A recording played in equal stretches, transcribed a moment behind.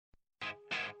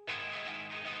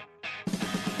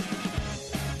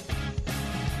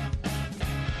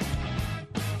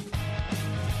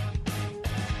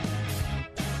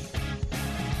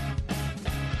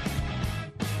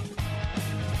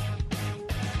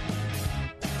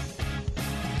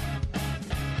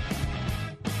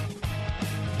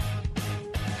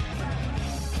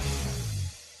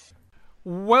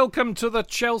Welcome to the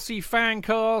Chelsea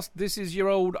Fancast. This is your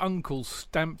old Uncle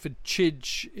Stamford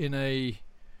Chidge in a...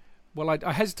 Well,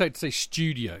 I hesitate to say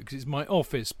studio because it's my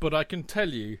office, but I can tell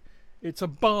you it's a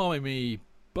balmy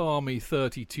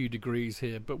 32 degrees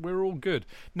here, but we're all good.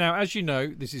 Now, as you know,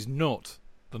 this is not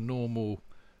the normal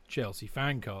Chelsea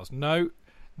Fancast. No,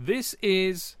 this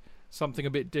is something a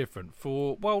bit different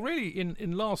for, well, really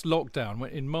in last lockdown,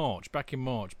 back in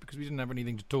March, because we didn't have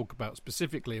anything to talk about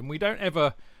specifically, and we don't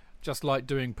ever just like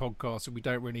doing podcasts, and if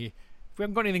we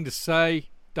haven't got anything to say,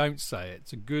 don't say it.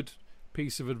 It's a good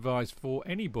piece of advice for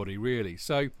anybody, really.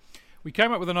 So we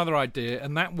came up with another idea,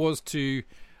 and that was to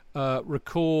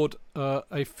record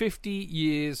a 50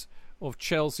 years of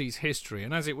Chelsea's history.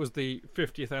 And as it was the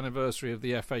 50th anniversary of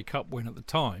the FA Cup win at the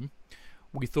time,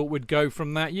 we thought we'd go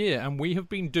from that year. And we have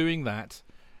been doing that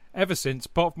ever since,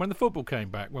 apart from when the football came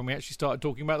back, when we actually started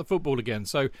talking about the football again.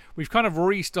 So we've kind of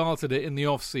restarted it in the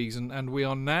off-season, and we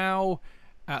are now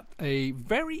at a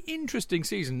very interesting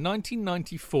season,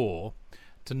 1994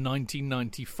 to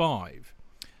 1995.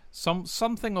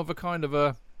 Something of a kind of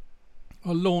a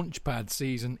launchpad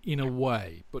season in a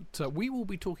way. But we will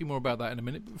be talking more about that in a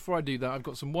minute. But before I do that, I've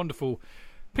got some wonderful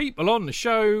people on the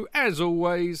show, as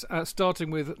always,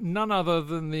 starting with none other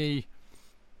than the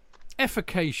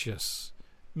efficacious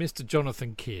Mr.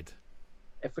 Jonathan Kidd.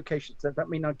 Efficacious, does that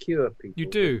mean I cure people? You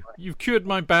do. You've cured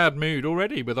my bad mood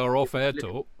already with our off-air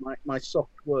talk. My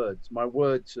soft words, my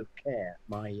words of care,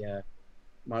 my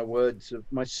words of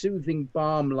my soothing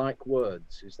balm-like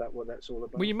words. Is that what that's all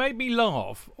about? Well, you made me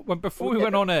laugh before we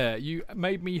went on air. You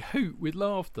made me hoot with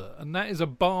laughter, and that is a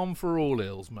balm for all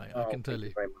ills, mate. I can tell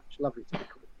you. Thank you very much. Lovely to be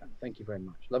called. Thank you very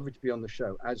much. Lovely to be on the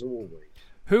show as always.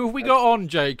 Who have we got on,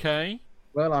 JK?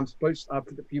 Well,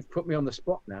 you've put me on the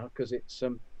spot now because it's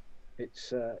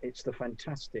the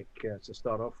fantastic to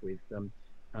start off with.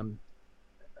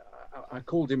 I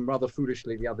called him rather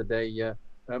foolishly the other day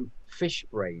fish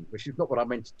brain, which is not what I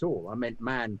meant at all. I meant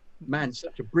man,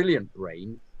 such a brilliant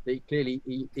brain that he clearly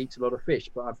eats a lot of fish.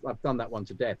 But I've done that one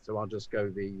to death, so I'll just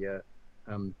go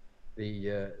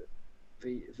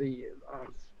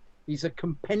he's a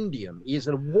compendium. He is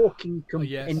a walking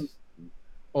compendium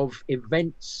of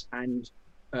events and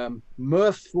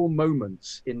mirthful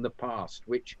moments in the past,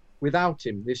 which without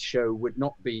him this show would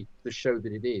not be the show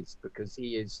that it is, because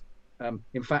he is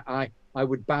in fact I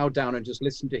would bow down and just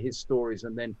listen to his stories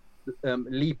and then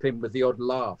leap in with the odd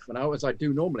laugh, and as I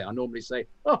do normally, I normally say,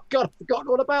 oh God, I've forgotten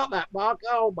all about that, Mark,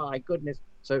 oh my goodness.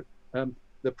 So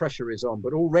the pressure is on,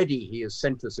 but already he has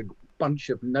sent us a bunch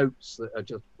of notes that are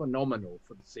just phenomenal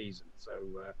for the season. So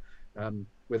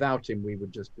without him we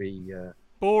would just be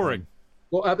boring.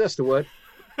 Well, that's the word.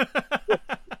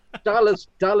 dull as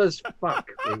fuck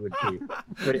we would be.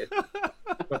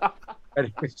 But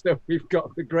anyway, so we've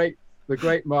got the great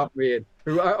Mark Meehan,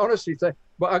 who I honestly say,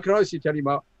 but I can honestly tell you,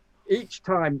 Mark, each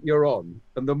time you're on,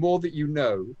 and the more that you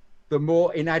know, the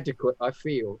more inadequate I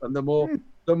feel, and the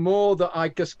more that I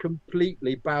just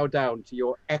completely bow down to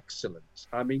your excellence.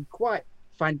 I mean, quite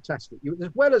fantastic. You,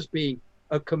 as well as being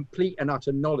a complete and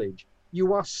utter knowledge,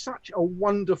 you are such a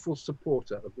wonderful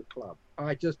supporter of the club.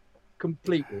 I just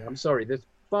completely, I'm sorry, there's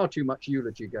far too much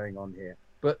eulogy going on here,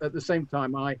 but at the same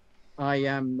time,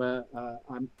 I'm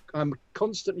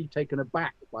constantly taken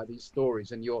aback by these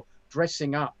stories and your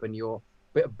dressing up and your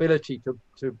ability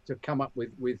to come up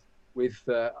with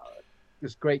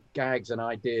just great gags and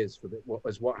ideas for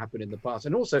what happened in the past,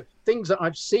 and also things that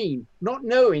I've seen, not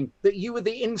knowing that you were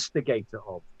the instigator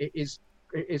of. It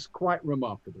is quite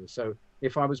remarkable. So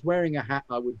if I was wearing a hat,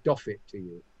 I would doff it to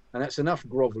you. And that's enough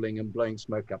grovelling and blowing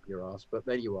smoke up your ass. But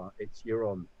there you are. You're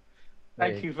on.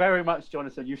 Thank you very much,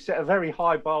 Jonathan. You've set a very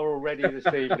high bar already this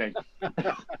evening. And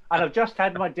I've just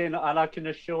had my dinner, and I can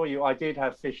assure you I did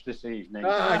have fish this evening.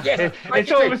 Yes,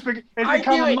 it's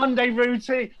become a Monday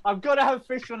routine. I've got to have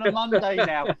fish on a Monday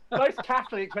now. Most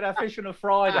Catholics would have fish on a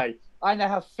Friday. I now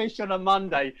have fish on a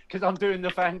Monday because I'm doing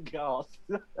the Fancast.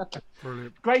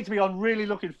 Brilliant. Great to be on. Really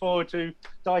looking forward to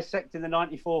dissecting the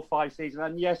 94-5 season.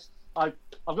 And yes, I've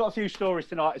got a few stories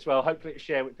tonight as well, hopefully to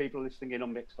share with people listening in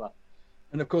on Mixler.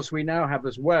 And of course, we now have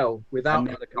as well, without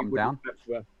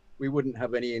we wouldn't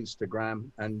have any Instagram,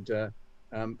 and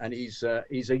he's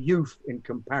a youth in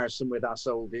comparison with us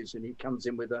oldies, and he comes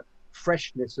in with a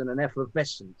freshness and an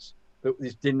effervescence that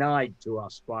is denied to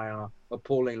us by our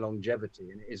appalling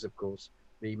longevity. And it is, of course,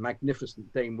 the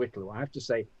magnificent Dane Whittle, I have to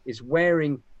say, is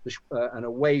wearing an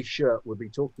away shirt we'll be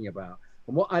talking about.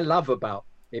 And what I love about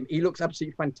him, he looks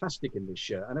absolutely fantastic in this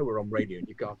shirt. I know we're on radio and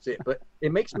you can't see it, but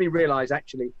it makes me realise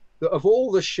actually that of all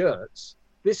the shirts,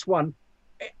 this one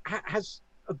has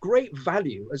a great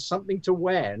value as something to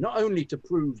wear, not only to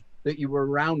prove that you were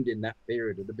around in that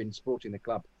period and have been supporting the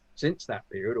club since that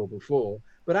period or before.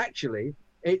 But actually,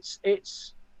 it's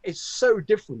so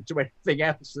different to anything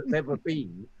else that's ever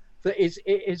been. That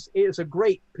it's a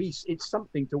great piece. It's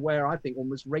something to wear, I think,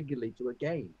 almost regularly to a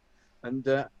game. And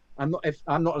I'm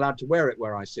not allowed to wear it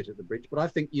where I sit at the bridge, but I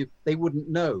think they wouldn't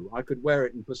know. I could wear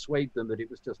it and persuade them that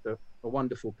it was just a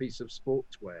wonderful piece of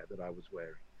sportswear that I was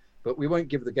wearing. But we won't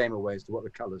give the game away as to what the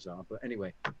colours are. But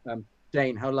anyway,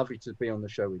 Dane, how lovely to be on the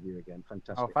show with you again.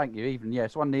 Fantastic. Oh, thank you. Even,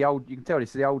 it's one of the old, you can tell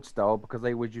it's the old style because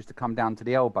they always used to come down to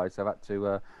the elbow. So I've had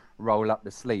to roll up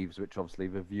the sleeves, which obviously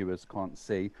the viewers can't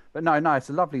see. But no, it's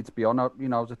lovely to be on. I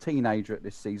was a teenager at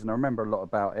this season. I remember a lot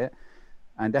about it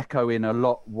and echoing a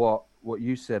lot what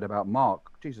you said about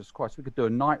Mark. Jesus Christ, we could do a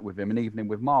night with him, an evening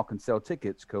with Mark and sell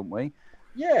tickets, couldn't we?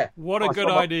 Yeah. What a good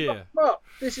idea. Mark,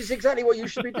 this is exactly what you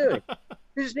should be doing.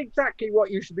 This is exactly what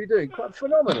you should be doing. Quite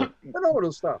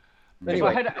phenomenal stuff.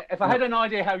 Anyway. If I had an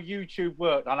idea how YouTube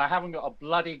worked, and I haven't got a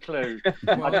bloody clue,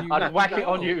 I'd whack it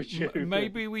on YouTube.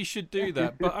 Maybe we should do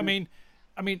that. But I mean,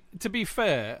 to be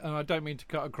fair, and I don't mean to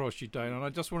cut across you, Dane, and I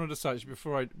just wanted to say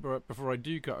before I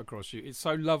do cut across you, it's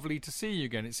so lovely to see you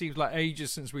again. It seems like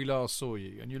ages since we last saw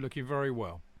you, and you're looking very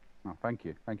well. Oh, thank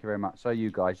you very much. So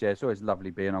you guys, it's always lovely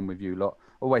being on with you lot.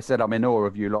 Always said I'm in awe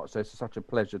of you lot, so it's such a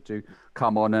pleasure to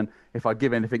come on. And if I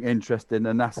give anything interesting,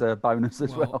 then that's a bonus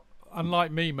as well.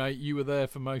 Unlike me, mate, you were there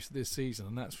for most of this season,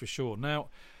 and that's for sure. Now,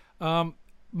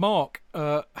 Mark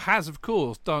has, of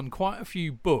course, done quite a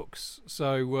few books,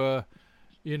 so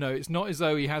it's not as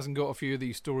though he hasn't got a few of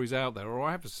these stories out there. Or I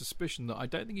have a suspicion that I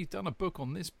don't think he's done a book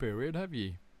on this period, have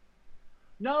you?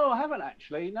 No, I haven't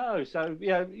actually. No, so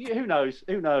who knows?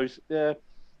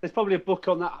 There's probably a book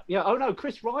on that. Yeah. Oh no,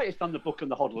 Chris Wright has done the book on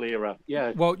the Hoddle era.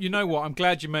 Yeah. Well, you know what? I'm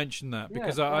glad you mentioned that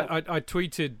because I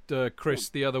tweeted Chris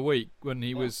the other week when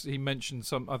he mentioned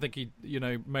some. I think he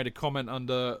made a comment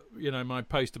under my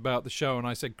post about the show, and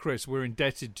I said, Chris, we're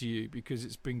indebted to you because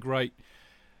it's been great.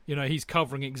 He's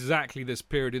covering exactly this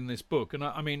period in this book, and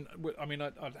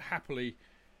I'd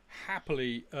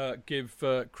happily give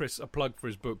Chris a plug for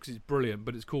his book because it's brilliant.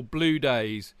 But it's called Blue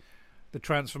Days: The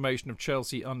Transformation of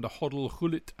Chelsea under Hoddle,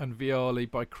 Gullit and Vialli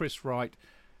by Chris Wright.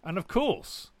 And of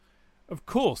course,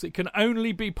 it can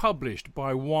only be published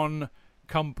by one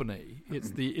company.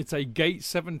 It's a Gate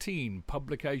 17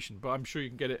 publication, but I'm sure you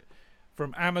can get it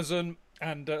from Amazon.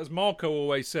 And as Marco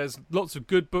always says, lots of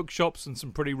good bookshops and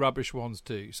some pretty rubbish ones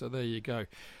too. So there you go.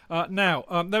 Now,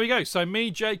 there we go. So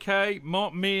me, JK,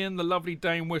 Mark Meehan, the lovely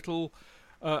Dane Whittle,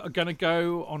 are going to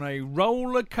go on a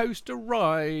roller coaster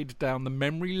ride down the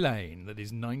memory lane that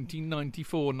is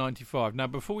 1994-95. Now,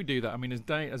 before we do that,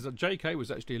 as JK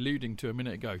was actually alluding to a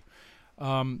minute ago,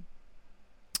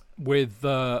 with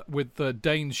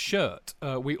Dane's shirt,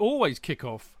 we always kick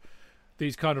off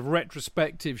these kind of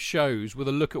retrospective shows with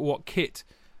a look at what kit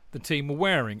the team were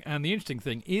wearing. And the interesting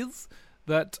thing is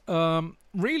that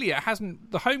really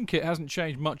the home kit hasn't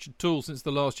changed much at all since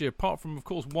the last year, apart from, of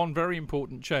course, one very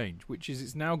important change, which is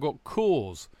it's now got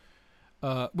cores,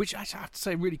 which I have to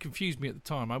say really confused me at the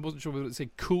time. I wasn't sure whether it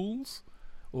said cools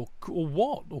or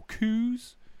what, or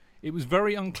coos. It was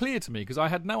very unclear to me because I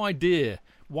had no idea.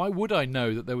 Why would I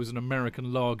know that there was an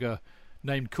American lager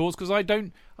named Coors? Because I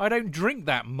don't drink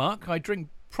that muck. I drink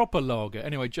proper lager.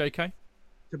 Anyway, JK?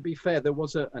 To be fair, there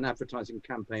was an advertising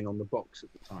campaign on the box at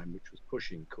the time which was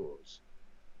pushing Coors.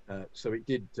 So it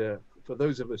did, for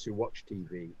those of us who watched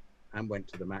TV and went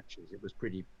to the matches, it was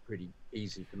pretty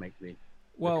easy to make the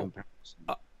comparison.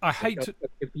 I hate to...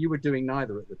 If you were doing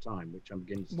neither at the time, which I'm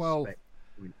beginning to suspect.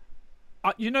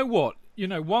 You know what?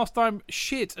 Whilst I'm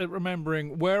shit at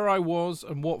remembering where I was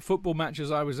and what football matches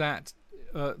I was at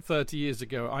 30 years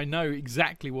ago, I know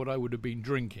exactly what I would have been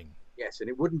drinking. Yes, and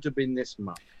it wouldn't have been this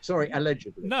much. Sorry,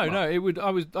 allegedly. No, it would. I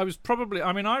was probably.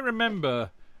 I remember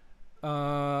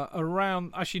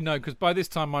around. Actually, no, because by this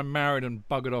time I'm married and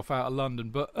buggered off out of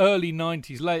London. But early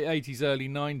 90s, late 80s, early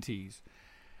 90s,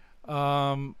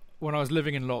 when I was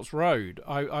living in Lots Road,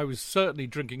 I was certainly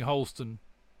drinking Holston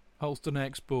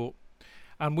Export,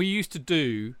 and we used to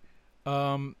do.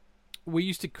 Because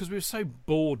we were so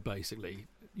bored, basically.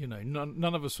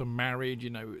 None of us were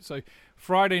married, So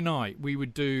Friday night we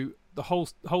would do the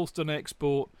Holston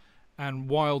Export and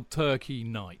Wild Turkey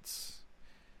nights.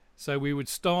 So we would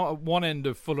start at one end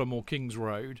of Fulham or Kings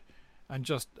Road and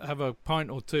just have a pint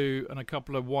or two and a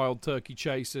couple of Wild Turkey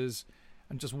chasers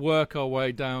and just work our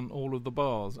way down all of the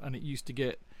bars. And it used to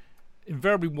get...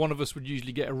 Invariably one of us would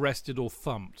usually get arrested or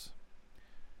thumped.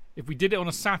 If we did it on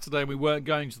a Saturday and we weren't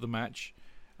going to the match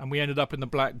and we ended up in the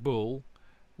Black Bull...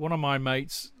 one of my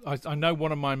mates, I know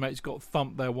one of my mates got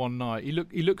thumped there one night. He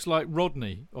looks like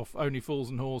Rodney off Only Fools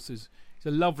and Horses.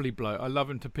 He's a lovely bloke. I love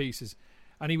him to pieces.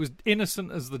 And he was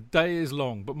innocent as the day is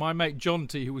long. But my mate John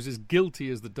T, who was as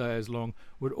guilty as the day is long,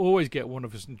 would always get one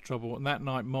of us into trouble. And that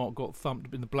night, Mark got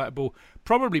thumped in the black ball,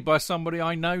 probably by somebody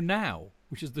I know now,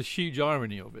 which is the huge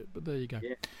irony of it. But there you go.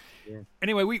 Yeah.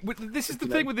 Anyway, this is the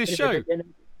thing with this show.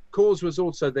 Cause was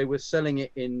also, they were selling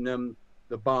it in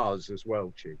the bars as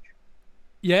well, Chidge.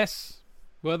 Yes.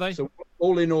 Were they? So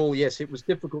all in all, yes, it was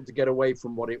difficult to get away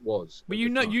from what it was. But you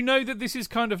know that this is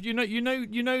kind of, you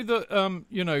know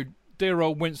that dear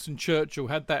old Winston Churchill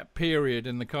had that period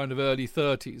in the kind of early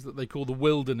 30s that they call the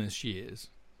wilderness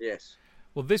years. Yes.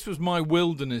 Well, this was my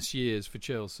wilderness years for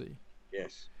Chelsea.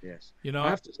 Yes. You know, I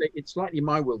have to say it's slightly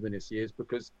my wilderness years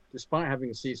because despite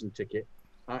having a season ticket,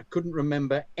 I couldn't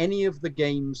remember any of the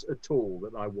games at all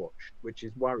that I watched, which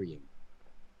is worrying.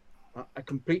 I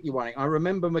completely worrying. I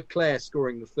remember McClare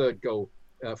scoring the third goal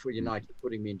for United,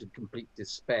 putting me into complete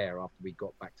despair after we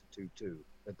got back to 2-2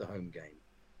 at the home game.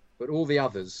 But all the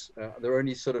others, they're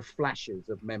only sort of flashes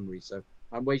of memory. So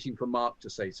I'm waiting for Mark to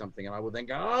say something, and I will then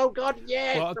go, "Oh God,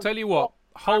 yes!" Well, I'll tell you what.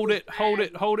 Hold it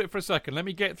for a second. Let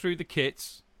me get through the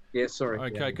kits. Yeah, sorry.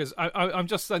 Okay, because I'm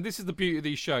just saying this is the beauty of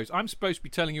these shows. I'm supposed to be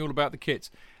telling you all about the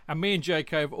kits, and me and JK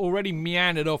have already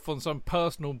meandered off on some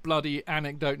personal bloody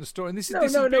anecdote and story. And this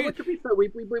is no. To be fair, we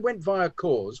went via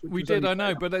Cause. We did, I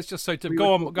know, but that's just so typical.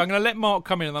 Go on. I'm going to let Mark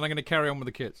come in, and then I'm going to carry on with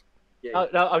the kits. Yeah.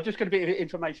 No, I was just going to be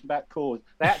information about Cause.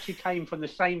 They actually came from the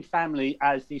same family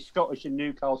as the Scottish and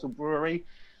Newcastle brewery.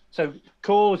 So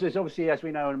Cause is obviously, as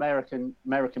we know, an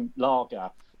American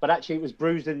lager, but actually it was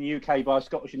brewed in the UK by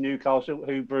Scottish and Newcastle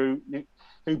who brew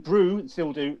and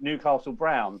still do Newcastle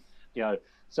Brown.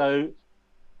 So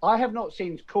I have not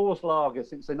seen Cause lager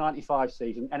since the '95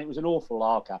 season, and it was an awful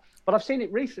lager. But I've seen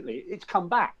it recently. It's come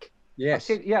back.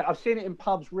 Yes. I've seen it in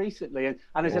pubs recently, and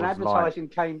as an advertising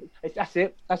came, that's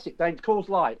it, Dave. Cause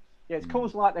Light. Yeah, it's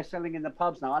Cause Light they're selling in the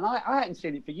pubs now, and I hadn't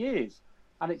seen it for years,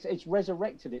 and it's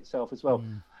resurrected itself as well.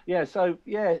 Yeah, so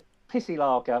pissy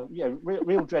lager,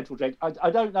 real dreadful drink. I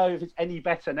don't know if it's any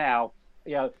better now.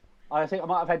 I think I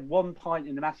might have had one pint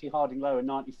in the Matthew Harding Low in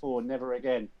 '94, and never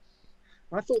again.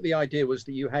 I thought the idea was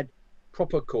that you had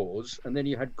proper Cause, and then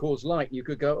you had Cause Light, and you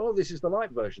could go, "Oh, this is the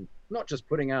light version." Not just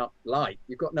putting out light.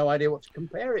 You've got no idea what to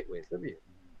compare it with, have you?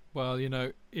 Well,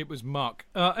 it was muck.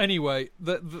 Anyway,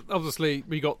 obviously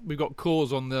we got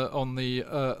Cause on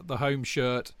the home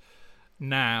shirt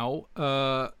now.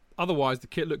 Otherwise, the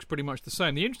kit looks pretty much the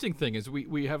same. The interesting thing is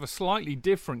we have a slightly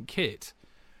different kit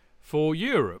for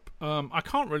Europe. I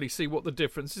can't really see what the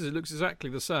difference is. It looks exactly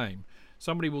the same.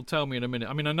 Somebody will tell me in a minute.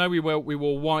 I mean, I know we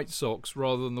wore white socks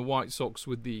rather than the white socks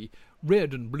with the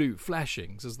red and blue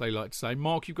flashings, as they like to say.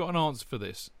 Mark, you've got an answer for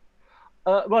this.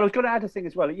 Well, I was going to add a thing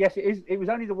as well. Yes, it is. It was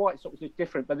only the white socks that's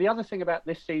different. But the other thing about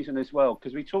this season as well,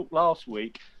 because we talked last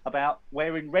week about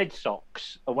wearing red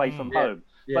socks away from home.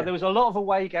 Yeah. But there was a lot of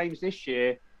away games this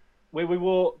year where we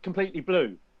wore completely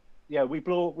blue. Yeah, we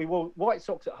wore white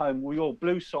socks at home. We wore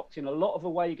blue socks in a lot of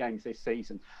away games this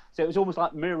season. So it was almost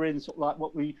like mirroring sort of like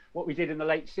what we did in the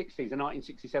late 60s, the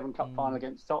 1967 Cup final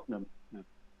against Tottenham. Yeah.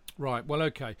 Right, well,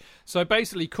 okay. So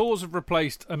basically, Cause have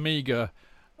replaced Amiga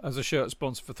as a shirt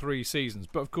sponsor for 3 seasons.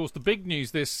 But, of course, the big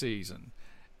news this season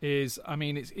is, I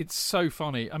mean, it's so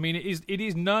funny. I mean, it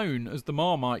is known as the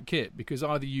Marmite kit because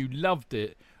either you loved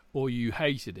it or you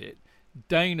hated it.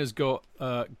 Dane has got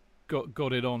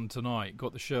it on tonight,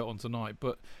 got the shirt on tonight.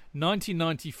 But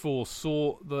 1994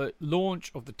 saw the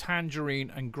launch of the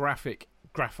Tangerine and Graphic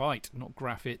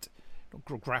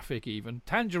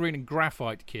Tangerine and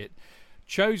Graphite kit,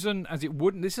 chosen as it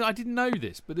wouldn't. I didn't know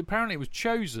this, but apparently it was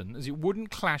chosen as it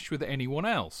wouldn't clash with anyone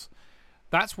else.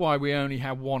 That's why we only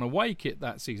had one away kit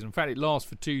that season. In fact, it lasts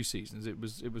for 2 seasons. It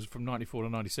was from '94 to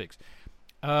 '96.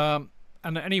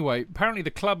 And anyway, apparently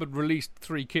the club had released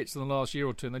 3 kits in the last year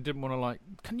or 2, and they didn't want to,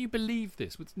 can you believe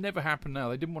this? It's never happened now.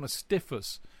 They didn't want to stiff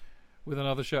us with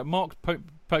another shirt. Mark's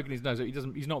poking his nose out.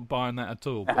 He's not buying that at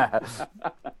all.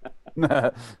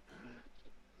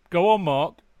 Go on,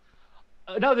 Mark.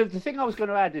 No, the thing I was going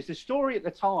to add is the story at the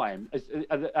time,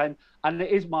 and it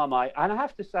is Marmite, and I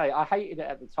have to say, I hated it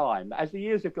at the time. As the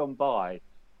years have gone by,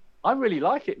 I really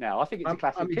like it now. I think it's a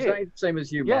classic kit. Exactly the same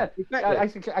as you, yeah, Mark.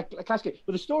 Exactly. A classic kit.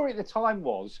 But the story at the time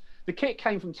was the kit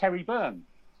came from Terry Byrne.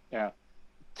 Yeah,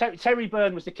 Terry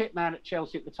Byrne was the kit man at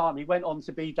Chelsea at the time. He went on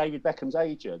to be David Beckham's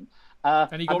agent.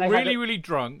 And he got really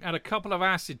drunk, had a couple of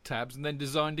acid tabs, and then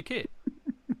designed a kit.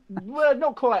 Well,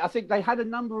 not quite. I think they had a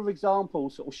number of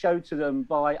examples sort of showed to them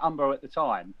by Umbro at the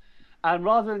time. And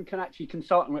rather than actually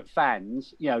consulting with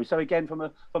fans, so again, from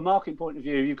a marketing point of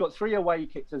view, you've got 3 away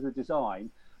kits as a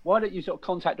design. why don't you sort of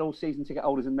contact all season ticket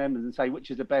holders and members and say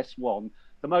which is the best one?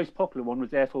 The most popular one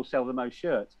would therefore sell the most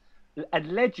shirts.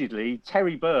 Allegedly,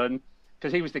 Terry Byrne,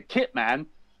 because he was the kit man.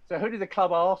 So who did the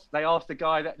club ask? They asked the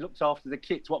guy that looks after the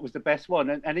kits what was the best one,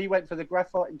 and he went for the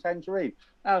graphite and tangerine.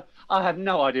 Now, I have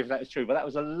no idea if that is true, but that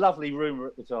was a lovely rumour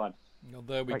at the time. Well,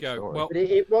 there we Great go. story. Well, But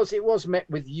it was met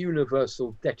with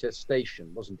universal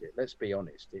detestation, wasn't it? Let's be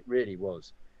honest. It really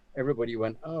was. Everybody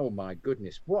went, "Oh my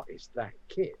goodness, what is that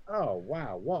kit? Oh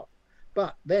wow, what?"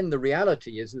 But then the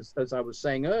reality is, as I was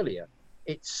saying earlier,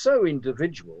 it's so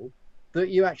individual that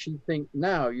you actually think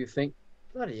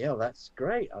bloody hell, that's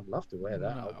great. I'd love to wear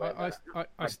that. No,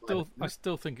 I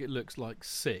still think it looks like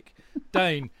sick.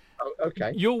 Dane, Oh,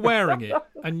 okay. you're wearing it,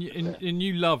 and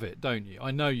you love it, don't you?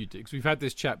 I know you do, because we've had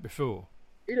this chat before.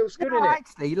 It looks good, No, in it.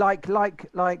 actually, like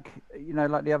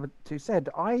the other two said,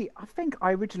 I think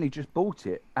I originally just bought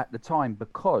it at the time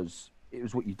because it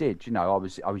was what you did. You know, I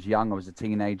was young, I was a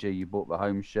teenager. You bought the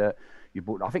home shirt.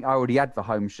 I think I already had the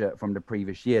home shirt from the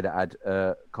previous year that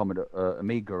had Commodore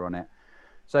Amiga on it.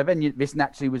 So then this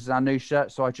naturally was our new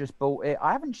shirt, so I just bought it.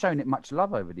 I haven't shown it much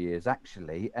love over the years,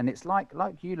 actually, and it's like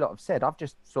you lot have said, I've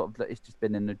just it's just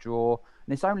been in the drawer,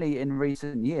 and it's only in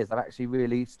recent years I've actually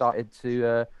really started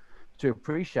to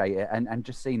appreciate it and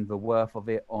just seen the worth of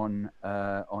it on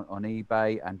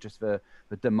eBay, and just the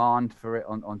demand for it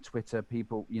on Twitter.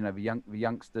 People, you know, the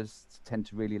youngsters tend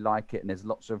to really like it, and there's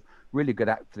lots of really good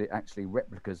actually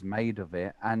replicas made of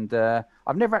it. And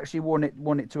I've never actually worn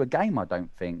it to a game, I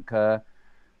don't think.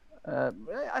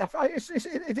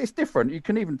 It's different. You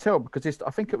can even tell because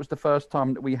I think it was the first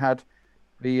time that we had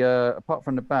the apart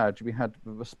from the badge, we had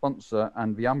the sponsor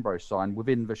and the Umbro sign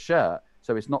within the shirt.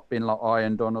 So it's not been like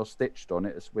ironed on or stitched on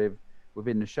it. It's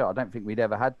within the shirt. I don't think we'd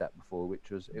ever had that before,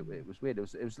 which was it was weird.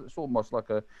 It's almost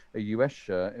like a US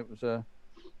shirt. It was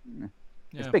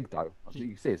It's big though. You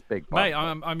can see it's big, mate.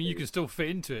 I mean, you can still fit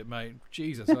into it, mate.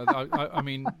 Jesus, I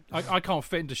mean, I can't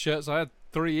fit into shirts I had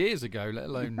 3 years ago, let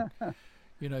alone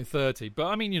 30. But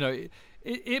I mean,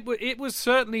 it was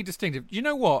certainly distinctive. You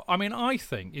know what? I mean, I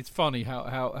think it's funny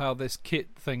how this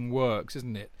kit thing works,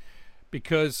 isn't it?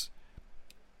 Because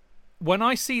when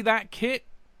I see that kit,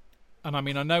 and I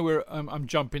mean, I know I'm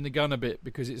jumping the gun a bit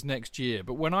because it's next year,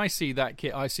 but when I see that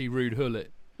kit, I see Ruud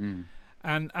Gullit.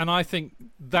 And I think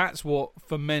that's what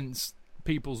ferments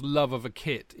people's love of a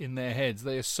kit in their heads.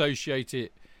 They associate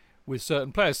it with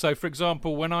certain players. So, for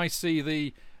example, when I see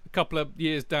a couple of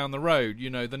years down the road,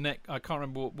 the neck, I can't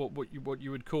remember what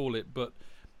you would call it, but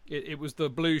it was the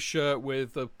blue shirt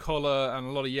with the collar and a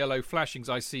lot of yellow flashings.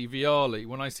 I see Vialli.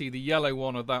 When I see the yellow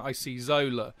one of that, I see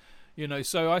Zola.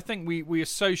 So I think we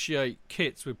associate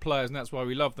kits with players, and that's why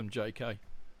we love them, JK.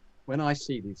 When I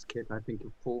see this kit, I think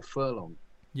of Paul Furlong.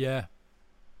 Yeah.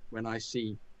 When I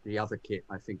see the other kit,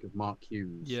 I think of Mark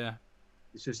Hughes. Yeah.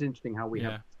 It's just interesting how we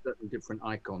have certain different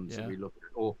icons that we look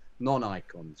at, or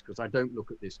non-icons, because I don't look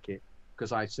at this kit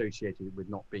because I associated it with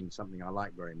not being something I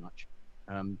like very much.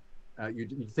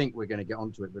 You'd think we're going to get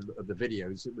onto it, but the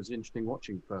videos, it was interesting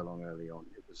watching Furlong early on.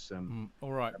 It was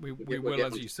all right. We will,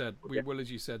 as you said. We will, as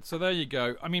you said. So there you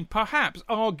go. I mean, perhaps,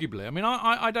 arguably, I mean,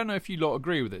 I don't know if you lot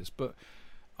agree with this, but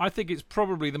I think it's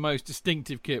probably the most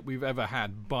distinctive kit we've ever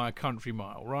had by a country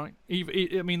mile, right?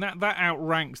 I mean, that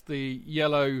outranks the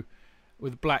yellow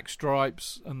with black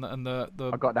stripes and the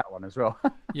I got that one as well.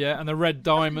 Yeah, and the red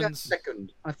diamonds.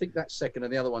 I think that's second,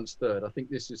 and the other one's third. I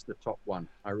think this is the top one.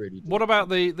 I really do. What about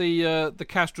the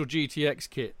Castrol GTX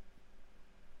kit?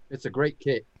 It's a great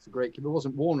kit. It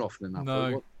wasn't worn often enough.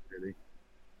 No. Really.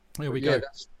 Here we go.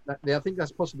 I think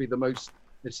that's possibly the most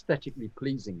aesthetically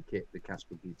pleasing kit, the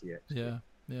Castrol GTX.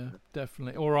 Yeah,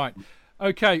 definitely. All right.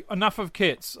 Okay, enough of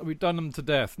kits. We've done them to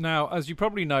death. Now, as you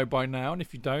probably know by now, and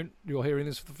if you don't, you're hearing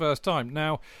this for the first time.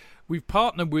 Now, we've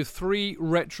partnered with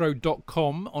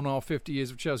 3retro.com on our 50 Years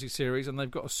of Chelsea series, and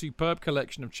they've got a superb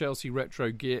collection of Chelsea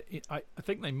retro gear. I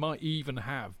think they might even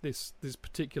have this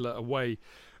particular away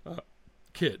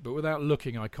kit, but without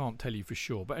looking, I can't tell you for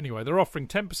sure. But anyway, they're offering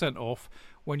 10% off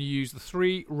when you use the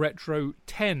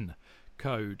 3retro10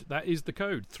 code. That is the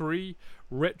code,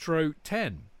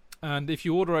 3retro10. And if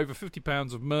you order over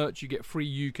 £50 of merch, you get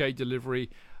free UK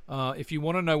delivery. If you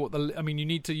want to know you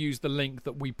need to use the link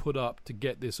that we put up to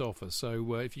get this offer.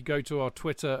 So if you go to our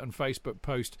Twitter and Facebook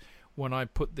post when I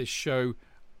put this show,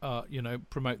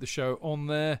 promote the show on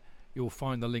there, you'll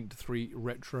find the link to 3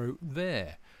 Retro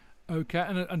there. Okay,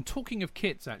 and talking of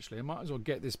kits, actually, I might as well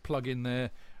get this plug in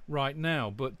there right now.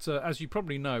 But as you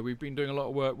probably know, we've been doing a lot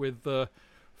of work with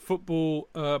Football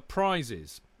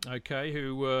Prizes, okay,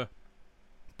 who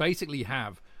basically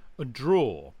have a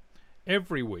draw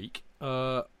every week,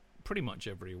 pretty much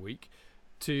every week,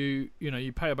 to,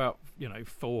 you pay about,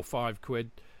 4 or 5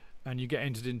 quid, and you get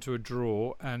entered into a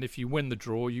draw. And if you win the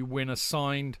draw, you win a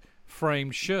signed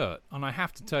framed shirt. And I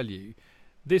have to tell you,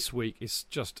 this week is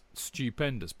just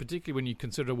stupendous, particularly when you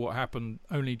consider what happened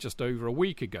only just over a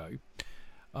week ago.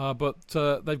 But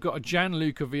they've got a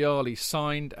Gianluca Vialli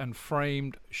signed and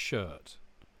framed shirt.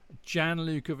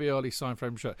 Gianluca Vialli signed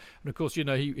framed shirt. And of course,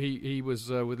 he was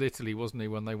with Italy, wasn't he,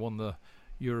 when they won the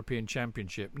European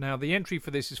Championship. Now, the entry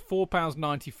for this is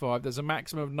 £4.95. There's a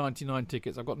maximum of 99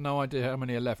 tickets. I've got no idea how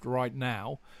many are left right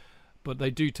now, but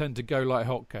they do tend to go like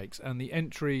hotcakes. And the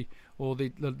entry, or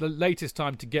the latest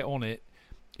time to get on it,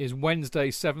 is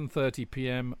Wednesday, 7:30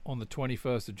 p.m. on the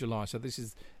 21st of July. So this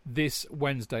is this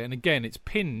Wednesday. And again, it's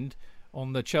pinned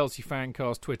on the Chelsea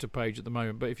Fancast Twitter page at the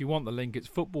moment. But if you want the link, it's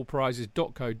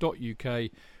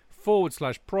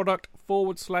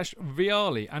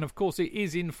footballprizes.co.uk/product/Vialli. And of course, it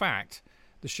is in fact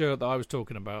the shirt that I was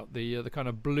talking about, the kind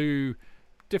of blue,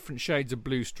 different shades of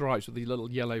blue stripes with the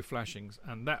little yellow flashings.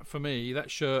 And that, for me, that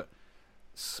shirt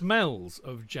smells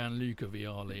of Gianluca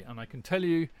Vialli. And I can tell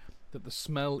you that the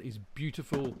smell is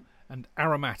beautiful and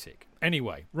aromatic.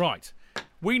 Anyway, right.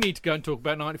 We need to go and talk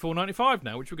about 94-95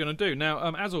 now, which we're going to do.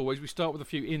 Now, as always, we start with a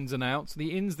few ins and outs.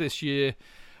 The ins this year,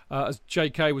 as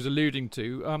JK was alluding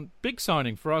to, big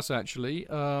signing for us, actually.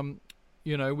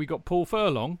 We got Paul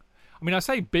Furlong. I mean, I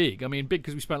say big. I mean big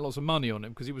because we spent lots of money on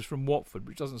him because he was from Watford,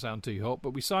 which doesn't sound too hot.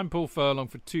 But we signed Paul Furlong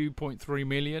for $2.3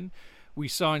 million. We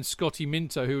signed Scotty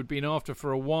Minto, who had been after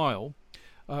for a while,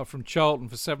 from Charlton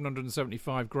for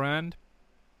 $775,000.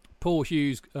 Paul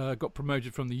Hughes got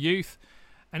promoted from the youth.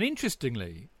 And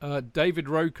interestingly, David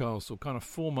Rocastle, kind of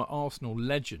former Arsenal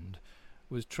legend,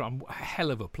 was a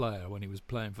hell of a player when he was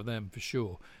playing for them, for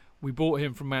sure. We bought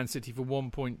him from Man City for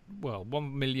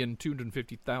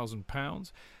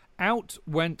 £1,250,000. Out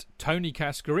went Tony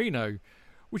Cascarino,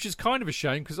 which is kind of a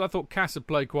shame because I thought Cas had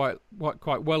played quite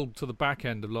well to the back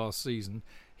end of last season.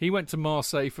 He went to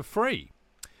Marseille for free.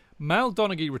 Mal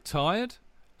Donaghy retired,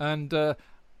 and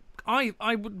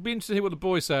I would be interested to hear what the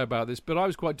boys say about this, but I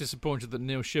was quite disappointed that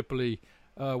Neil Shipperley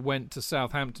went to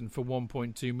Southampton for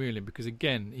 $1.2 million because,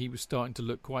 again, he was starting to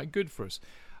look quite good for us.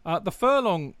 The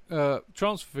Furlong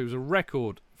transfer fee was a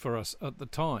record for us at the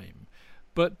time.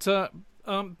 But,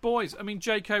 boys, I mean,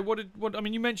 JK, what? I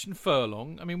mean, you mentioned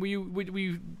Furlong. I mean, were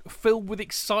you filled with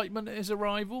excitement at his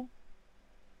arrival?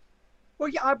 Well,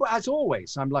 yeah, as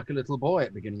always, I'm like a little boy at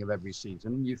the beginning of every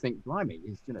season. You think, blimey,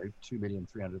 he's,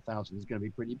 $2,300,000 is going to be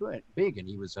pretty big. And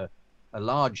he was a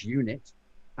large unit.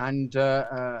 And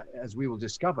as we will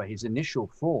discover, his initial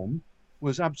form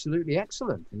was absolutely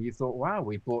excellent. And you thought, wow,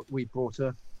 we bought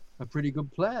a pretty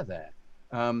good player there.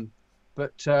 I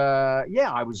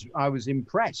was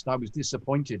impressed. I was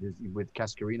disappointed with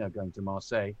Cascarino going to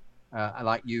Marseille,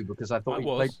 like you, because I thought he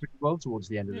played pretty well towards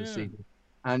the end of the season.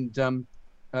 And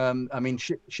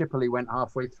Shipperley went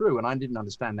halfway through, and I didn't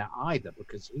understand that either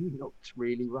because he looked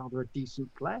really rather a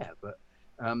decent player. But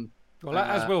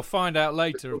as we'll find out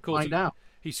later, of course,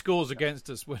 he scores against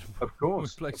us when we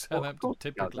play Southampton.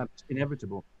 Typically, that's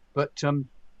inevitable. But am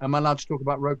I allowed to talk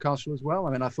about Rocastle as well?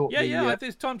 I mean, I thought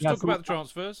it's time to talk about the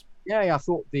transfers. I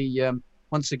thought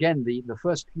once again the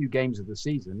first few games of the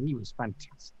season he was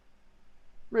fantastic,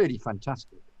 really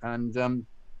fantastic, and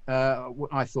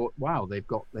I thought, wow, they've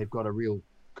got a real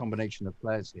combination of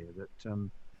players here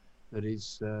that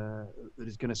is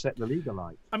going to set the league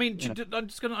alight. I mean, I'm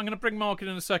going to bring Mark in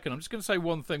a second. I'm just going to say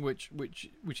one thing, which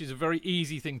is a very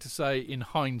easy thing to say in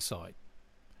hindsight.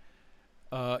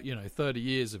 30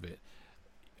 years of it.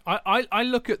 I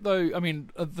look at though. I mean,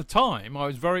 at the time, I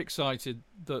was very excited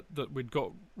that we'd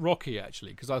got Rocky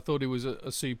actually because I thought he was a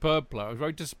superb player. I was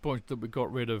very disappointed that we got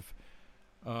rid of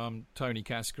Tony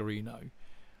Cascarino.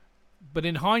 But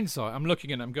in hindsight, I'm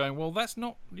looking at him going, well, that's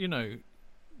not,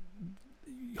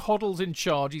 Hoddle's in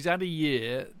charge. He's had a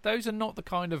year. Those are not the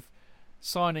kind of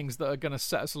signings that are going to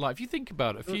set us alight. If you think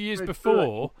about it, a few years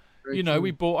before,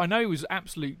 we bought, I know he was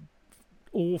absolute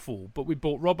awful, but we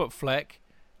bought Robert Fleck,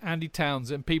 Andy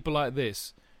Townsend, people like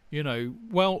this,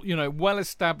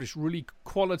 well-established, really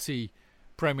quality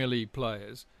Premier League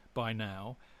players by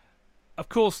now. Of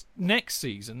course, next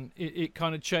season it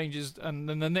kind of changes, and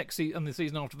then the next season and the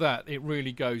season after that, it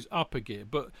really goes up a gear.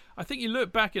 But I think you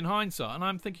look back in hindsight, and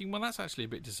I'm thinking, well, that's actually a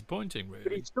bit disappointing, really.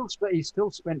 But he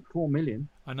still spent $4 million.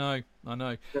 I know. And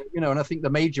I think the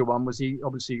major one was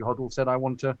Hoddle said, I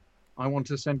want a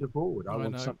centre forward. I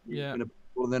want something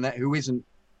who isn't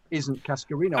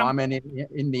Cascarino. I mean,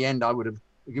 in the end, I would have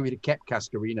kept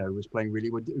Cascarino, who was playing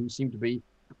really well, who seemed to be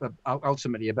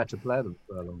ultimately a better player than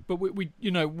Furlong. But we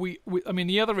I mean,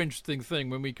 the other interesting thing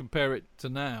when we compare it to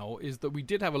now is that we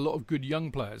did have a lot of good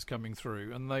young players coming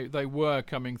through, and they were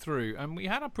coming through, and we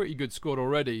had a pretty good squad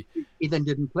already. He then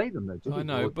didn't play them though, did he? I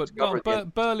know,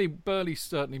 but Burley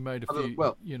certainly made a few.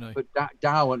 Well, you know, but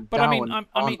Dow and but Dow I mean,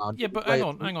 and yeah, but hang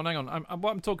on.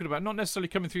 What I'm talking about, not necessarily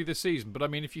coming through this season, but I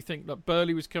mean, if you think that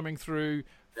Burley was coming through,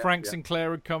 Frank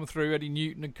Sinclair had come through, Eddie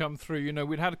Newton had come through. You know,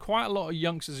 we'd had quite a lot of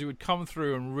youngsters who had come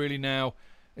through and really now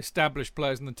established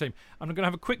players in the team. I'm going to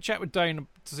have a quick chat with Dane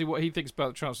to see what he thinks about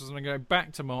the transfers, and I'm going to go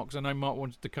back to Mark because I know Mark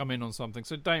wanted to come in on something.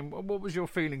 So, Dane, what was your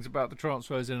feelings about the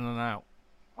transfers in and out?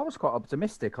 I was quite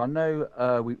optimistic. I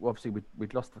know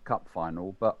we'd lost the cup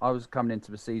final, but I was coming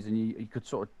into the season. You could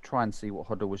sort of try and see what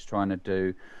Hoddle was trying to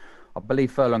do. I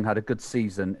believe Furlong had a good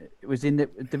season. It was in the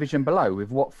division below with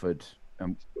Watford.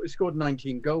 He scored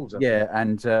 19 goals.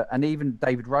 And even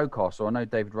David Rocastle. I know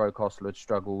David Rocastle had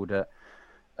struggled at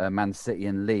Man City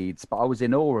and Leeds, but I was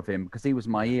in awe of him because he was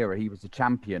my era. He was a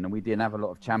champion, and we didn't have a lot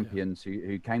of champions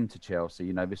who came to Chelsea.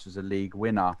 You know, this was a league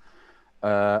winner.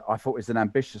 I thought it was an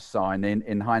ambitious sign.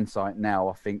 In hindsight now,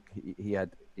 I think he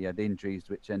had injuries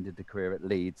which ended the career at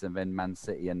Leeds and then Man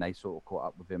City, and they sort of caught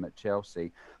up with him at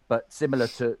Chelsea. But similar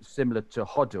to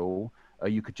Hoddle,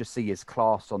 you could just see his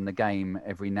class on the game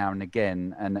every now and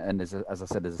again. And as I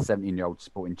said, as a 17-year-old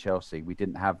supporting Chelsea, we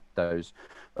didn't have those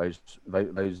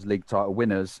league title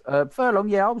winners.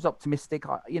 Furlong, I was optimistic.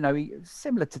 He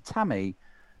similar to Tammy.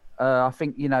 I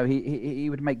think he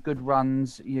would make good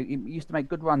runs. He used to make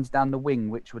good runs down the wing,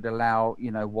 which would allow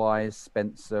Wise,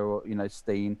 Spencer, or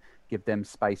Steen, give them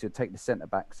space. He would take the centre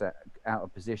backs out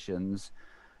of positions.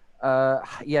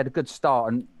 He had a good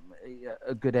start and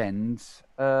a good end.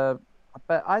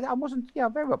 But I wasn't,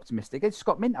 very optimistic. It's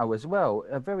Scott Minto as well,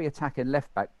 a very attacking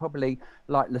left back, probably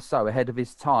like Lasso, ahead of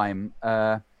his time.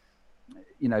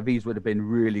 These would have been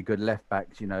really good left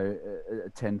backs,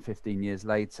 10, 15 years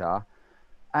later.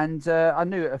 And I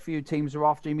knew a few teams were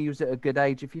after him. He was at a good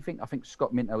age. I think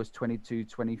Scott Minto was 22,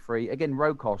 23. Again,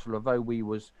 Rocastle, although we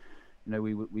was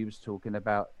talking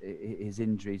about his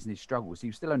injuries and his struggles, he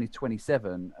was still only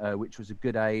 27, which was a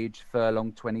good age.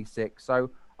 Furlong, 26. So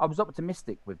I was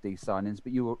optimistic with these signings,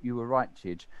 but you were right,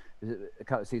 Chidge. A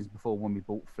couple of seasons before when we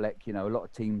bought Fleck, a lot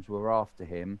of teams were after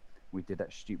him. We did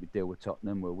that stupid deal with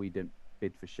Tottenham where we didn't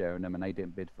bid for Sheringham and they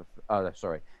didn't bid for...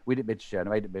 we didn't bid for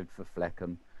Sheringham, they didn't bid for Fleck,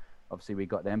 and obviously we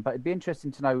got them. But it'd be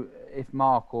interesting to know if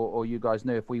Mark or you guys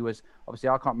knew if we was... Obviously,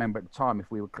 I can't remember at the time if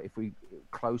we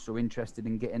close or interested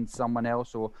in getting someone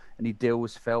else or any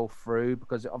deals fell through,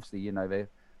 because obviously, there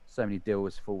so many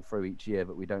deals fall through each year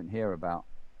that we don't hear about.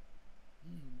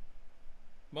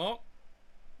 Mark?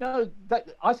 No,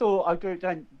 I thought I agree with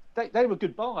Dan. They were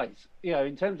good buys.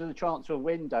 In terms of the transfer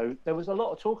window, there was a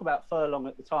lot of talk about Furlong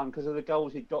at the time because of the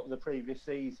goals he'd got the previous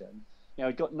season.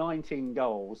 He got 19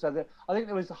 goals. So I think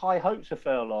there was high hopes for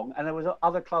Furlong, and there was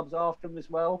other clubs after him as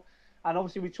well. And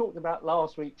obviously, we talked about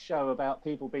last week's show about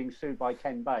people being sued by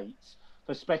Ken Bates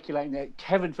for speculating that,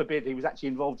 heaven forbid, he was actually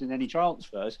involved in any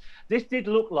transfers. This did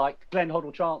look like Glenn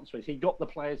Hoddle transfers. He got the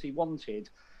players he wanted.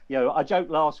 I joked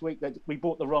last week that we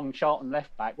bought the wrong Charlton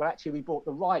left back. Well, actually, we bought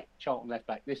the right Charlton left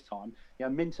back this time.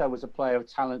 Minto was a player of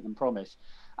talent and promise,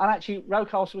 and actually,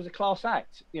 Rocastle was a class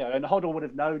act. And Hoddle would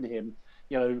have known him.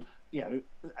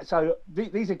 So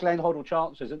these are Glenn Hoddle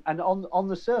transfers, and on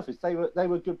the surface, they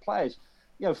were good players.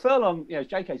 Furlong,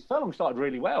 JK Furlong started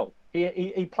really well.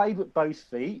 He played with both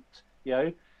feet. He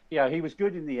was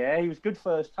good in the air. He was good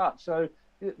first touch. So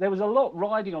there was a lot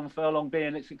riding on Furlong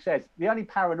being a success. The only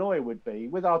paranoia would be,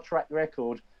 with our track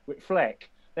record with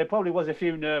Fleck, there probably was a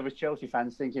few nervous Chelsea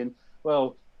fans thinking,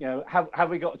 well,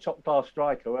 have we got a top-class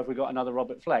striker or have we got another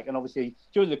Robert Fleck? And obviously,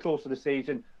 during the course of the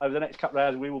season, over the next couple of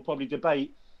hours, we will probably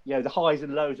debate, the highs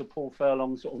and lows of Paul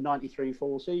Furlong's sort of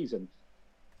 93-4 season.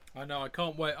 I know, I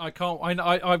can't wait.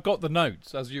 I've got the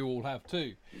notes, as you all have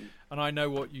too. And I know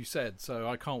what you said, so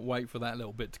I can't wait for that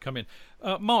little bit to come in.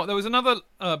 Mark, there was another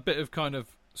bit of kind of,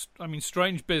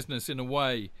 strange business in a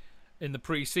way in the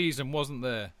pre-season, wasn't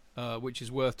there? Which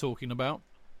is worth talking about.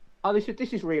 Oh, this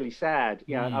is really sad.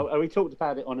 We talked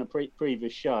about it on a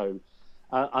previous show,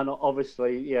 and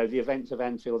obviously, the events of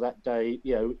Anfield that day,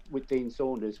 with Dean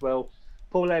Saunders. Well,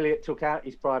 Paul Elliott took out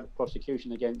his private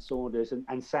prosecution against Saunders,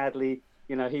 and sadly,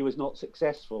 he was not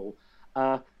successful.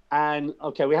 And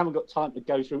okay, we haven't got time to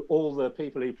go through all the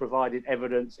people who provided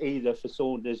evidence either for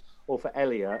Saunders or for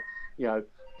Elliott,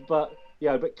 but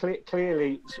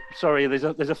clearly, sorry, there's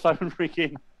a phone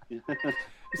ringing.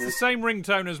 It's the same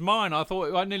ringtone as mine.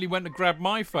 I nearly went to grab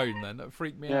my phone then. That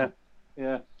freaked me out.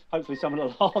 Yeah. Hopefully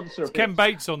someone will answer. It's Ken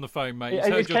Bates on the phone, mate.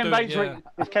 It's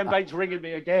Ken Bates ringing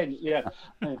me again. Yeah.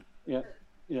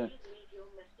 Yeah.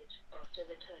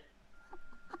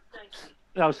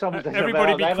 No,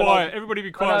 everybody be quiet. Everybody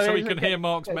be quiet so we can hear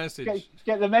Mark's message.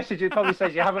 Get the message. It probably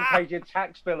says you haven't paid your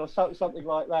tax bill or something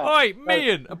like that. Oi,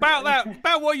 Mian,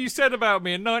 about what you said about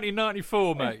me in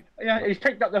 1994, mate. Yeah, he's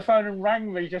picked up the phone and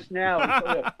rang me just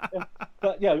now.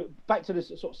 But back to this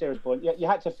sort of serious point. You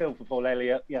had to feel for Paul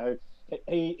Elliott.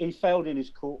 He failed in his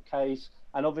court case,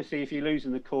 and obviously, if you lose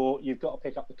in the court, you've got to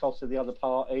pick up the cost of the other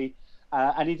party.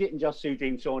 And he didn't just sue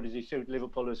Dean Saunders; he sued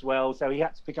Liverpool as well. So he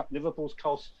had to pick up Liverpool's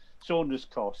costs, Saunders'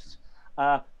 costs.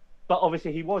 But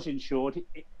obviously, he was insured.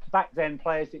 Back then,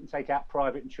 players didn't take out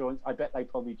private insurance. I bet they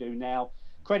probably do now.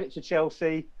 Credit to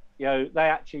Chelsea. They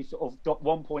actually sort of got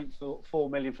 1.4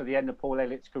 million for the end of Paul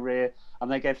Elliott's career, and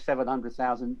they gave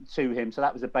 700,000 to him. So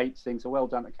that was a Bates thing. So well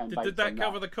done to Ken Bates. Did that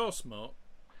cover the cost, Mark?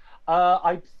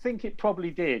 I think it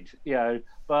probably did,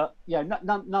 but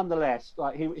nonetheless,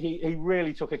 like he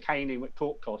really took a caning with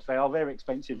court costs. They are very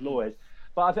expensive lawyers.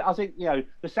 But I think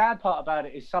the sad part about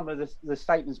it is some of the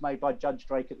statements made by Judge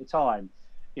Drake at the time.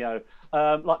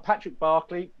 Like Patrick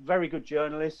Barkley, very good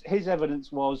journalist. His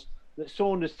evidence was that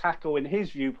Saunders' tackle, in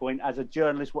his viewpoint, as a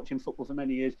journalist watching football for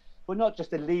many years, were not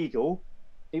just illegal,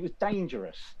 it was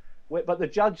dangerous. But the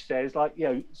judge says,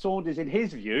 Saunders, in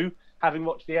his view, having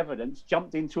watched the evidence,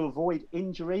 jumped in to avoid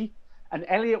injury, and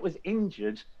Elliott was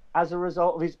injured as a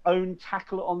result of his own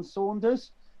tackle on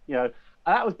Saunders. And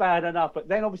that was bad enough. But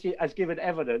then, obviously, as given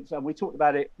evidence, and we talked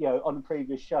about it, on the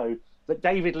previous show, that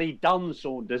David Lee done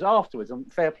Saunders afterwards,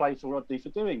 and fair play to Rodney for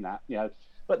doing that.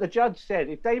 But the judge said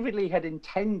if David Lee had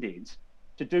intended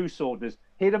to do Saunders,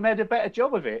 he'd have made a better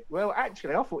job of it. Well,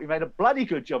 actually, I thought he made a bloody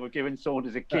good job of giving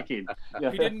Saunders a kick in.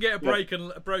 He didn't get a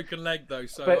broken leg though.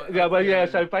 So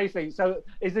So basically,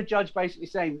 is the judge basically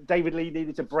saying David Lee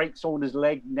needed to break Saunders'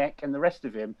 leg, neck, and the rest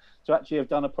of him to actually have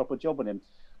done a proper job on him?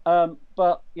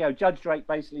 But Judge Drake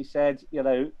basically said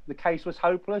the case was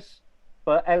hopeless,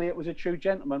 but Elliott was a true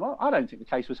gentleman. Well, I don't think the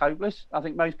case was hopeless. I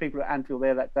think most people at Anfield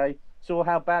there that day saw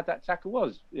how bad that tackle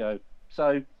was.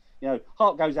 So.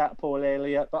 Heart goes out to Paul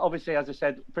Elliott, but obviously, as I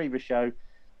said previous show,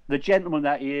 the gentleman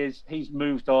that he is, he's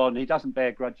moved on. He doesn't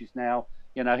bear grudges now.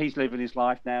 He's living his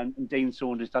life now, and Dean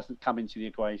Saunders doesn't come into the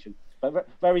equation. But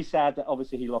very sad that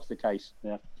obviously he lost the case.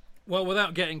 Yeah. Well,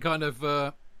 without getting kind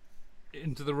of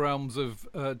into the realms of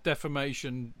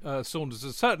defamation, Saunders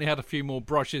has certainly had a few more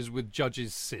brushes with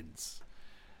judges since,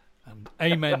 and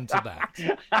amen to that.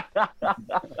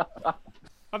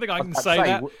 I think I can say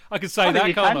that. I can say that,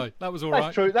 can't I? That was all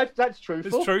right. That's true. That's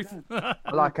truthful. It's truth. I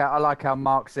like how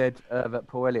Mark said that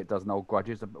Paul Elliott doesn't hold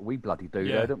grudges. But we bloody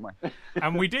do, though, don't we?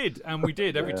 And we did every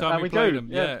time we played him.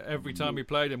 Yeah, every time we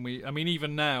played him. I mean,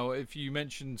 even now, if you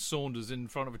mention Saunders in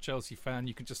front of a Chelsea fan,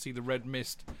 you can just see the red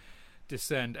mist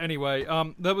descend. Anyway,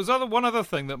 there was one other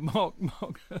thing that Mark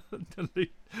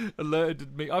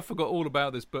alerted me. I forgot all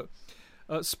about this, but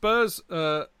Spurs.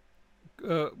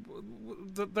 They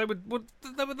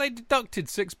deducted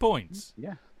 6 points.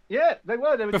 Yeah, they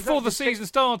were before the season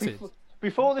started.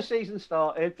 Before the season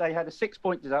started, they had a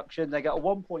 6-point deduction. They got a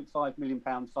 £1.5 million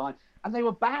fine, and they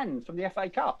were banned from the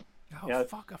FA Cup. Oh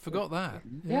fuck! I forgot that.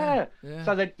 Yeah.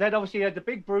 So they'd obviously had the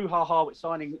big brouhaha with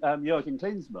signing Jurgen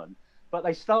Klinsmann, but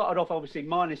they started off obviously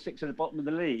 -6 at the bottom of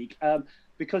the league.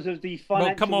 Because of the financial...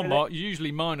 Well, come on, Mark.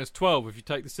 Usually -12 if you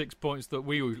take the 6 points that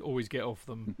we always get off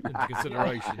them into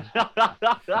consideration.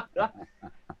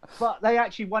 But they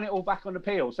actually won it all back on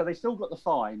appeal, so they still got the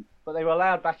fine, but they were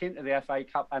allowed back into the FA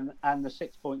Cup, and the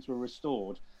 6 points were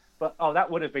restored. But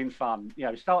that would have been fun.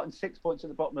 Starting 6 points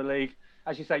at the bottom of the league,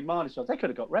 as you say, -12, they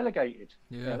could have got relegated.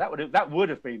 Yeah, that would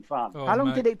have been fun. How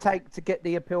long did it take to get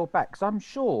the appeal back? Because I'm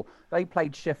sure they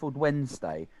played Sheffield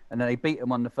Wednesday, and then they beat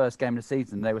them on the first game of the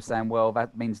season. They were saying, well,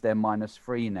 that means they're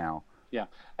 -3 now. Yeah,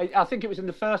 I think it was in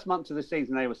the first month of the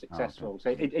season they were successful. So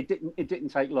it didn't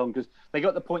take long because they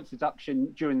got the points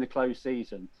deduction during the closed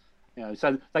season.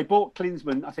 So they bought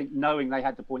Klinsmann, I think, knowing they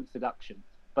had the points deduction,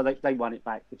 but they won it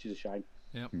back, which is a shame.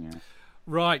 Yeah.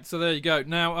 Right, so there you go.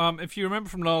 Now, if you remember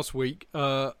from last week,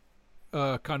 kind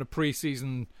of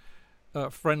pre-season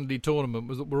friendly tournament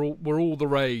was that we're all the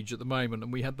rage at the moment,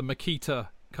 and we had the Makita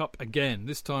Cup again.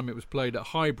 This time it was played at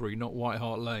Highbury, not White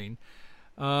Hart Lane,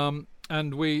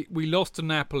 and we lost to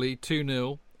Napoli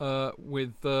 2-0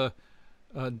 with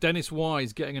Dennis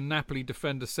Wise getting a Napoli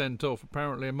defender sent off.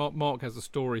 Apparently, Mark has a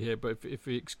story here, but if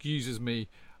he excuses me,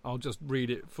 I'll just read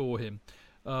it for him.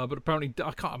 But apparently,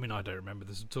 I don't remember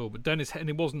this at all. But Dennis, and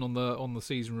it wasn't on the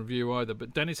season review either.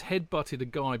 But Dennis headbutted a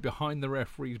guy behind the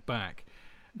referee's back,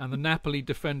 and the Napoli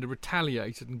defender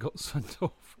retaliated and got sent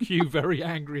off. Cue very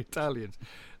angry Italians.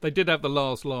 They did have the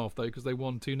last laugh though because they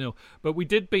won 2-0. But we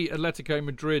did beat Atletico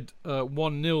Madrid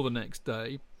 1-0 the next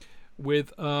day,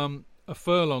 with a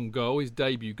Furlong goal, his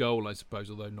debut goal, I suppose,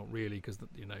 although not really because,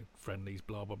 friendlies,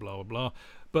 blah, blah, blah, blah, blah.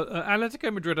 But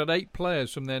Atletico Madrid had 8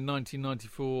 players from their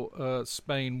 1994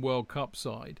 Spain World Cup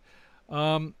side.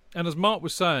 And as Mark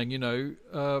was saying,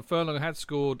 Furlong had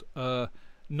scored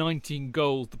 19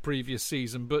 goals the previous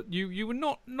season, but you were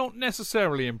not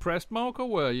necessarily impressed, Mark, or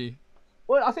were you?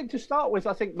 Well, I think to start with,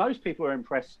 I think most people are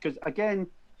impressed because, again,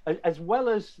 as well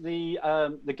as the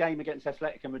game against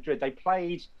Atletico Madrid, they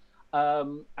played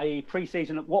a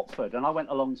pre-season at Watford, and I went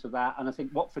along to that, and I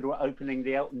think Watford were opening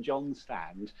the Elton John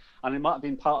stand, and it might have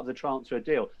been part of the transfer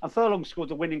deal. And Furlong scored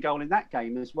the winning goal in that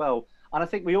game as well. And I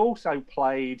think we also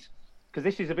played, because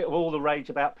this is a bit of all the rage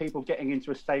about people getting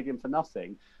into a stadium for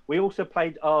nothing, we also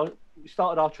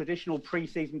started our traditional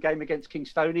pre-season game against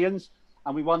Kingstonians,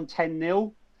 and we won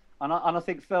 10-0. And I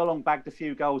think Furlong bagged a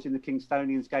few goals in the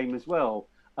Kingstonians game as well.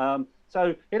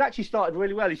 So it actually started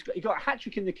really well. He got a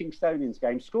hat-trick in the Kingstonians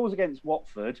game, scores against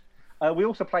Watford. We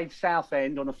also played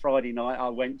Southend on a Friday night I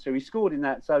went to. He scored in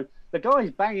that. So the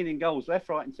guy's banging in goals left,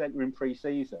 right and centre in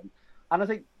pre-season. And I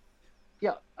think,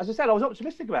 as I said, I was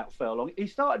optimistic about Furlong. He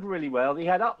started really well. He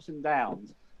had ups and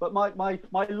downs. But my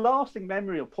lasting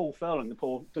memory of Paul Furlong,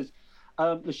 because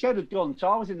the shed had gone, so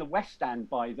I was in the West Stand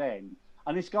by then.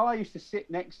 And this guy I used to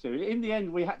sit next to. In the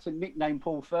end, we had to nickname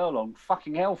Paul Furlong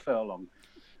fucking hell Furlong.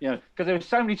 Because there were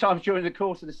so many times during the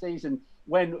course of the season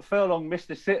when Furlong missed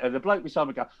a sitter, the bloke beside me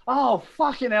would go, "Oh,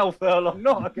 fucking hell, Furlong,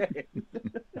 not again."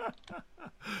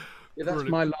 That's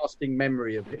my lasting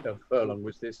memory of Furlong,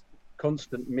 was this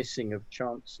constant missing of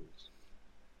chances,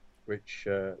 which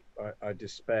I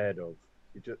despaired of.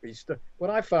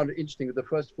 What I found interesting with the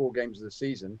first 4 games of the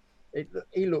season,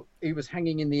 he was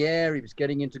hanging in the air, he was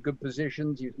getting into good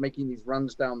positions, he was making these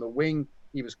runs down the wing,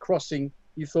 he was crossing.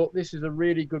 You thought, this is a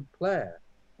really good player.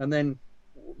 And then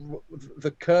the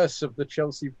curse of the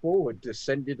Chelsea forward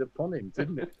descended upon him,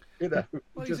 didn't it?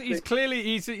 Well, he's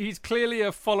clearly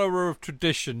a follower of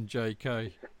tradition,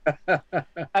 JK.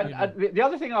 And the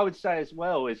other thing I would say as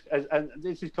well is, and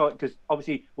this is quite, because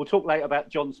obviously we'll talk later about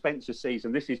John Spencer's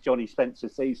season. This is Johnny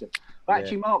Spencer's season. But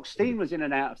actually, Mark Stein was in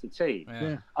and out of the team.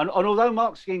 Yeah. And although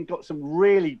Mark Stein got some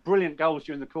really brilliant goals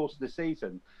during the course of the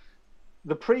season,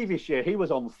 the previous year he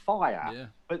was on fire. Yeah.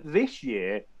 But this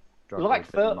year, like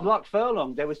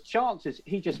Furlong, there was chances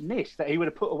he just missed that he would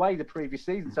have put away the previous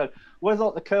season. So whether or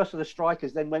not the curse of the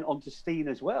strikers then went on to Stein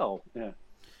as well. Yeah.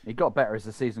 He got better as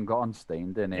the season got on,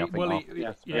 Stein, didn't he?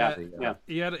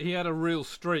 He had a real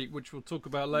streak, which we'll talk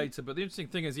about later. But the interesting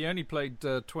thing is he only played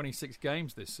 26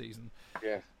 games this season.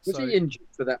 Yeah. Was he injured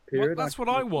for that period? Well, that's what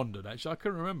I wondered, actually. I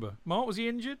couldn't remember. Mark, was he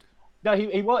injured? No,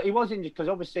 he was injured because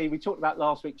obviously we talked about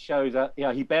last week's show that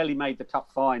he barely made the cup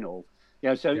final.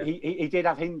 He did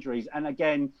have injuries, and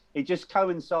again, it just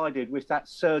coincided with that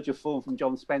surge of form from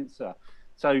John Spencer.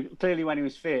 So clearly, when he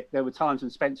was fit, there were times when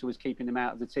Spencer was keeping him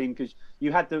out of the team because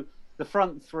you had the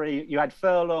front three. You had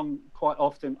Furlong quite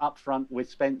often up front with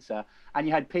Spencer, and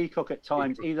you had Peacock at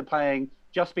times either playing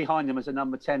just behind him as a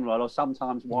number 10 role, or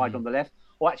sometimes wide on the left,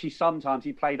 or actually sometimes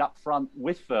he played up front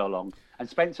with Furlong, and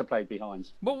Spencer played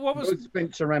behind. Both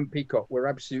Spencer and Peacock were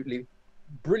absolutely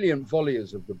brilliant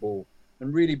volleyers of the ball.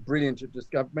 And really brilliant at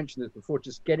I've mentioned this before,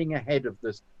 just getting ahead of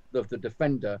the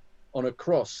defender on a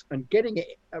cross and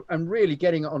really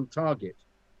getting it on target.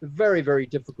 Very, very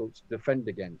difficult to defend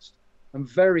against and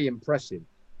very impressive.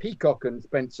 Peacock and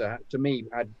Spencer, to me,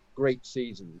 had great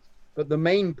seasons. But the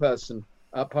main person,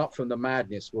 apart from the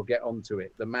madness, we'll get onto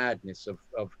it, the madness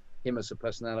of him as a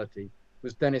personality,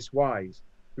 was Dennis Wise,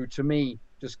 who to me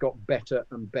just got better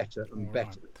and better and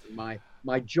better.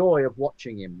 My joy of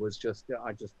watching him was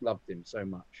I just loved him so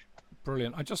much.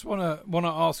 Brilliant. I just want to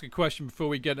ask a question before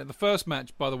we get it. The first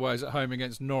match, by the way, is at home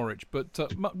against Norwich. But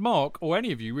Mark, or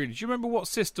any of you really, do you remember what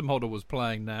system Hodder was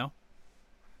playing now?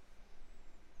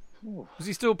 Was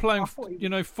he still playing, 4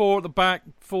 at the back,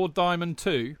 4 diamond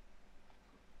 2?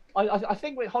 I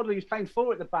think with Hodley, he's playing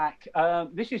 4 at the back.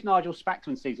 This is Nigel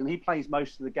Spackman's season. He plays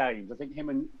most of the games. I think him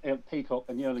and Peacock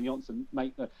and Jurgen Johnson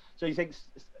make the. So you think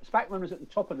Spackman was at the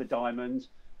top of the diamond.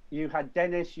 You had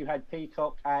Dennis, you had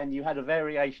Peacock, and you had a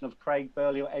variation of Craig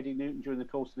Burley or Eddie Newton during the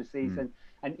course of the season.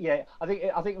 And I think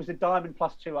it was a diamond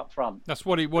plus 2 up front. That's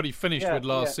what he finished with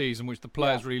last season, which the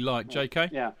players really liked.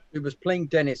 JK. Yeah. He was playing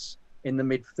Dennis in the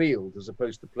midfield as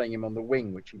opposed to playing him on the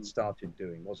wing, which he'd started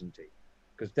doing, wasn't he?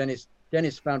 Because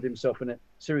Dennis found himself in a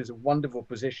series of wonderful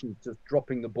positions, just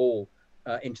dropping the ball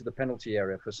into the penalty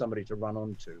area for somebody to run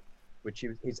onto, which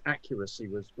his accuracy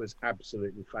was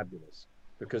absolutely fabulous.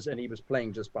 And he was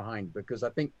playing just behind, because I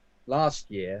think last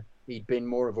year he'd been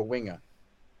more of a winger,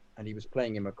 and he was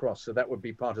playing him across. So that would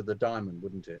be part of the diamond,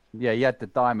 wouldn't it? Yeah, he had the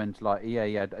diamond, he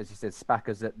had, as you said,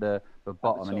 Spackers at the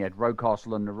bottom, and he had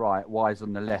Rocastle on the right, Wise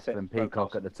on the left, and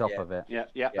Peacock at the top of it.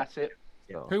 Yeah, that's it.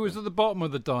 Yeah. Who was at the bottom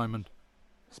of the diamond?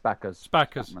 Spackers.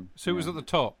 So who was at the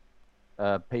top?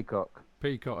 Peacock.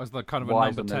 Peacock as the kind of a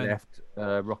Wise number on 10. the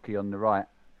left, Rocky on the right.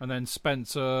 And then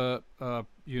Spencer,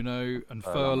 and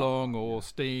Furlong or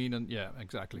Steen, and yeah,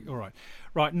 exactly. All right.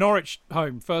 Right, Norwich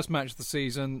home, first match of the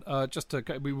season.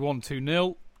 We won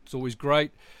 2-0. It's always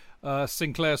great.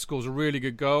 Sinclair scores a really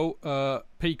good goal.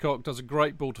 Peacock does a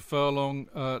great ball to Furlong.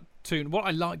 What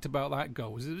I liked about that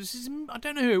goal was I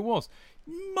don't know who it was,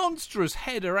 monstrous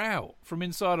header out from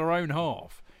inside our own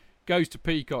half. Goes to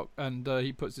Peacock, and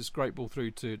he puts this great ball through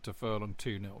to Furlong,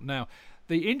 2-0. Now,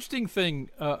 the interesting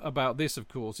thing about this, of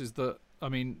course, is that,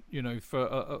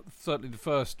 for certainly the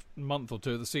first month or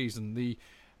two of the season, the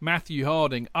Matthew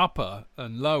Harding upper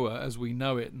and lower, as we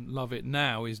know it and love it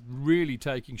now, is really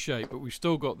taking shape. But we've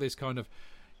still got this kind of,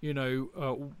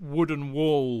 wooden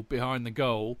wall behind the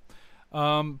goal.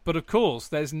 But, of course,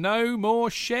 there's no more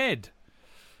shed.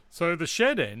 So the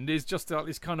shed end is just like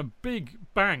this kind of big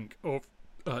bank of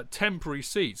temporary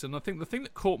seats. And I think the thing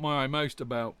that caught my eye most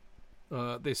about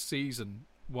this season,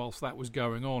 whilst that was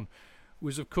going on,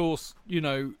 was, of course,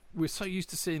 we're so used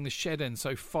to seeing the shed end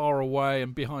so far away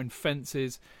and behind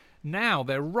fences. Now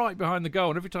they're right behind the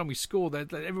goal, and every time we score,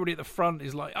 everybody at the front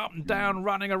is like up and down,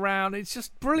 running around. It's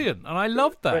just brilliant, and I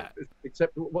love that.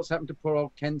 Except what's happened to poor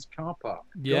old Ken's car park?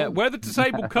 Yeah, where the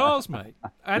disabled cars, mate,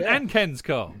 and Ken's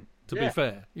car. To be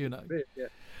fair, Yeah,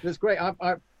 that's great.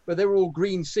 But they were all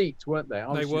green seats, weren't they?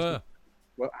 They were.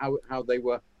 How they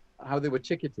were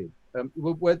ticketed.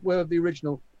 Were the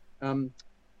original?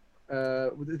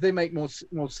 They make more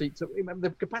seats.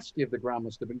 The capacity of the ground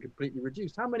must have been completely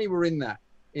reduced. How many were in that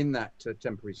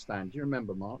temporary stand? Do you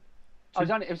remember, Mark? It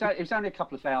was only a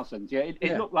couple of thousand. Yeah,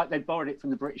 it looked like they'd borrowed it from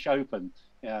the British Open.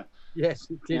 Yeah. Yes,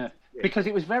 it did. Yeah. Because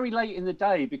it was very late in the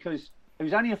day. Because it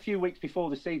was only a few weeks before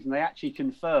the season they actually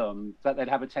confirmed that they'd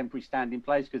have a temporary stand in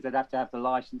place, because they'd have to have the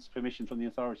license permission from the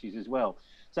authorities as well.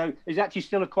 So it was actually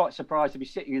still quite surprised to be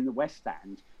sitting in the West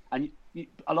Stand, and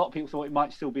a lot of people thought it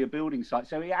might still be a building site.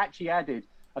 So it actually added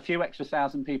a few extra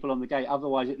thousand people on the gate.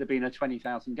 Otherwise, it'd have been a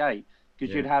 20,000 gate,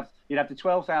 because you'd have the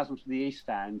 12,000 from the East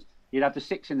Stand, you'd have the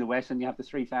 6 in the West, and you have the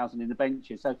 3,000 in the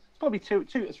benches. So probably 2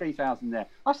 to 3,000 there.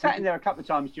 I sat in there a couple of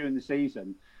times during the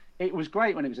season. It was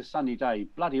great when it was a sunny day.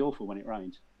 Bloody awful when it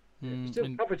rained.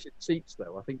 Still coveted seats,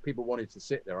 though. I think people wanted to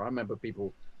sit there. I remember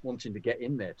people wanting to get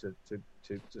in there to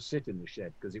sit in the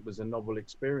shed, because it was a novel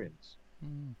experience.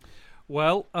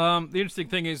 Well, the interesting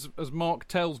thing is, as Mark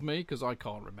tells me, because I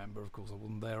can't remember, of course I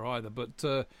wasn't there either,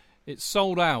 but it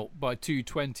sold out by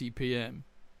 2:20 p.m,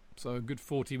 so a good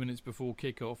 40 minutes before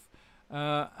kick-off.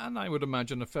 And I would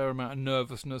imagine a fair amount of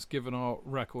nervousness given our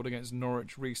record against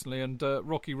Norwich recently. And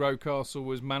Rocky Rocastle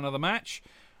was man of the match.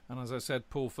 And as I said,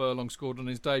 Paul Furlong scored on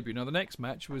his debut. Now, the next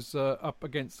match was up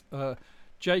against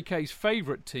JK's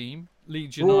favourite team,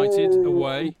 Leeds United,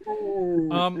 away.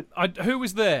 Who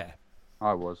was there?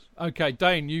 I was. Okay,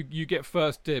 Dane, you get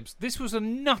first dibs. This was a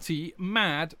nutty,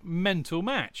 mad, mental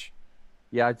match.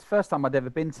 Yeah, it's the first time I'd ever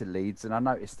been to Leeds, and I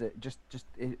noticed that just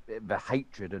the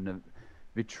hatred and the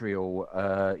vitriol,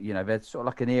 there's sort of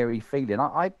like an eerie feeling.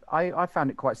 I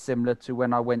found it quite similar to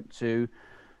when I went to,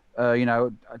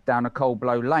 down a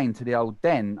Coldblow Lane to the old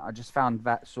Den. I just found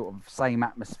that sort of same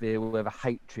atmosphere where the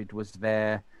hatred was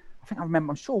there.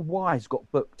 I'm sure Wise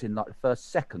got booked in like the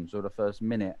first seconds or the first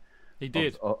minute. He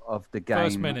did. Of the game.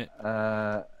 First minute.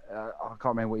 I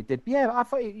can't remember what he did. But yeah, I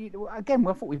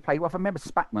thought we played well. I remember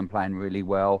Spackman playing really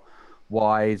well.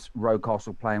 Wise,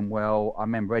 Rocastle playing well. I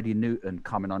remember Eddie Newton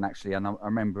coming on, actually, and I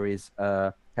remember his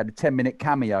had a 10-minute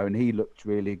cameo, and he looked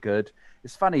really good.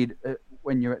 It's funny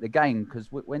when you're at the game, because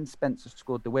when Spencer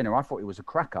scored the winner, I thought it was a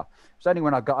cracker. It was only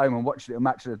when I got home and watched it a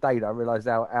match of the day that I realised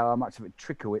how much of a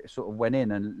trickle it sort of went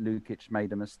in, and Lukic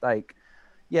made a mistake.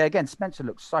 Yeah, again, Spencer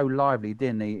looked so lively,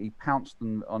 didn't he? He pounced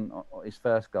on his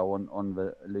first goal on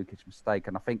the Lukic mistake,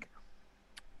 and I think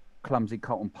clumsy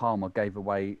Colton Palmer gave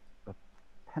away a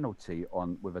penalty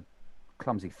with a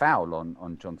clumsy foul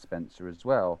on John Spencer as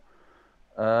well.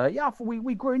 I thought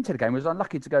we grew into the game. We was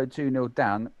unlucky to go 2-0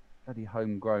 down. Bloody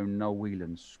homegrown Noel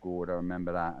Whelan scored, I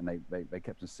remember that, and they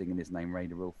kept on singing his name,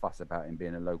 made a real fuss about him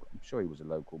being a local. I'm sure he was a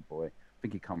local boy. I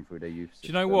think he come through their youth system. Do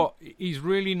you know what? He's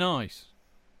really nice.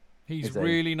 He's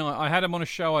really nice. I had him on a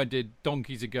show I did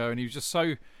donkeys ago, and he was just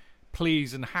so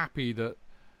pleased and happy that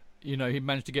he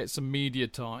managed to get some media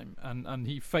time, and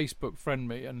he Facebook friended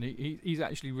me, and he's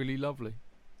actually really lovely.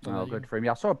 Oh, good for him.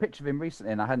 Yeah, I saw a picture of him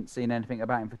recently, and I hadn't seen anything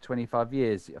about him for 25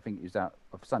 years. I think he was out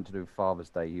of something to do with Father's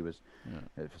Day. He was,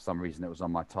 for some reason, it was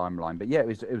on my timeline. But yeah, it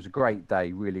was a great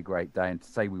day, really great day. And to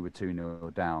say we were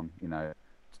 2-0 down,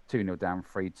 2-0 down,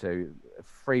 3-2,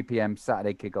 3 p.m.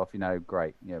 Saturday kickoff,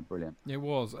 great. Yeah, brilliant. It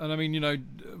was. And I mean,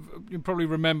 you probably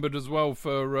remembered as well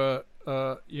for,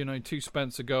 2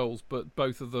 Spencer goals, but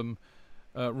both of them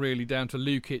really down to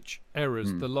Lukic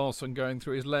errors, the last one going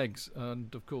through his legs,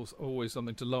 and of course always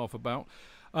something to laugh about.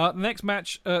 Next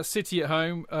match, City at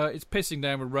home. It's pissing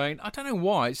down with rain. I don't know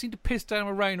why. It seemed to piss down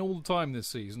with rain all the time this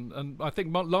season, and I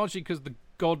think largely because the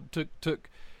God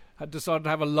had decided to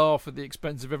have a laugh at the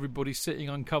expense of everybody sitting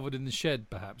uncovered in the shed,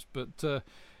 perhaps. But it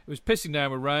was pissing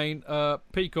down with rain.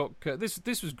 Peacock.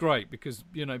 This was great because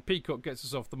Peacock gets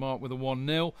us off the mark with a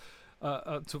 1-0.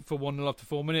 For 1-0 after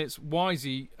 4 minutes.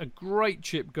 Wisey, a great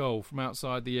chip goal from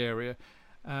outside the area,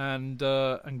 and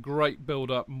great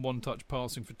build-up and one-touch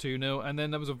passing for 2-0. And then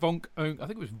there was a Vonk. I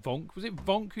think it was Vonk. Was it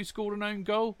Vonk who scored an own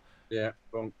goal? Yeah,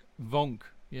 Vonk. Vonk.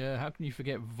 Yeah, how can you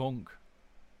forget Vonk?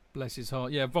 Bless his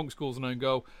heart. Yeah, Vonk scores an own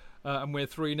goal, and we're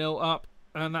 3-0 up,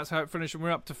 and that's how it finished, and we're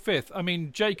up to 5th. I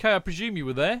mean, JK, I presume you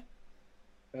were there?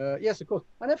 Yes, of course.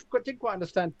 I didn't quite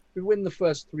understand. We win the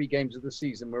first 3 games of the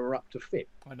season, we're up to 5th.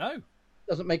 I know.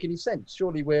 Doesn't make any sense.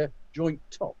 Surely we're joint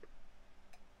top,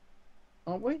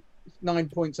 aren't we? It's 9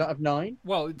 points out of 9.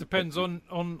 Well, it depends on.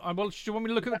 Well, do you want me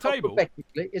to look at the table?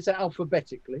 Is it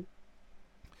alphabetically?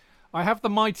 I have the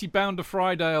mighty Bounder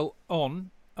Friedale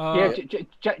on.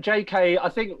 JK, I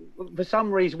think for some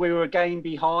reason we were a game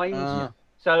behind.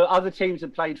 So other teams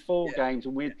had played 4 games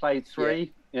and we'd played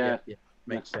 3. Yeah.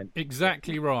 Makes sense.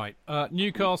 Exactly right.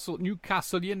 Newcastle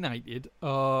United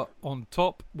are on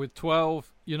top with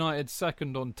 12. United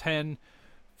second on 10.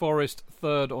 Forest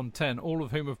third on 10. All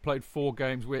of whom have played 4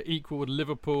 games. We're equal with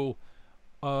Liverpool,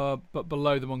 but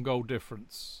below them on goal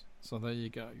difference. So there you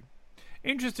go.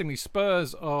 Interestingly,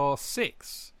 Spurs are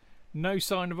 6th. No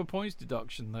sign of a points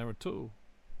deduction there at all.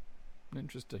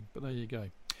 Interesting, but there you go.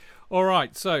 All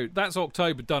right, so that's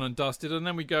October done and dusted, and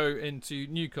then we go into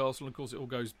Newcastle. Of course, it all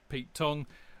goes Pete Tong.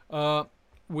 Good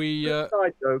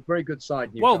side, though. Very good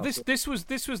side. Newcastle. Well, this was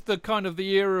the kind of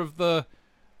the era of the.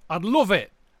 I'd love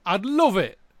it.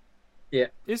 Yeah,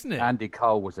 isn't it? Andy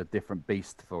Cole was a different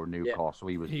beast for Newcastle.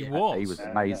 He was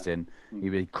amazing.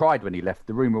 He cried when he left.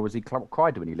 The rumor was he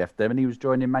cried when he left them, and he was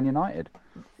joining Man United.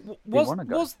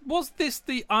 Was this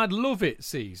the I'd love it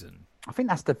season? I think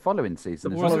that's the following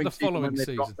season. The following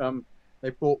season? They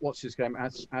bought what's his name?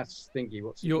 What's his name?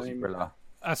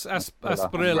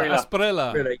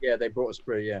 Asprilla. Yeah, they brought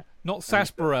Asprilla. Yeah, not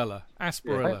Sarsaparilla.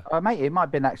 Asprilla. Yeah. Mate, it might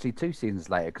have been actually 2 seasons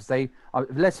later because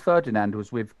Les Ferdinand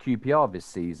was with QPR this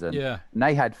season. Yeah, and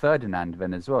they had Ferdinand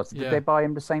then as well. So did they buy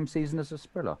him the same season as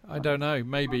Asprilla? I don't know.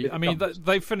 Maybe. I mean,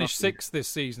 they finished 6th this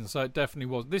season, so it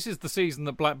definitely was. This is the season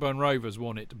that Blackburn Rovers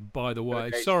won it. By the way,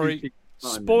 sorry.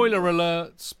 Spoiler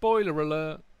alert.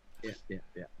 Yeah.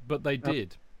 But they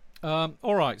did.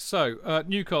 All right, so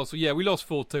Newcastle, we lost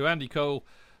 4-2. Andy Cole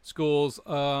scores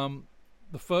the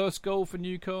first goal for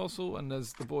Newcastle, and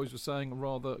as the boys were saying,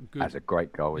 rather good. That's a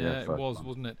great goal, it was,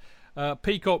 wasn't it?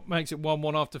 Peacock makes it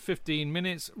 1-1 after 15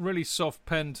 minutes. Really soft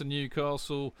pen to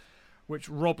Newcastle, which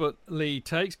Robert Lee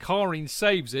takes. Karine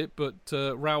saves it, but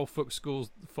Raoul Fuchs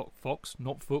scores. Fox,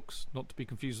 not Fuchs, not to be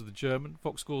confused with the German.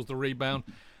 Fox scores the rebound.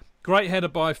 Great header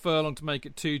by Furlong to make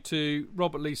it 2-2.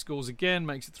 Robert Lee scores again,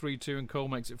 makes it 3-2, and Cole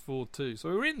makes it 4-2. So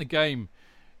we were in the game,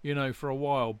 for a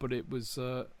while, but it was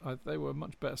they were a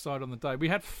much better side on the day. We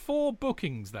had 4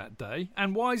 bookings that day,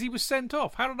 and Wisey was sent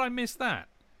off. How did I miss that?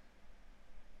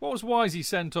 What was Wisey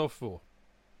sent off for?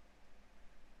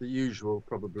 The usual,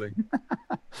 probably.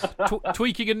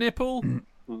 Tweaking a nipple?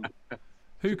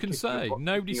 Who can say?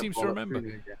 Nobody seems to remember.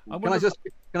 Can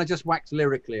I just wax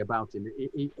lyrically about him?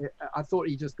 I thought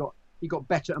he got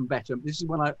better and better. This is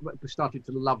when I started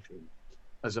to love him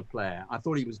as a player. I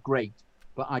thought he was great,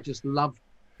 but I just loved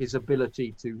his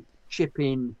ability to chip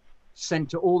in,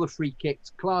 centre all the free kicks,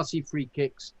 classy free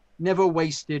kicks, never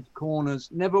wasted corners,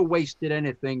 never wasted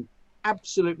anything.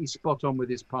 Absolutely spot on with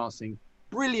his passing.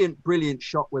 Brilliant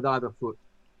shot with either foot.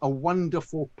 A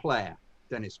wonderful player.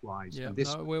 Dennis Wise. Yeah, and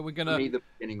this we're gonna be the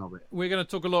beginning of it. We're going to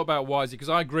talk a lot about Wisey because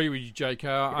I agree with you, JK.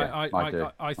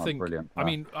 I think. Brilliant. I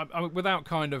mean, without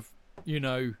kind of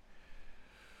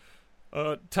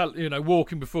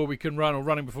walking before we can run or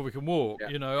running before we can walk.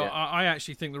 I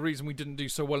actually think the reason we didn't do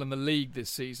so well in the league this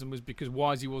season was because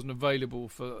Wisey wasn't available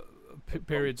for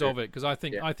periods of it. Because I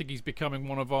think he's becoming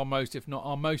one of our most, if not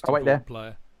our most important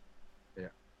player. Yeah.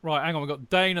 Right, hang on. We've got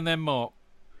Dane and then Mark.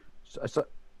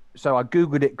 So I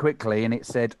googled it quickly, and it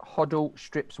said Hoddle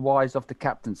strips Wise of the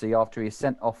captaincy after he is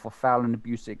sent off for foul and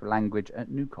abusive language at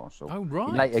Newcastle. Oh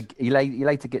right. He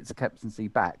later gets the captaincy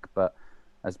back, but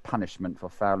as punishment for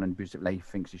foul and abusive, he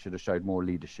thinks he should have showed more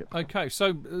leadership. Okay,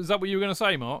 so is that what you were going to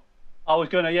say, Mark? I was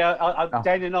going to,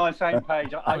 Danny and I on the same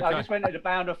page. I just went to the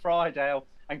Bounder Friedale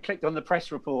and clicked on the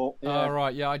press report. Yeah.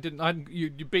 Right, yeah, I didn't. You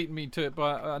beat me to it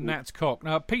by Nat's cock.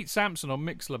 Now, Pete Sampson on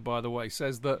Mixler, by the way,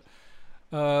 says that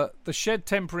the Shed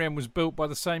Temporary M was built by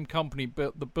the same company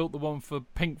that built the one for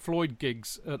Pink Floyd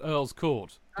gigs at Earl's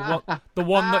Court. The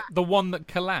one that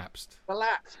collapsed.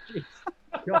 Collapsed.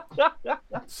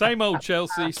 Same old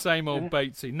Chelsea, same old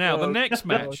Batesy. Now the next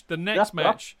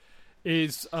match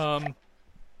is for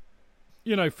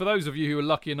those of you who are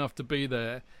lucky enough to be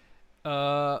there,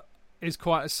 is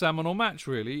quite a seminal match,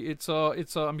 really. It's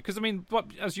because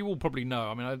as you all probably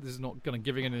know, this is not going to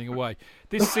giving anything away.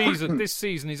 This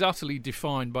season is utterly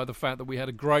defined by the fact that we had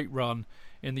a great run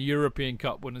in the European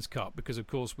Cup Winners' Cup, because of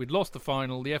course we'd lost the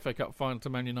final, the FA Cup final, to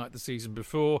Man United the season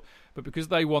before, but because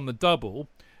they won the double,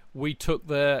 we took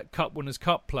their Cup Winners'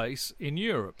 Cup place in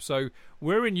Europe. So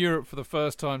we're in Europe for the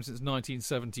first time since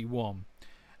 1971,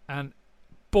 and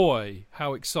boy,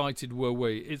 how excited were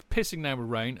we! It's pissing down with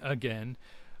rain again.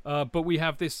 But we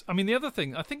have this. The other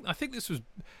thing, I think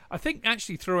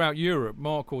actually throughout Europe,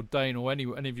 Mark or Dane or any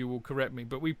of you will correct me,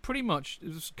 but we pretty much,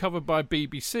 it was covered by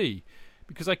BBC,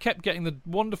 because I kept getting the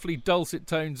wonderfully dulcet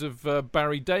tones of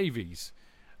Barry Davies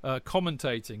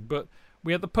commentating. But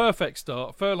we had the perfect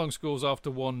start. Furlong scores after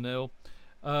 1-0.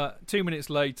 2 minutes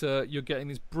later, you're getting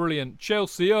this brilliant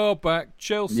Chelsea are back,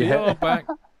 Chelsea are back.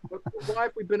 Why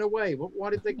have we been away? Why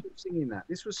did they keep singing that?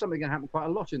 This was something that happened quite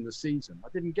a lot in the season. I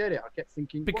didn't get it. I kept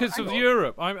thinking because of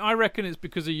Europe. I reckon it's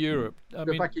because of Europe.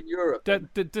 We're back in Europe.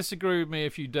 Disagree with me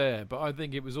if you dare, but I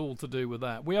think it was all to do with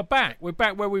that. We are back. We're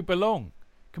back where we belong,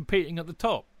 competing at the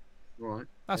top. Right.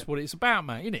 That's what it's about,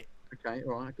 mate, isn't it? Okay.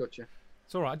 All right. I got you.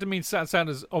 It's all right. I didn't mean to sound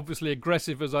as obviously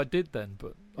aggressive as I did then,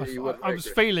 but I was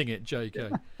feeling it,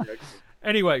 JK. Yeah.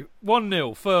 Anyway,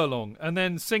 1-0 Furlong, and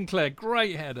then Sinclair,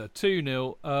 great header,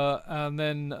 2-0, and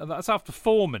then that's after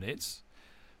 4 minutes.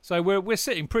 So we're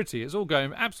sitting pretty. It's all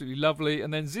going absolutely lovely,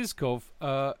 and then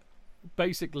Zizkov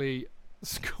basically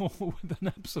scored with an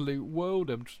absolute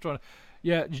world. I'm just trying to...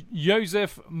 Yeah,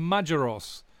 Josef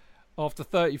Majoros, after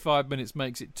 35 minutes,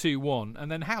 makes it 2-1,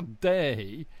 and then how dare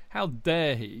he...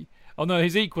 Oh no,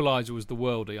 his equaliser was the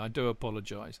worldie. I do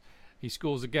apologise. He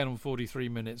scores again on 43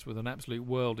 minutes with an absolute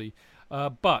worldie.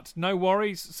 But no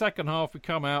worries. Second half, we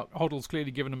come out. Hoddle's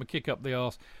clearly given him a kick up the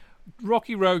arse.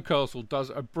 Rocky Rocastle does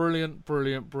a brilliant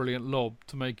lob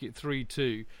to make it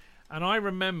 3-2. And I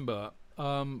remember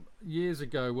years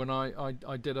ago when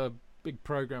I did a big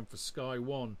programme for Sky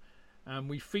One, and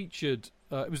we featured...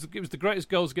 it was the Greatest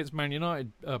Goals Against Man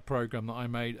United programme that I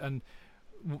made, and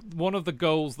one of the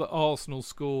goals that Arsenal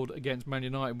scored against Man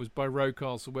United was by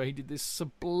Rocastle, where he did this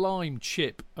sublime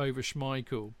chip over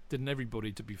Schmeichel. Didn't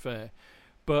everybody, to be fair.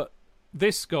 But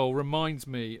this goal reminds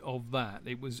me of that.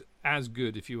 It was as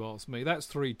good, if you ask me. That's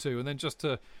 3-2. And then just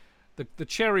the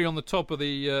cherry on the top of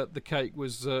the cake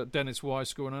was Dennis Wise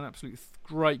scoring an absolute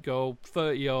great goal.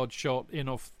 30-yard shot in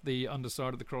off the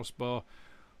underside of the crossbar.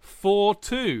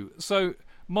 4-2. So,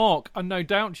 Mark, no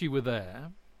doubt you were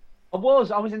there. I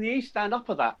was in the East Stand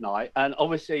Upper that night, and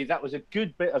obviously that was a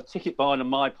good bit of ticket buying on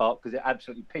my part because it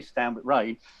absolutely pissed down with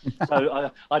rain. So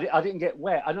I didn't get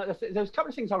wet. There was a couple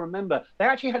of things I remember. They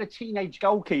actually had a teenage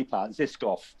goalkeeper,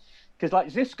 Zizkov, because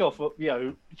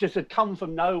Zizkov, just had come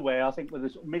from nowhere, I think, with a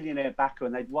sort of millionaire backer,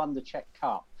 and they'd won the Czech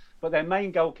Cup. But their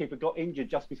main goalkeeper got injured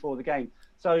just before the game.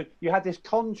 So you had this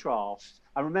contrast.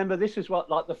 I remember this is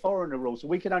like the foreigner rule. So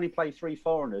we could only play 3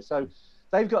 foreigners. So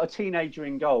they've got a teenager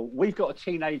in goal. We've got a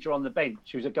teenager on the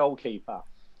bench who's a goalkeeper.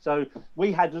 So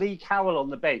we had Lee Carroll on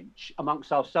the bench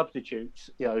amongst our substitutes,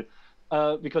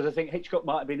 because I think Hitchcock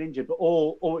might have been injured, but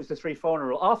or it's the 3 foreigner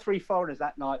rule. Our 3 foreigners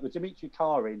that night were Dimitri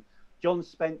Karin, John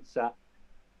Spencer,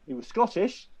 he was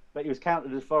Scottish, but he was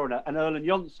counted as a foreigner, and Erland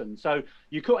Johnson. So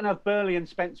you couldn't have Burley and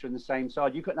Spencer in the same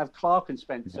side. You couldn't have Clark and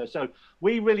Spencer. So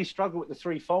we really struggled with the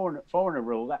 3 foreigner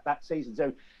rule that season.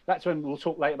 So that's when we'll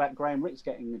talk later about Graham Ricks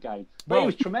getting the game. But it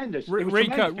was tremendous.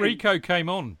 Rico came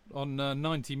on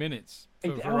 90 minutes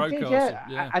for Rocastle.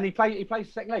 Yeah. And he played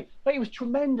second leg. But it was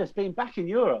tremendous being back in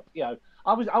Europe.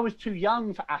 I was too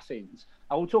young for Athens.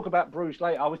 I will talk about Bruges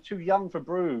later. I was too young for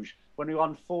Bruges when we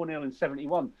won 4-0 in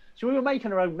 71. So we were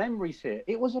making our own memories here.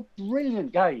 It was a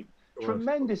brilliant game.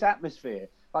 Tremendous atmosphere.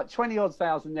 Like 20-odd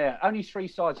thousand there. Only 3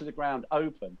 sides of the ground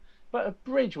open. But a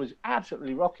bridge was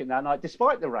absolutely rocking that night,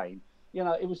 despite the rain.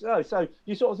 It was so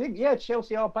you sort of think,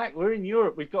 Chelsea are back. We're in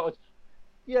Europe. We've got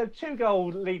 2-goal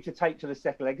lead to take to the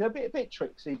second leg. They're a bit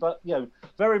tricksy, but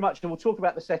very much. And we'll talk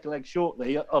about the second leg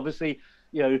shortly. Obviously,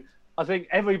 I think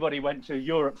everybody went to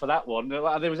Europe for that one. There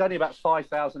was only about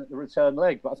 5,000 at the return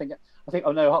leg, but I think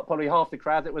I know probably half the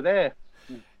crowd that were there.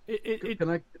 Can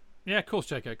I? Yeah, of course,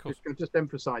 JK, of course. Just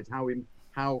emphasise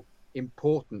how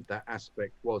important that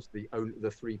aspect was,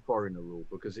 the 3 foreigner rule,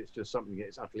 because it's just something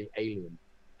that's utterly alien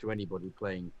to anybody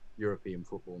playing European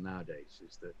football nowadays.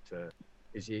 Is that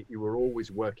you were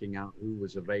always working out who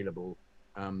was available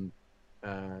from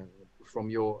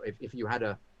your if you had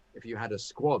a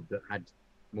squad that had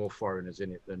more foreigners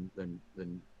in it than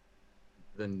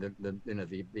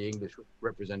the English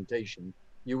representation,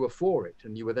 you were for it,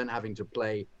 and you were then having to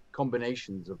play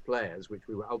combinations of players, which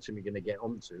we were ultimately going to get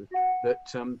onto,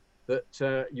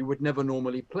 that you would never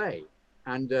normally play.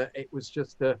 And it was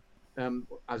just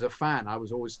as a fan, I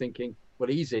was always thinking, well,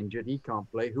 he's injured, he can't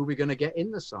play. Who are we going to get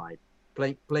in the side?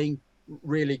 Playing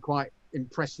really quite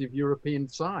impressive European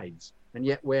sides, and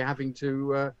yet we're having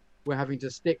to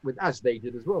stick with, as they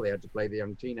did as well. They had to play the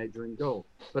young teenager in goal.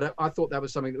 But I thought that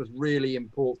was something that was really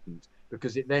important,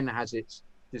 because it then has its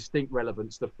distinct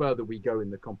relevance the further we go in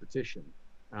the competition,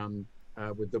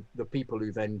 with the people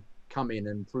who then come in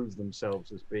and prove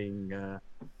themselves as being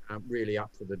really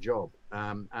up for the job.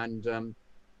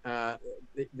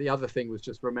 The other thing was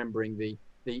just remembering the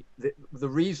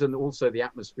reason also the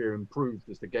atmosphere improved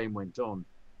as the game went on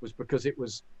was because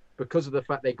of the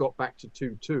fact they got back to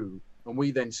 2-2, and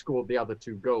we then scored the other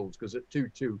 2 goals, because at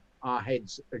 2-2 our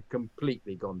heads had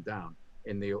completely gone down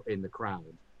in the crowd,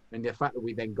 and the fact that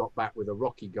we then got back with a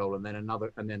Rocky goal and then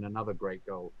another great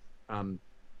goal,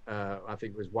 I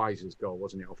think it was Wise's goal,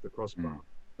 wasn't it, off the crossbar?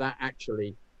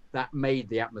 That made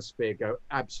the atmosphere go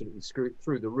absolutely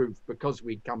through the roof, because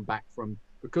we'd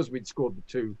scored the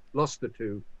 2, lost the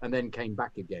 2, and then came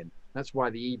back again. That's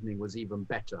why the evening was even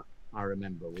better. I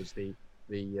remember was the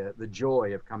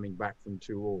joy of coming back from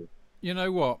 2-2. You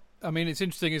know what? I mean, it's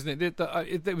interesting, isn't it?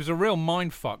 It was a real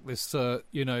mindfuck, this,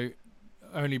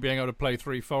 only being able to play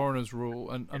 3 foreigners rule.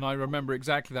 And I remember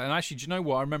exactly that. And actually, do you know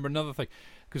what? I remember another thing.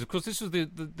 Because, of course, this was the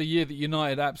year that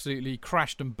United absolutely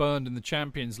crashed and burned in the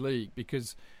Champions League,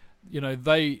 because,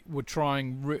 they were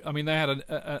trying... they had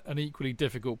an equally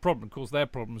difficult problem. Of course, their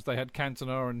problems, they had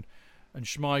Cantona and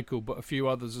Schmeichel, but a few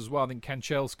others as well. I think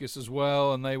Kanchelskis as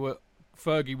well. And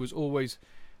Fergie was always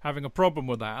having a problem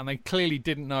with that, and they clearly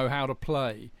didn't know how to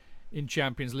play in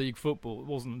Champions League football. It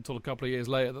wasn't until a couple of years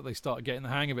later that they started getting the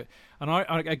hang of it. And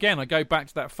I go back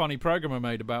to that funny programme I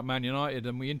made about Man United,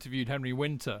 and we interviewed Henry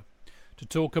Winter to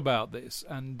talk about this,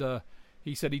 and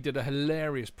he said he did a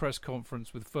hilarious press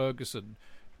conference with Ferguson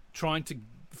trying to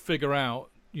figure out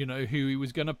who he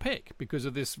was going to pick, because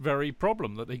of this very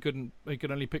problem that he could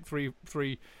only pick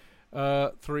three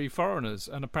foreigners.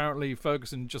 And apparently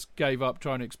Ferguson just gave up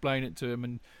trying to explain it to him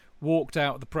and walked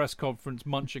out of the press conference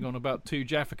munching on about 2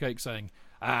 Jaffa cakes, saying,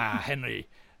 Henry,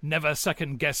 never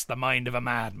second guess the mind of a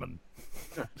madman.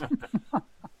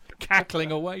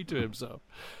 Cackling away to himself.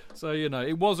 So,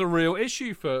 it was a real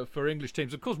issue for English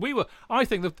teams. Of course, I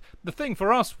think the thing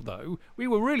for us, though, we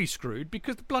were really screwed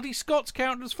because the bloody Scots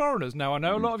counted as foreigners. Now, I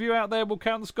know a lot of you out there will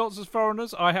count the Scots as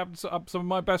foreigners. I have some of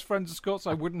my best friends are Scots.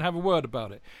 I wouldn't have a word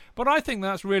about it. But I think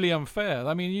that's really unfair.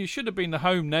 I mean, you should have been, the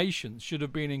home nations should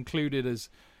have been included as,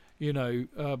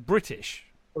 British.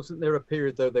 Wasn't there a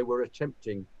period, though, they were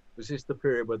attempting? Was this the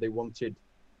period where they wanted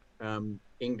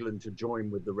England to join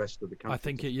with the rest of the country? I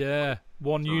think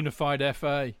one unified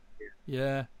FA.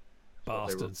 Yeah.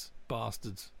 Bastards.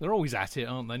 They're always at it,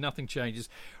 aren't they? Nothing changes.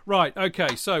 Right,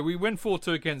 okay, so we win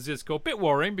 4-2 against Zizkor. Bit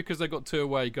worrying because they got 2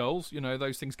 away goals.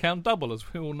 Those things count double,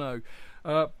 as we all know.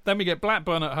 Then we get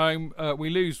Blackburn at home. We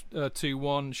lose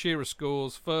 2-1. Shearer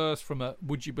scores first from a,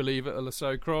 would you believe it, a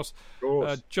Lasso cross.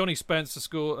 Johnny Spencer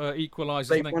equalises.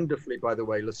 Played wonderfully, by the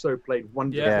way. Lasso played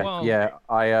wonderfully.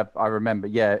 I remember.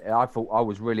 Yeah, I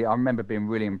remember being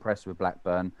really impressed with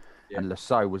Blackburn. Yeah. And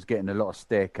Lasso was getting a lot of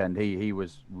stick, and he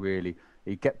was really...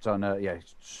 He kept on,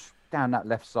 down that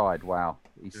left side. Wow,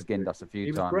 he skinned us a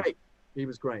few times. He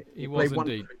was great. He was played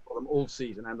indeed. For them all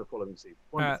season and the following season.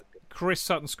 Chris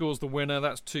Sutton scores the winner.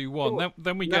 That's 2-1.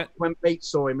 Then we get when Bates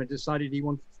saw him and decided he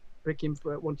wanted to pick him,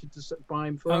 wanted to buy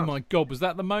him for us. Oh my God, was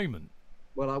that the moment?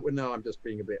 Well, I'm just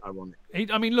being a bit ironic.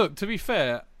 Look, to be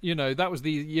fair, that was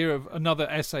the year of another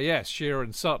SAS, Shearer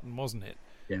and Sutton, wasn't it?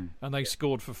 Yeah. And they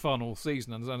scored for fun all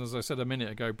season. And as I said a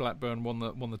minute ago, Blackburn won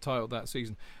the title that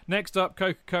season. Next up,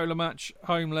 Coca-Cola match,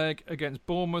 home leg against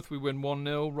Bournemouth. We win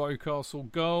 1-0, Rocastle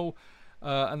goal.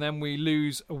 And then we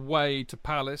lose away to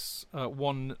Palace. We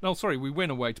win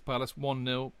away to Palace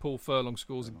 1-0. Paul Furlong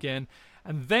scores again.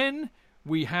 And then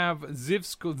we have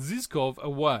Zizkov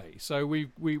away. So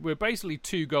we're basically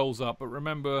 2 goals up, but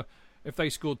remember, if they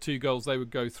scored 2 goals, they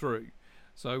would go through.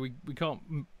 So we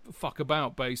can't fuck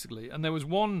about, basically. And there was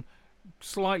one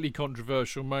slightly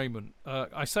controversial moment.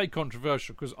 I say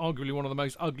controversial because arguably one of the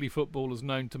most ugly footballers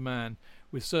known to man.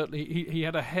 With certainly he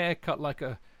had a haircut like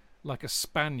a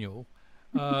spaniel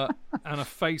and a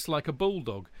face like a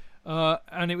bulldog.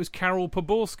 And it was Karol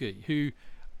Poborski who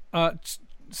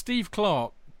Steve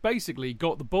Clarke basically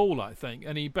got the ball, I think,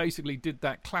 and he basically did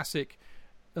that classic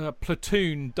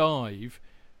platoon dive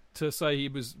to say he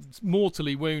was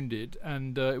mortally wounded,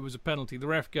 and it was a penalty. The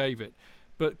ref gave it.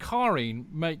 But Karin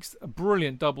makes a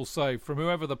brilliant double save from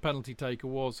whoever the penalty taker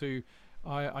was, who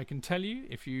I can tell you,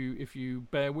 if you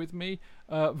bear with me,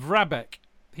 Vrabek.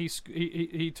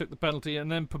 He took the penalty,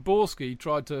 and then Poborski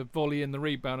tried to volley in the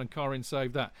rebound, and Karin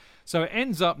saved that. So it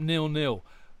ends up 0-0.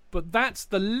 But that's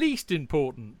the least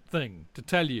important thing to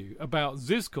tell you about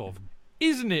Zizkov,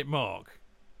 isn't it, Mark?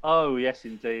 Oh yes,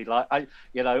 indeed. Like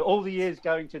all the years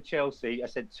going to Chelsea, I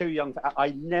said too young.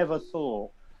 I never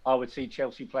thought I would see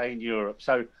Chelsea play in Europe.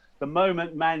 So the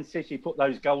moment Man City put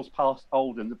those goals past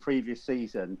Oldham the previous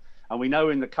season, and we know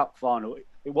in the cup final,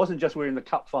 it wasn't just we're in the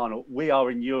cup final, we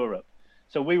are in Europe.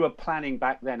 So we were planning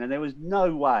back then, and there was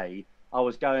no way I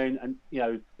was going. And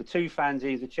the 2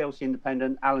 fanzines, the Chelsea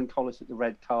Independent, Alan Collis at the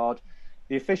Red Card,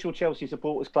 the official Chelsea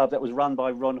supporters club that was run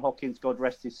by Ron Hawkins, God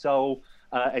rest his soul.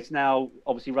 It's now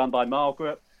obviously run by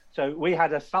Margaret. So we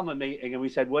had a summer meeting and we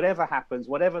said, whatever happens,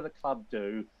 whatever the club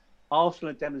do,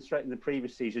 Arsenal had demonstrated in the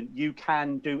previous season, you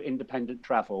can do independent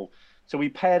travel. So we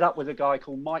paired up with a guy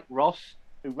called Mike Ross,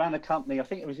 who ran a company, I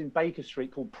think it was in Baker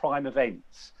Street, called Prime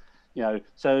Events.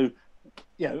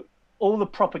 All the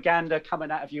propaganda coming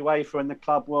out of UEFA and the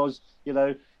club was,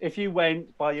 if you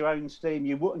went by your own steam,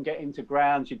 you wouldn't get into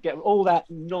grounds, you'd get all that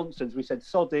nonsense. We said,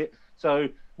 sod it. So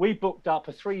we booked up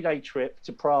a 3-day trip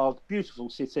to Prague,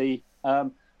 beautiful city,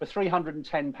 for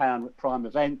 £310 with Prime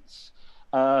Events.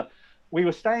 We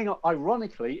were staying,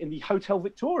 ironically, in the Hotel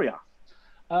Victoria.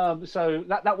 So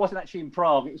that wasn't actually in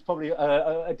Prague. It was probably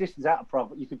a distance out of Prague,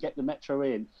 but you could get the metro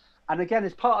in. And again,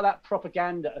 as part of that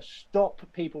propaganda, stop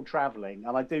people travelling,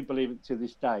 and I do believe it to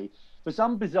this day, for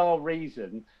some bizarre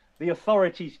reason, the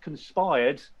authorities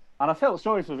conspired, and I felt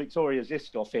sorry for Victoria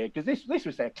Zizkov here, because this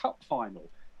was their cup final.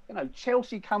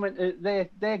 Chelsea coming to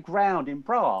their ground in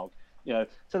Prague. So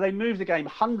they moved the game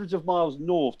hundreds of miles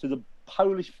north to the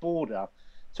Polish border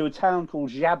to a town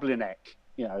called Jablanek.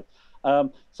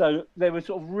 So they were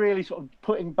really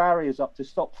putting barriers up to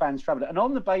stop fans travelling. And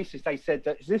on the basis, they said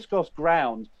that Zizkov's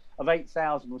ground of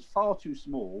 8,000 was far too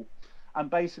small, and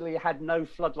basically it had no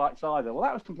floodlights either. Well,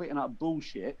 that was complete and utter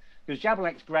bullshit, because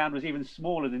Jablanek's ground was even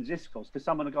smaller than Zizkov's, because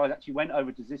some of the guys actually went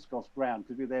over to Zizkov's ground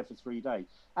because we were there for 3 days,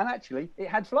 and actually it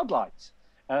had floodlights.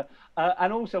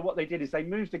 And also what they did is they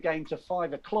moved the game to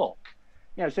 5 o'clock.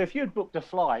 So if you had booked a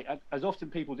flight, as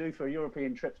often people do for a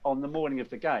European trip, on the morning of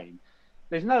the game,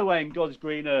 there's no way in God's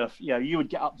green earth, you would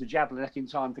get up to Jablanek in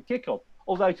time for kickoff.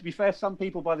 Although, to be fair, some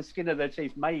people by the skin of their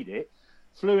teeth made it,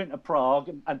 flew into Prague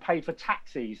and paid for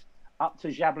taxis up to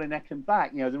Jablanek and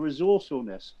back. The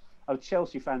resourcefulness of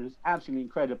Chelsea fans was absolutely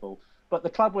incredible. But the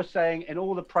club was saying in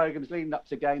all the programmes leading up to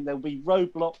the game, there'll be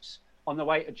roadblocks on the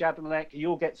way to Jablanek.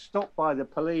 You'll get stopped by the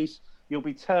police. You'll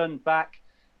be turned back.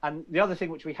 And the other thing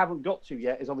which we haven't got to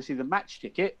yet is obviously the match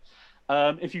ticket.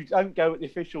 If you don't go with the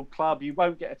official club, you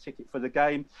won't get a ticket for the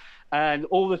game, and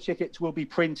all the tickets will be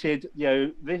printed.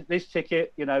 This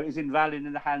ticket, is invalid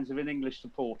in the hands of an English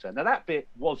supporter. Now that bit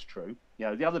was true.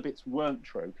 The other bits weren't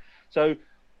true. So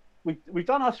we've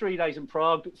done our 3 days in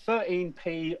Prague,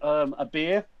 13p a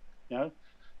beer, and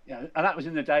that was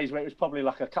in the days where it was probably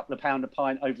like a couple of pound a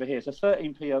pint over here. So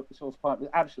 13p a pint was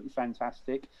absolutely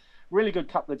fantastic. Really good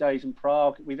couple of days in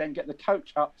Prague. We then get the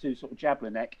coach up to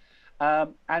Jablanek.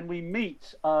 And we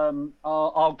meet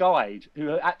our guide,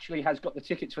 who actually has got the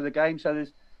tickets for the game. So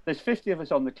there's 50 of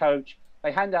us on the coach.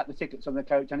 They hand out the tickets on the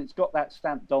coach, and it's got that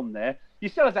stamped on there. You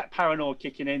still have that paranoia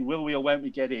kicking in. Will we or won't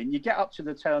we get in? You get up to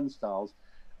the turnstiles,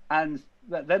 and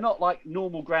they're not like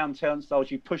normal ground turnstiles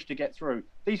you push to get through.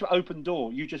 These were open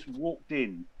door. You just walked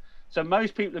in. So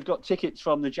most people have got tickets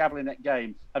from the Jablanek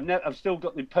game have still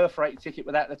got the perforated ticket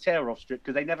without the tear-off strip,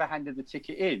 because they never handed the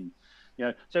ticket in.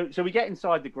 So we get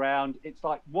inside the ground. It's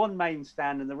like one main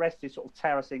stand, and the rest is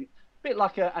terracing, a bit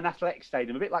like an athletic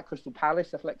stadium, a bit like Crystal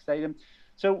Palace athletic stadium.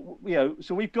 So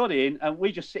so we've got in, and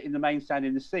we just sit in the main stand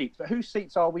in the seats. But whose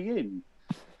seats are we in?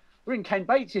 We're in Ken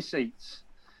Bates' seats.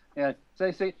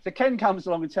 So Ken comes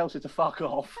along and tells us to fuck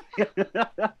off,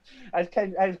 as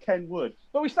Ken would.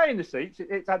 But we stay in the seats.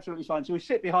 It's absolutely fine. So we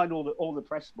sit behind all the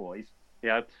press boys.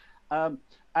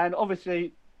 And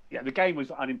obviously, yeah, the game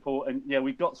was unimportant. Yeah,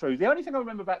 we got through. The only thing I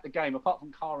remember about the game, apart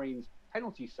from Karin's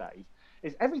penalty save,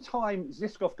 is every time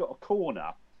Žižkov got a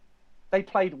corner, they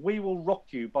played "We Will Rock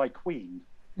You" by Queen.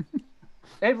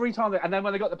 Every time, and then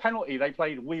when they got the penalty, they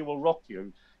played "We Will Rock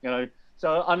You." You know,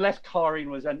 so unless Karin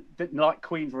didn't like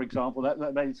Queen, for example, that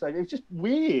made it was just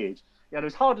weird. You know,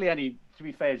 there's hardly any, to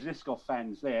be fair, Žižkov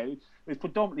fans there. It was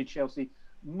predominantly Chelsea.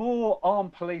 More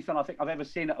armed police than I think I've ever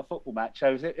seen at a football match.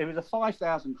 So it was a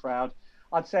 5,000 crowd.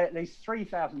 I'd say at least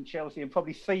 3,000 Chelsea and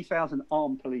probably 3,000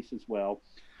 armed police as well.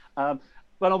 But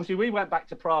obviously we went back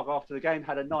to Prague after the game,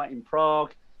 had a night in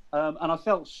Prague. And I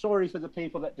felt sorry for the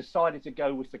people that decided to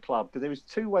go with the club, because there was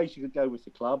two ways you could go with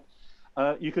the club.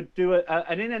 You could do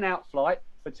an in and out flight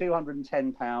for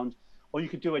 £210, or you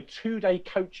could do a 2-day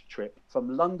coach trip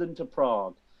from London to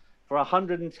Prague for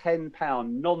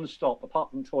 £110 non-stop, apart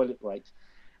from toilet breaks.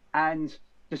 And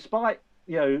despite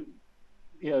the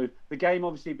game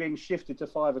obviously being shifted to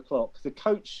 5 o'clock, the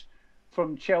coach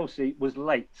from Chelsea was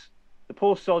late. The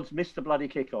poor sods missed the bloody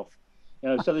kickoff.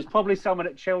 So there's probably someone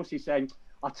at Chelsea saying,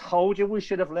 "I told you we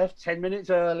should have left 10 minutes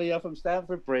earlier from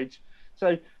Stamford Bridge."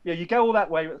 So you go all that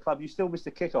way with the club, you still miss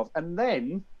the kickoff, and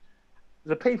then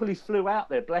the people who flew out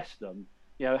there, bless them,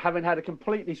 having had a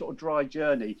completely sort of dry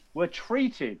journey, were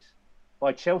treated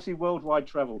by Chelsea Worldwide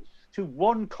Travel to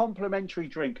one complimentary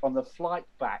drink on the flight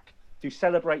back to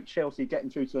celebrate Chelsea getting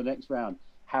through to the next round.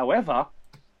 However,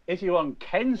 if you're on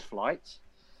Ken's flight,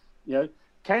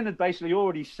 Ken had basically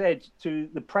already said to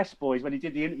the press boys when he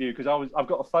did the interview, because I've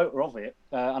got a photo of it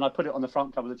and I put it on the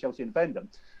front cover of the Chelsea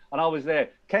Independent, and I was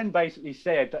there. Ken basically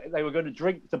said that they were going to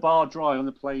drink the bar dry on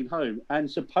the plane home, and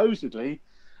supposedly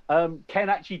Ken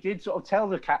actually did sort of tell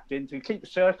the captain to keep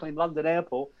circling London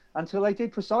Airport until they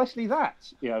did precisely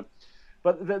that.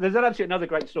 But there's actually another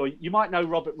great story. You might know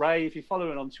Robert Ray if you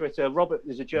follow him on Twitter. Robert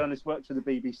is a journalist, works for the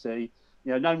BBC.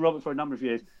 Known Robert for a number of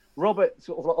years. Robert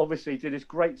sort of obviously did this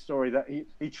great story that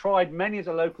he tried many of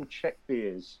the local Czech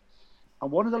beers,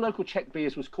 and one of the local Czech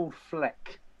beers was called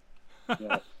Fleck.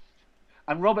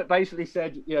 And Robert basically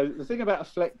said, the thing about a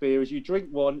Fleck beer is you drink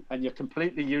one and you're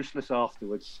completely useless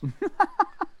afterwards.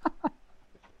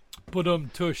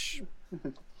 Tush.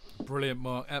 Brilliant,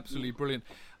 Mark. Absolutely brilliant.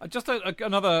 Just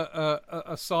another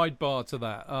sidebar to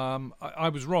that. I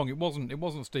was wrong. It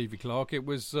wasn't Stevie Clarke. It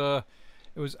was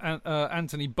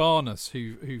Anthony Barnes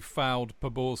who fouled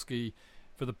Poborski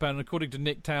for the pen. According to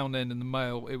Nick Townend in the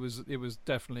Mail, it was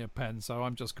definitely a pen. So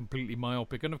I'm just completely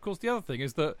myopic. And of course, the other thing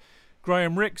is that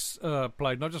Graham Rix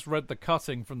played, and I just read the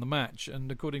cutting from the match.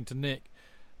 And according to Nick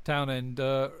Townend,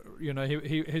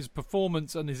 his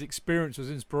performance and his experience was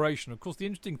inspirational. Of course, the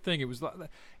interesting thing, it was like,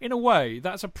 in a way,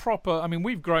 that's a proper. I mean,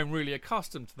 we've grown really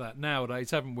accustomed to that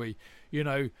nowadays, haven't we?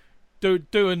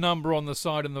 Do a number on the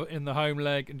side in the home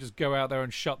leg and just go out there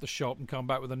and shut the shop and come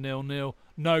back with a 0-0.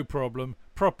 No problem.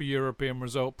 Proper European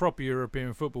result. Proper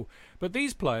European football. But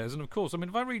these players, and of course, I mean,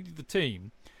 if I read the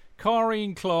team,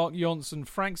 Karin, Clark, Johnson,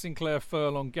 Frank Sinclair,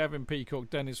 Furlong, Gavin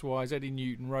Peacock, Dennis Wise, Eddie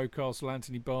Newton, Rocastle,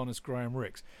 Anthony Barnes, Graham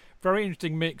Rix. Very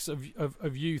interesting mix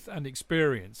of youth and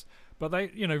experience. But they,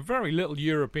 very little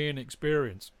European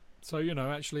experience. So,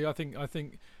 actually, I think,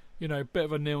 bit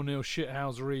of a 0-0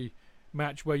 shithousery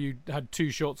match where you had 2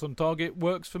 shots on target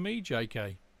works for me,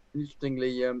 JK.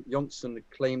 Interestingly, Johnson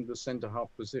claimed the centre-half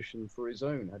position for his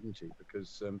own, hadn't he?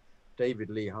 Because David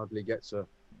Lee hardly gets a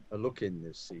look in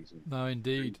this season. No,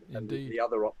 indeed. The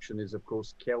other option is, of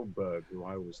course, Kjellberg, who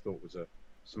I always thought was a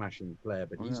smashing player,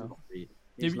 but he's not the...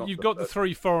 You've got the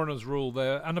 3 foreigners rule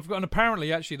there, and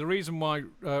apparently, actually, the reason why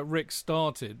Rick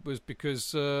started was because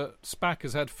Spack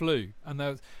has had flu,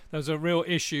 and there's a real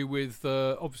issue with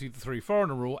obviously the 3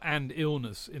 foreigner rule and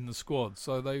illness in the squad,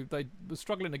 so they were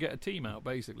struggling to get a team out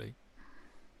basically.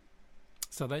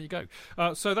 So there you go.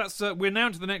 So that's we're now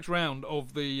into the next round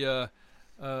of the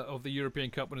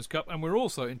European Cup Winners' Cup, and we're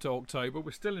also into October.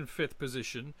 We're still in 5th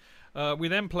position. We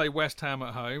then play West Ham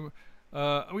at home.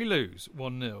 We lose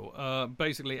 1-0.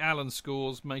 Basically, Allen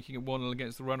scores, making it 1-0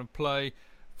 against the run of play.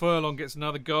 Furlong gets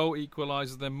another goal,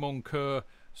 equalises. Then Moncur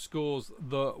scores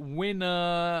the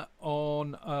winner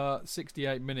on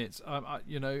 68 minutes.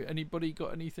 Anybody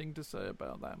got anything to say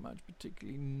about that match?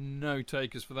 Particularly no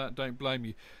takers for that. Don't blame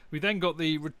you. We then got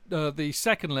the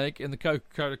second leg in the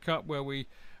Coca-Cola Cup, where we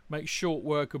make short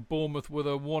work of Bournemouth with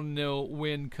a 1-0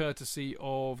 win, courtesy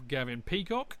of Gavin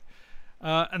Peacock.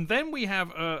 And then we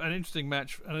have an interesting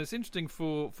match, and it's interesting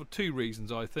for 2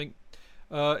 reasons, I think.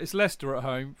 It's Leicester at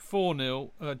home,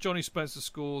 4-0. Johnny Spencer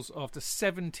scores after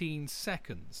 17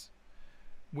 seconds,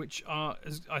 which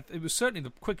it was certainly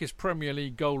the quickest Premier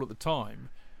League goal at the time.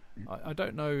 I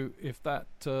don't know if that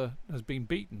has been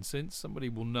beaten since. Somebody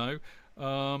will know.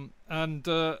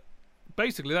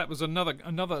 basically that was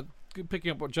another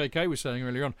picking up what JK was saying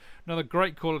earlier on. Another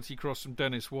great quality cross from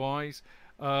Dennis Wise.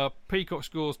 Peacock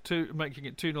scores 2, making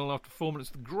it 2-0 after 4 minutes.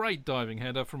 The great diving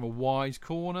header from a Wise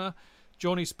corner.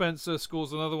 Johnny Spencer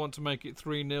scores another one to make it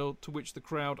 3-0, to which the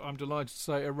crowd, I'm delighted to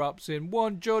say, erupts in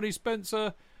one Johnny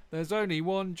Spencer. There's only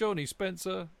one Johnny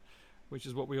Spencer, which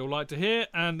is what we all like to hear.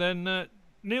 And then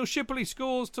Neil Shipley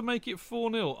scores to make it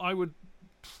 4-0.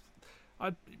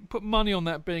 I'd put money on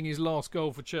that being his last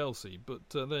goal for Chelsea, but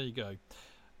there you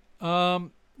go.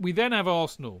 We then have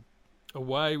Arsenal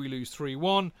away. We lose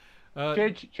 3-1.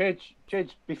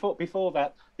 Chidge, before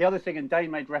that, the other thing, and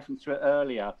Dane made reference to it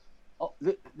earlier,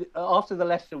 after the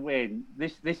Leicester win,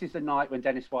 this is the night when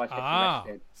Dennis Wise gets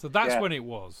arrested. So that's when it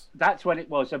was. That's when it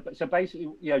was. So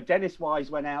basically, Dennis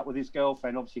Wise went out with his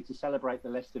girlfriend, obviously, to celebrate the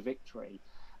Leicester victory.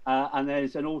 And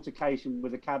there's an altercation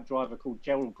with a cab driver called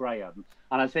Gerald Graham.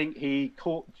 And I think he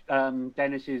caught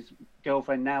Dennis's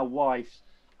girlfriend, now wife's,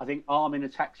 I think, arm in a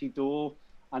taxi door.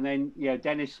 And then,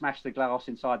 Dennis smashed the glass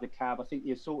inside the cab. I think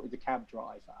he assaulted the cab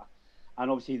driver.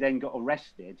 And obviously then got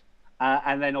arrested.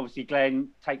 And then obviously Glenn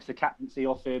takes the captaincy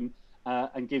off him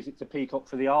and gives it to Peacock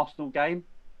for the Arsenal game.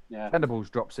 Yeah.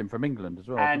 Venables drops him from England as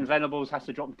well. And Venables has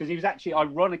to drop him because he was actually,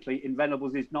 ironically, in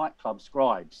Venables' nightclub,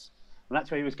 Scribes. And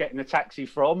that's where he was getting the taxi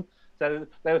from. So,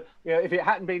 if it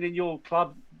hadn't been in your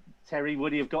club, Terry,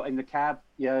 would he have got in the cab?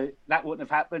 That wouldn't have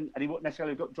happened, and he wouldn't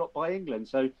necessarily have got dropped by England.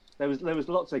 So there was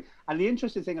lots of things. And the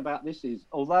interesting thing about this is,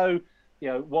 although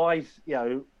Wise,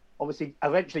 obviously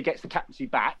eventually gets the captaincy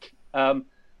back,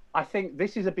 I think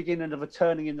this is a beginning of a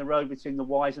turning in the road between the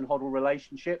Wise and Hoddle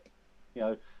relationship.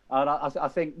 And I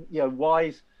think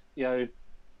Wise,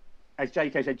 as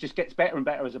JK said, just gets better and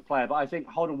better as a player. But I think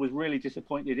Hoddle was really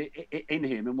disappointed in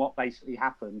him and what basically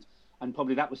happened. And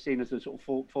probably that was seen as a sort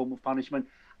of form of punishment.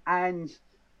 And,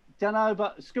 don't know,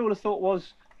 but school of thought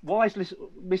was Wise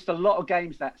missed a lot of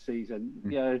games that season,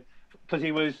 because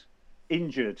he was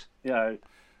injured.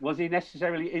 Was he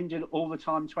necessarily injured all the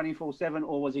time, 24/7,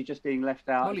 or was he just being left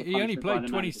out? Well, he only played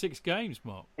 26 games,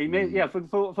 Mark. He missed,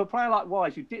 for a player like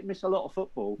Wise, who didn't miss a lot of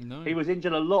football, he was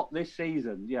injured a lot this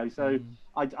season. So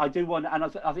I do wonder, and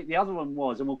I think the other one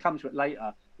was, and we'll come to it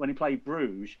later, when he played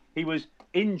Bruges, he was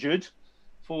injured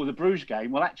for the Bruges game.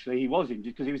 Well, actually, he was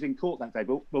injured because he was in court that day.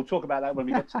 But we'll talk about that when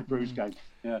we get to the Bruges game.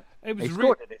 Yeah, he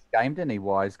scored in this game, didn't he,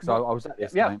 Wise? Because I was at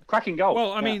this game. Cracking goal.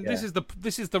 Well, I mean, this is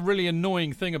the really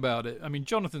annoying thing about it. I mean,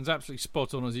 Jonathan's absolutely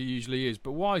spot on as he usually is,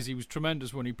 but Wise, he was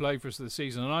tremendous when he played for us this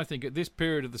season, and I think at this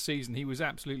period of the season he was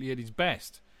absolutely at his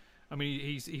best. I mean,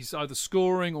 he's either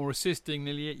scoring or assisting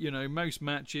nearly, most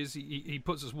matches. He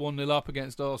puts us 1-0 up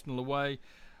against Arsenal away.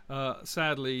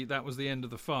 Sadly, that was the end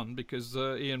of the fun because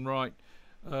Ian Wright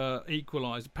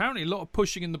equalised. Apparently a lot of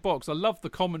pushing in the box. I love the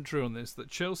commentary on this, that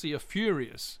Chelsea are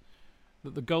furious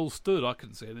that the goal stood. I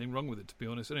couldn't see anything wrong with it, to be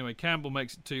honest. Anyway, Campbell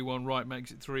makes it 2-1, Wright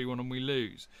makes it 3-1, and we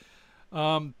lose.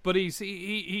 But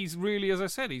he's really, as I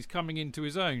said, he's coming into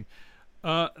his own.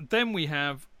 Then we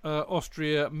have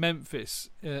Austria-Memphis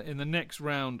in the next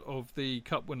round of the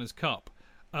Cup Winners' Cup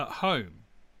at home.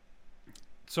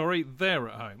 Sorry, they're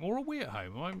at home. Or are we at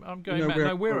home? I'm going mad.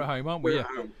 No, we're at home, aren't we?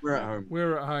 We're at home.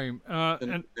 We're at home.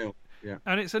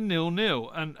 And it's a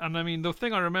 0-0. And I mean, the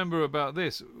thing I remember about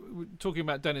this, talking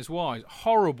about Dennis Wise,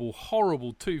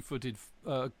 horrible two-footed,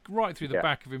 right through the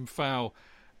back of him foul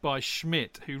by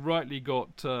Schmidt, who rightly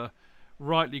got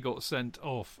sent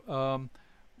off.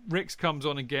 Ricks comes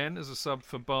on again as a sub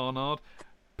for Barnard.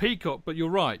 Peacock, but you're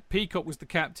right, Peacock was the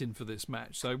captain for this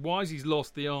match. So Wisey's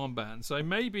lost the armband. So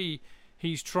maybe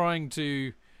he's trying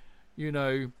to,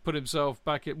 put himself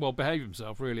back behave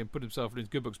himself really and put himself in his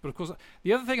good books. But of course,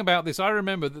 the other thing about this, I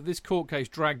remember that this court case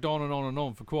dragged on and on and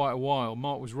on for quite a while.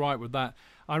 Mark was right with that.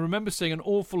 I remember seeing an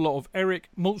awful lot of Eric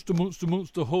Monster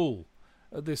Hall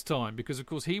at this time because, of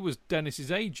course, he was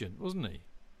Dennis's agent, wasn't he?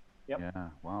 Yep. Yeah.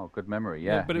 Wow. Good memory.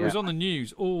 Yeah. But it was on the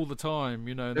news all the time.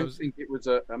 I don't think it was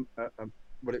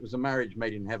it was a marriage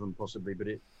made in heaven, possibly, but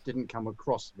it didn't come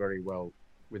across very well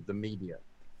with the media.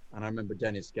 And I remember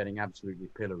Dennis getting absolutely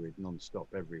pilloried non-stop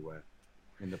everywhere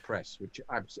in the press, which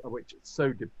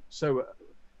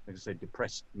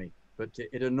depressed me. But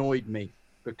it annoyed me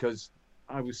because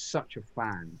I was such a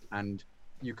fan, and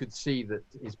you could see that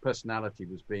his personality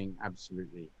was being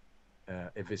absolutely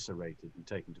eviscerated and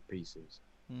taken to pieces.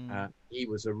 He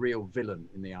was a real villain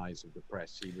in the eyes of the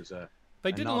press. He was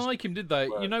They didn't like him, did they?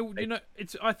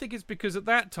 I think it's because at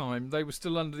that time they were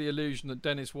still under the illusion that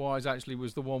Dennis Wise actually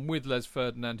was the one with Les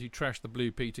Ferdinand who trashed the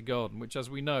Blue Peter Garden, which, as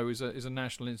we know, is a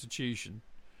national institution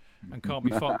and can't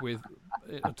be fucked with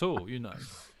at all.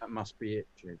 That must be it,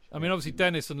 Judge. I mean, obviously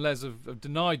Dennis and Les have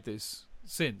denied this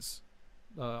since,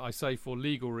 I say for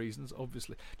legal reasons,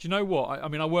 obviously. Do you know what? I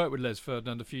mean, I worked with Les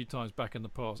Ferdinand a few times back in the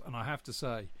past, and I have to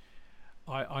say,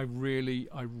 I really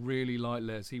like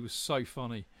Les. He was so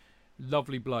funny.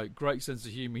 Lovely bloke, great sense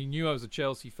of humour. He knew I was a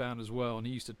Chelsea fan as well, and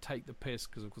he used to take the piss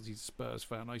because, of course, he's a Spurs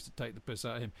fan. I used to take the piss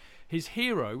out of him. His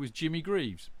hero was Jimmy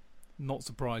Greaves, not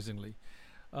surprisingly,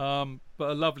 but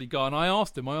a lovely guy. And I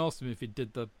asked him if he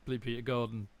did the Blue Peter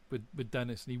Garden with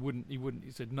Dennis, and he wouldn't.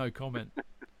 He said no comment.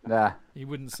 Nah. He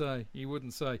wouldn't say.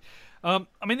 I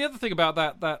mean, the other thing about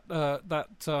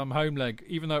that home leg,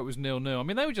 even though it was 0-0, I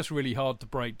mean, they were just really hard to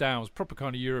break down. It was proper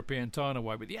kind of European tying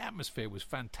away, but the atmosphere was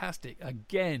fantastic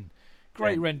again.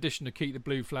 Great rendition to keep the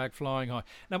blue flag flying high.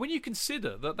 Now, when you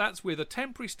consider that that's with a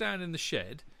temporary stand in the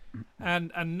shed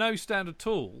and no stand at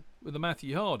all with the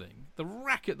Matthew Harding, the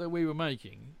racket that we were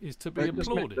making is to be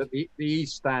applauded. That the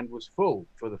East stand was full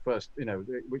for the first,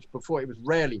 which before it was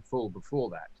rarely full before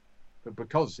that, but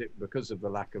because of the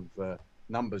lack of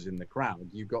numbers in the crowd,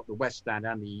 you got the West stand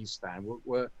and the East stand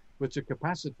were to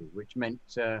capacity, which meant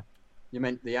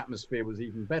the atmosphere was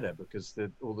even better because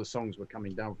all the songs were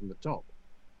coming down from the top.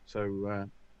 So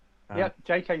yeah,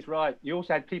 JK's right. You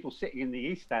also had people sitting in the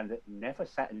East stand that never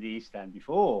sat in the East stand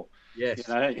before. Yes,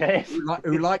 yes,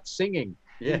 who liked singing.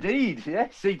 Yeah. Indeed,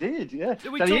 yes, he did. Yeah.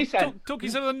 Did we talk you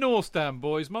to the North stand,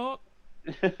 boys, Mark?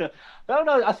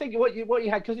 No. I think what you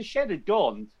had, because the shed had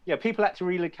gone. Yeah, people had to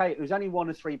relocate. There was only 1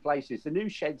 or 3 places. The new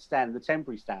shed stand, the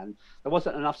temporary stand, there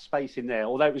wasn't enough space in there.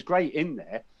 Although it was great in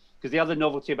there. Because the other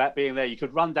novelty about being there, you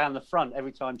could run down the front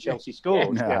every time Chelsea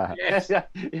scored.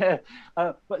 Yeah.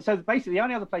 But so basically, the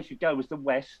only other place you'd go was the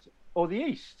West or the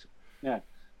East. Yeah.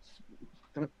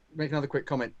 Can I make another quick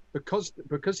comment? Because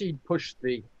he pushed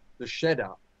the shed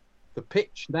up, the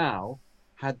pitch now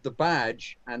had the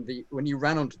badge, and when you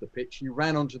ran onto the pitch, you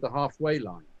ran onto the halfway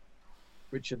line,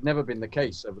 which had never been the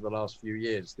case over the last few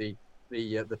years. The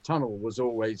tunnel was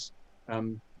always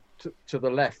to the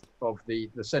left of the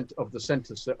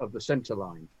center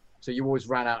line, so you always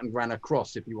ran out and ran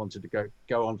across if you wanted to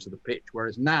go onto the pitch.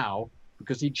 Whereas now,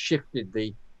 because he'd shifted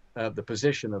the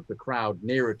position of the crowd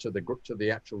nearer to the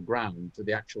actual ground, to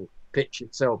the actual pitch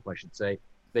itself, I should say,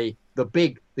 the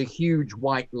huge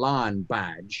white lion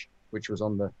badge, which was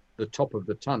on the top of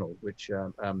the tunnel, which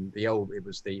the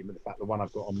one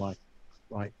I've got on my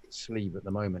right sleeve at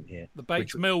the moment here. The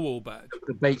Bates Millwall badge.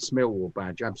 The Bates Millwall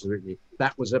badge, absolutely.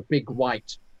 That was a big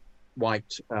white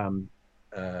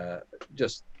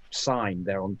just sign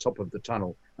there on top of the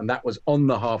tunnel, and that was on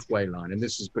the halfway line. And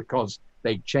this is because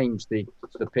they'd changed the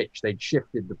pitch. They'd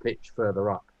shifted the pitch further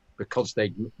up because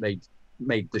they'd made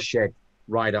the shed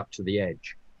right up to the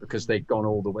edge, because they'd gone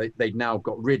all the way. They'd now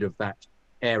got rid of that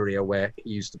area where he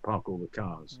used to park all the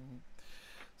cars.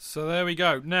 So there we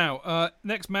go. Now,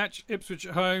 next match, Ipswich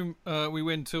at home. We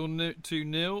win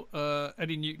 2-0.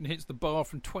 Eddie Newton hits the bar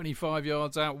from 25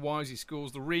 yards out. Wisey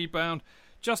scores the rebound.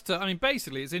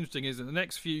 Basically, it's interesting, isn't it? The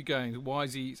next few games,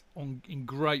 Wisey's in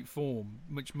great form,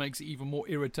 which makes it even more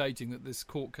irritating that this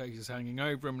court case is hanging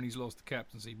over him and he's lost the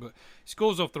captaincy. But he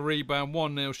scores off the rebound,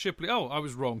 1-0. Shipley, I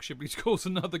was wrong. Shipley scores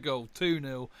another goal,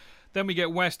 2-0. Then we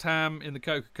get West Ham in the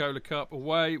Coca-Cola Cup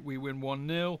away. We win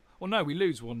 1-0. Or no, we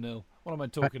lose 1-0. What am I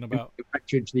talking about?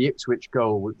 Actually, the Ipswich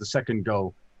goal, the second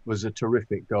goal, was a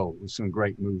terrific goal with some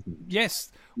great movement.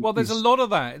 Yes. Well, there's a lot of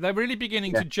that. They're really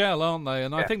beginning to gel, aren't they?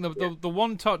 And I think the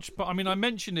one touch, but I mean, I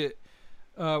mentioned it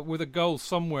with a goal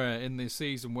somewhere in this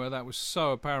season where that was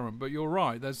so apparent. But you're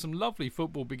right. There's some lovely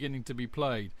football beginning to be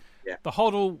played. Yeah. The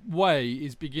Hoddle way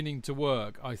is beginning to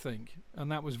work, I think.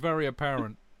 And that was very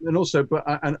apparent. And also,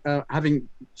 having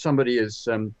somebody as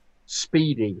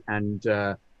speedy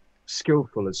and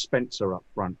skillful as Spencer up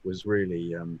front was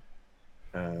really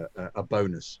a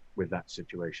bonus with that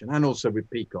situation. And also with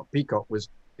Peacock.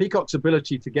 Peacock's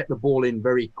ability to get the ball in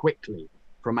very quickly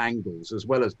from angles, as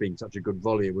well as being such a good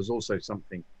volleyer, was also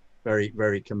something very,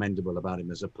 very commendable about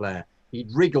him as a player. He'd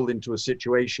wriggled into a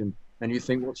situation and you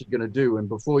think, what's he going to do? And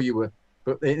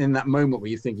but in that moment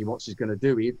where you're thinking, what's he going to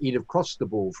do? He'd have crossed the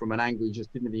ball from an angle he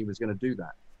just didn't think he was going to do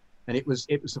that. And it was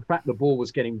the fact the ball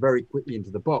was getting very quickly into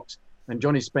the box. And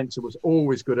Johnny Spencer was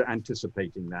always good at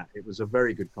anticipating that. It was a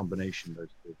very good combination, those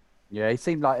two. Yeah, he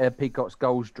seemed like Peacock's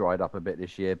goals dried up a bit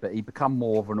this year, but he become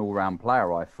more of an all-round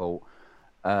player, I thought.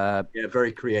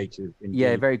 Very creative. Indeed.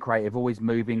 Yeah, very creative, always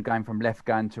moving, going from left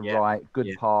going to right, good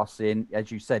passing.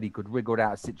 As you said, he could wriggle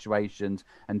out of situations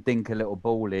and dink a little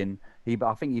ball in.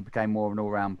 I think he became more of an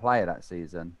all-round player that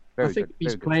season. I think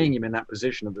he's playing him in that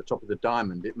position at the top of the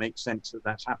diamond. It makes sense that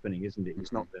that's happening, isn't it?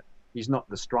 He's not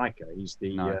the striker.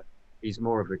 He's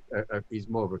more of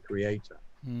a creator.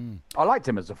 I liked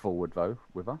him as a forward though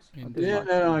with us.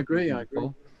 I agree.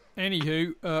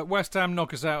 Anywho, West Ham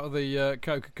knock us out of the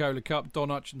Coca-Cola Cup. Don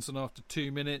Hutchinson after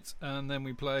 2 minutes, and then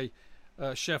we play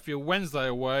Sheffield Wednesday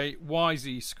away.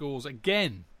 Wisey scores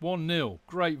again, 1-0.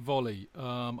 Great volley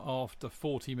after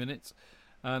 40 minutes,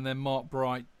 and then Mark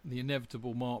Bright, the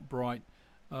inevitable Mark Bright,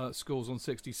 scores on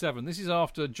 67. This is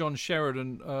after John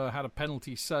Sheridan had a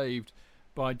penalty saved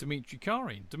by Dimitri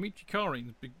Karin. Dimitri Karin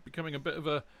is becoming a bit of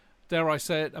a, dare I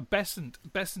say it, a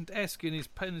Besant-esque in his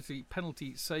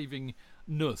penalty saving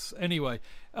nuss. Anyway,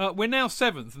 we're now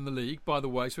 7th in the league, by the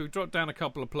way, so we've dropped down a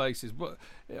couple of places. But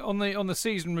on the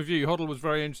season review, Hoddle was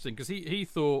very interesting because he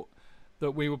thought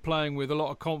that we were playing with a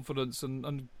lot of confidence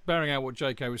and bearing out what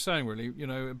JK was saying, really. You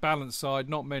know, balanced side,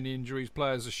 not many injuries,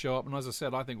 players are sharp, and as I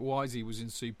said, I think Wisey was in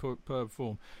superb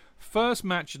form. First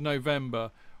match of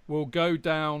November will go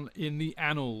down in the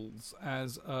annals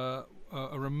as a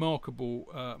remarkable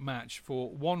match for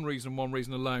one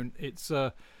reason alone.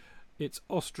 It's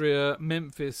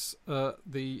Austria-Memphis,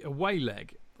 the away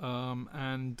leg,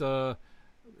 and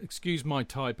excuse my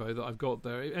typo that I've got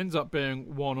there. It ends up being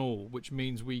 1-1, which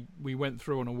means we went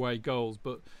through on away goals.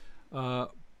 But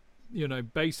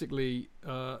basically,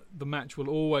 the match will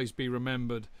always be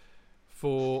remembered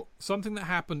for something that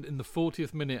happened in the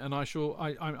 40th minute. And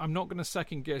I'm not going to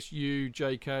second guess you,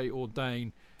 JK, or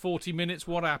Dane. 40 minutes.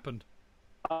 What happened?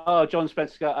 Oh, John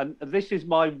Spencer, and this is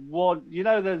my one. You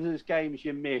know, there's games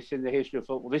you miss in the history of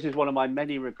football. This is one of my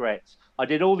many regrets. I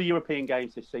did all the European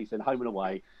games this season, home and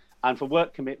away, and for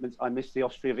work commitments, I missed the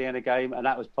Austria-Vienna game, and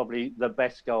that was probably the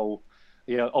best goal,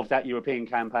 of that European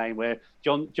campaign, where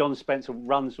John Spencer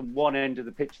runs from one end of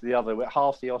the pitch to the other with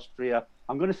half the Austria.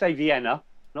 I'm going to say Vienna, I'm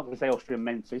not going to say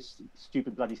Austria-Memphis,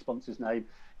 stupid bloody sponsor's name.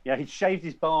 He'd shaved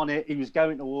his barnet. He was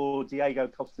going towards Diego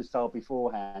Costa style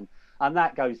beforehand. And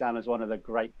that goes down as one of the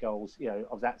great goals,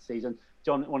 of that season.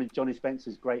 One of Johnny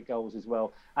Spencer's great goals as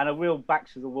well. And a real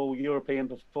back-to-the-wall European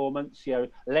performance,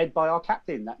 led by our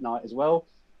captain that night as well,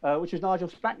 which was Nigel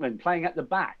Spackman, playing at the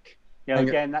back.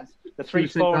 Again, that's the three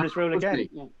foreigners rule again.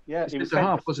 Yeah, he was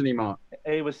half, wasn't he, Mark?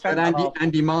 He was and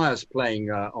Andy Myers playing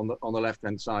on the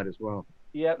left-hand side as well.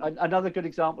 Yeah, another good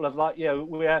example of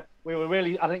we were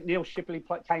really. I think Neil Shipley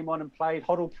came on and played.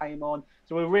 Hoddle came on,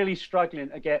 so we were really struggling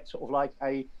to get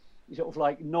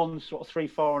non three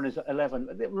foreigners at 11.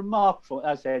 Remarkable,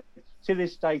 as I said. To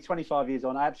this day, 25 years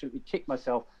on, I absolutely kick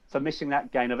myself for missing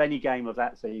that game of any game of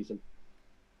that season.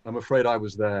 I'm afraid I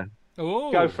was there.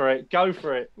 Ooh. Go for it.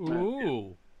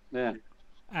 Ooh. Yeah.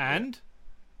 And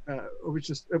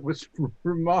it was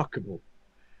remarkable,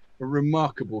 a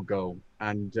remarkable goal,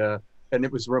 and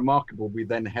it was remarkable. We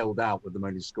then held out with them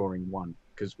only scoring one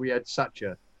because we had such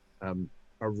a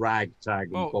ragtag.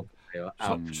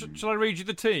 Shall I read you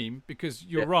the team? Because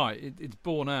you're right, it's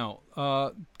borne out.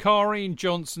 Karin,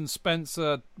 Johnson,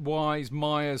 Spencer, Wise,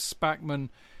 Myers, Spackman,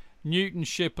 Newton,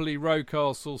 Shipley,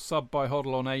 Rocastle, sub by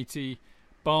Hoddle on 80,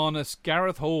 Barnes,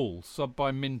 Gareth Hall, sub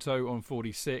by Minto on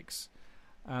 46,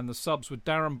 and the subs were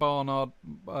Darren Barnard,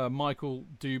 Michael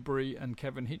Dewberry, and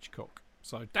Kevin Hitchcock.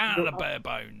 So down to the bare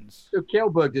bones. So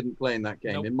Kjellberg didn't play in that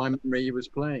game. Nope. In my memory, he was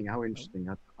playing. How interesting!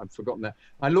 I'd forgotten that.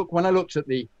 When I looked at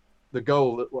the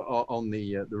goal that on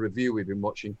the review we've been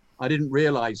watching, I didn't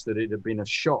realise that it had been a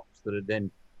shot that had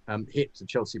then hit the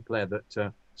Chelsea player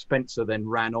that Spencer then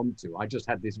ran onto. I just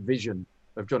had this vision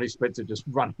of Johnny Spencer just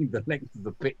running the length of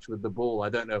the pitch with the ball. I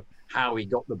don't know how he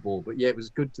got the ball, but yeah, it was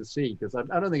good to see because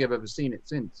I don't think I've ever seen it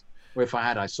since. Or if I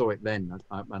had, I saw it then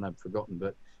and I've forgotten.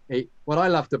 But what I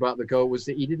loved about the goal was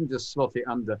that he didn't just slot it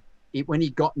under. When he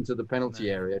got into the penalty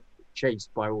area,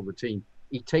 chased by all the team,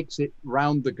 he takes it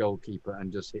round the goalkeeper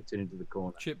and just hits it into the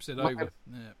corner. Chips it over.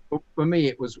 Yeah. For me,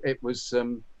 it was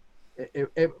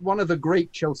one of the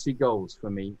great Chelsea goals for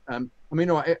me.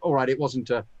 All right, it wasn't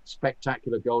a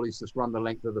spectacular goal. He's just run the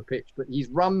length of the pitch, but he's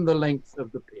run the length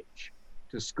of the pitch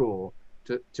to score,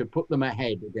 to put them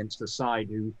ahead against a side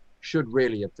who should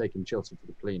really have taken Chelsea to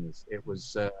the cleaners. It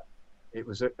was a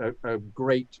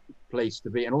great place to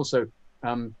be. And also,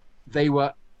 they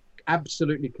were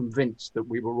absolutely convinced that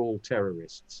we were all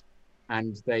terrorists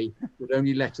and they would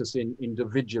only let us in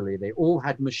individually. They all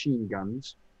had machine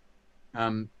guns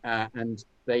and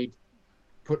they'd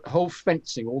put whole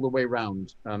fencing all the way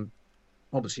around,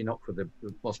 obviously not for the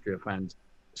Austria fans,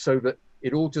 so that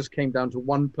it all just came down to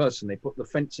one person. They put the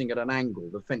fencing at an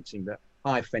angle, the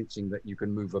high fencing that you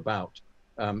can move about,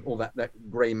 all that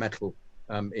grey metal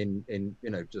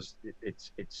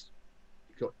it's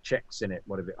got checks in it,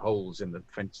 holes in the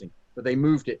fencing. But they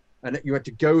moved it, and you had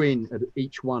to go in at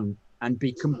each one and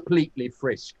be completely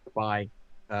frisked by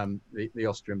the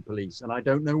Austrian police. And I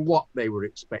don't know what they were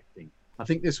expecting. I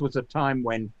think this was a time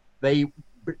when they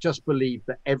just believed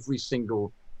that every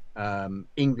single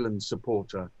England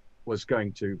supporter was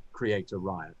going to create a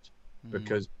riot,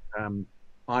 because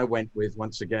I went with,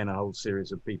 once again, a whole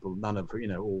series of people, none of,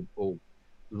 all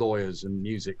lawyers and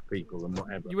music people and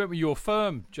whatever. You went with your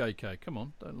firm, JK. Come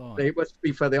on, don't lie. To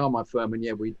be fair, they are my firm, and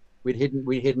yeah, we'd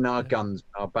hidden our guns,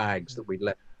 our bags that we'd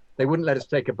let. They wouldn't let us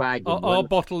take a bag. Our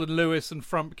Bottle and Lewis and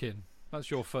Frumpkin.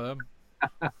 That's your firm.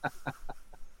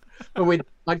 But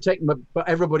I'd take them, but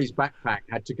everybody's backpack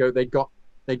had to go. They got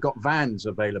vans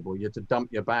available. You had to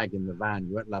dump your bag in the van.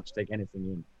 You weren't allowed to take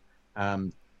anything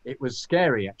in. It was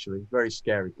scary, actually, very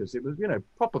scary, because it was,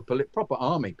 proper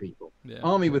army people,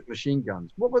 army with machine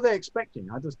guns. What were they expecting?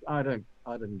 I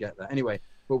didn't get that. Anyway,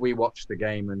 but we watched the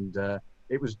game, and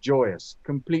it was joyous,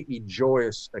 completely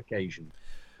joyous occasion,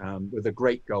 with a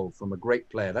great goal from a great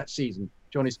player that season.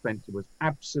 Johnny Spencer was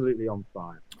absolutely on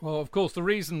fire. Well, of course, the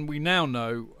reason we now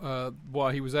know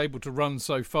why he was able to run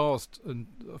so fast and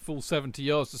a full 70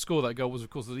 yards to score that goal was, of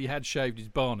course, that he had shaved his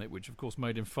barnet, which, of course,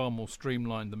 made him far more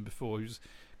streamlined than before. He was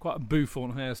quite a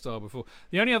Buffon hairstyle before.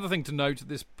 The only other thing to note at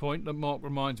this point that Mark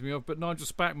reminds me of, but Nigel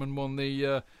Spackman won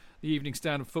the Evening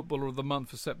Standard Footballer of the Month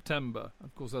for September.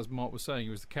 Of course, as Mark was saying, he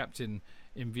was the captain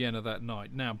in Vienna that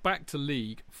night. Now, back to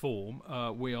league form.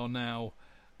 We are now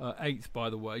 8th, by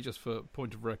the way, just for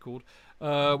point of record.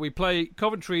 We play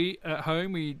Coventry at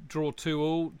home. We draw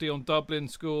 2-2. Dion Dublin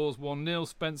scores 1-0.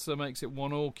 Spencer makes it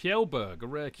 1-1. Kjellberg, a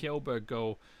rare Kjellberg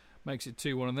goal, makes it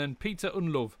 2-1. And then Peter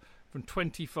Unlov from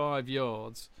 25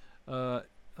 yards.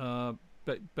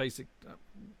 Basic.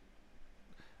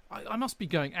 I must be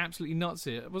going absolutely nuts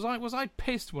here. Was I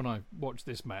pissed when I watched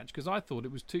this match? Because I thought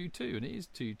it was 2-2, and it is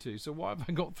 2-2. So why have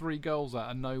I got 3 goals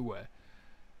out of nowhere?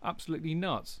 Absolutely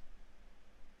nuts.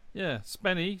 Yeah,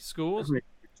 Spenny scores.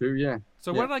 2, yeah.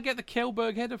 So where did I get the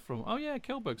Kjellberg header from? Oh yeah,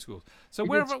 Kjellberg scores. So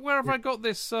where have I got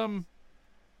this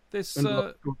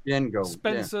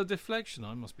Spencer deflection?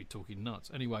 I must be talking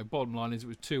nuts. Anyway, bottom line is it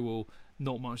was 2-2.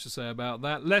 Not much to say about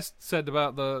that. Less said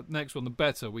about the next one, the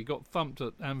better. We got thumped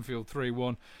at Anfield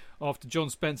 3-1 after John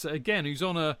Spencer again, who's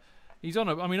on a.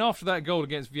 I mean, after that goal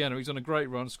against Vienna, he's on a great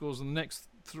run. Scores in the next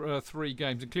 3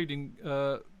 games, including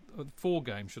 4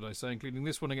 games, should I say, including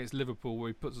this one against Liverpool, where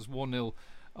he puts us 1-0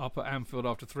 up at Anfield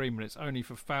after 3 minutes, only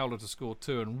for Fowler to score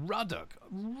 2. And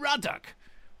Ruddock,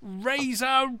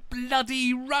 Razor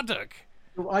bloody Ruddock.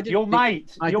 Your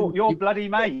mate, your bloody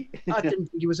mate. I didn't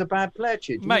think he was a bad player,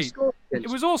 Chid. Mate, it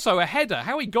was also a header.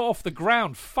 How he got off the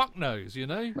ground, fuck knows, He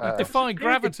defied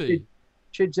gravity.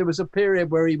 Chid, there was a period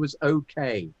where he was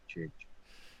okay, Chid.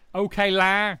 Okay,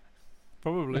 la.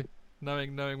 Probably.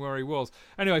 Knowing where he was.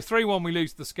 Anyway, 3-1 we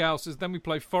lose to the Scousers. Then we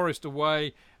play Forest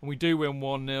away, and we do win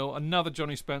 1-0. Another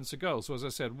Johnny Spencer goal. So as I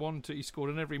said, 1-2. He scored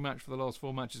in every match for the last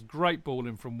 4 matches. Great ball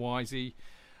in from Wisey.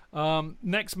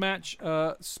 Next match,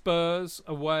 Spurs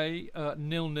away,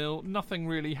 0-0. Nothing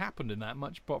really happened in that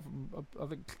much, apart from I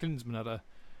think Klinsmann had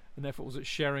an effort was at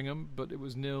Sheringham, but it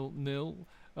was 0-0.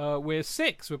 We're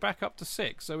 6. We're back up to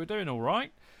 6, so we're doing all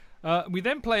right. We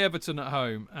then play Everton at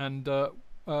home, and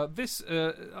I'm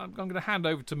going to hand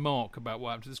over to Mark about what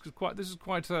happened to this, because this is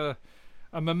quite a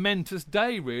momentous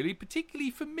day, really,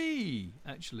 particularly for me,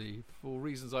 actually, for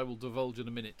reasons I will divulge in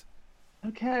a minute.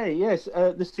 Okay, yes.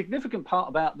 The significant part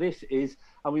about this is,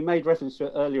 and we made reference to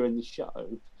it earlier in the show,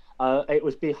 it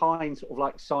was behind sort of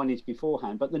like signage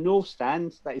beforehand, but the North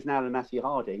Stand, that is now the Matthew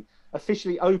Harding,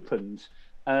 officially opened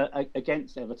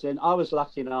against Everton. I was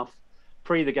lucky enough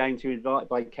pre the game to be invited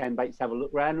by Ken Bates to have a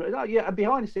look around. And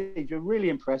behind the scenes, we were really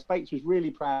impressed. Bates was really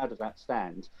proud of that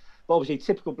stand. But obviously,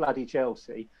 typical bloody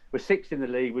Chelsea. We're 6th in the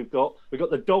league. We've got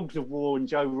the Dogs of War and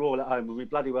Joe Rawle at home, and we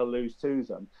bloody well lose to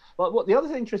them. But what the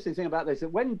other interesting thing about this is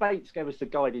that when Bates gave us the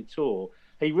guided tour,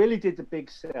 he really did the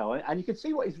big sell, and you could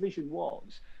see what his vision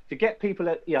was to get people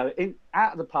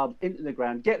out of the pub into the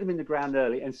ground, get them in the ground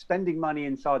early, and spending money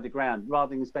inside the ground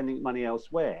rather than spending money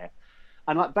elsewhere.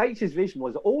 And like Bates's vision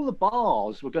was that all the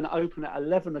bars were going to open at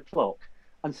 11 o'clock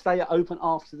and stay open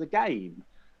after the game.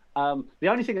 The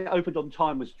only thing that opened on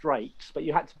time was Drake's, but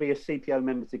you had to be a CPO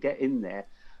member to get in there.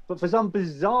 But for some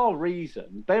bizarre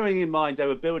reason, bearing in mind they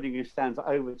were building a stand for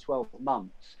over 12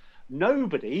 months,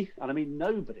 nobody, and I mean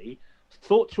nobody,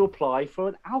 thought to apply for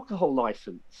an alcohol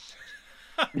license.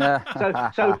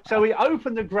 So we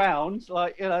opened the grounds,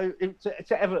 to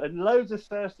Everton, loads of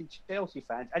thirsty Chelsea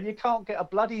fans, and you can't get a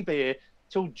bloody beer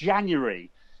till January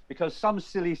because some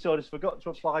silly sort of forgot to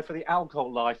apply for the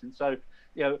alcohol license. So,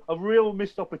 a real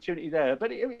missed opportunity there.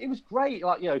 But it was great.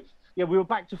 We were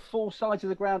back to 4 sides of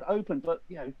the ground open, but,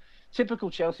 typical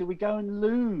Chelsea, we go and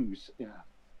lose. Yeah.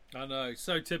 I know,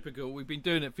 so typical. We've been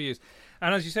doing it for years.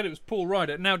 And as you said, it was Paul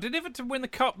Ryder. Now, did Everton win the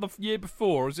Cup the year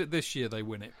before, or is it this year they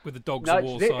win it with the Dogs of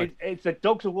War side? It's the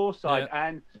Dogs of War side,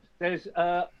 and there's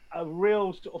a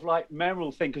real sort of like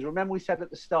memorable thing, because remember we said at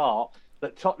the start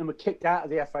that Tottenham were kicked out of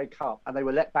the FA Cup and they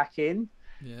were let back in.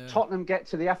 Yeah. Tottenham get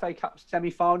to the FA Cup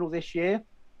semi-final this year,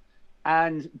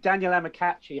 and Daniel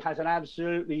Amokachi has an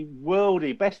absolutely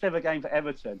worldy best ever game for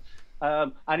Everton,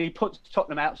 and he puts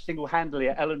Tottenham out single-handedly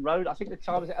at Ellen Road. I think the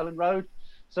time was at Ellen Road.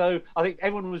 So I think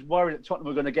everyone was worried that Tottenham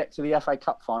were going to get to the FA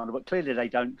Cup final, but clearly they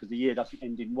don't, because the year doesn't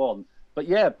end in one. But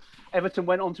yeah, Everton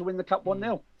went on to win the Cup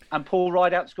 1-0, and Paul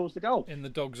Rideout scores the goal in the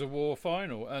Dogs of War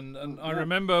final. And I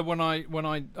remember when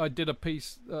I did a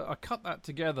piece, I cut that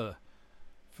together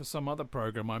for some other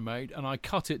program I made, and I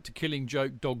cut it to Killing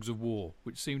Joke Dogs of War,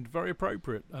 which seemed very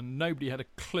appropriate, and nobody had a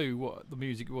clue what the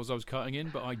music was I was cutting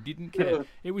in, but I didn't care.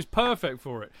 It was perfect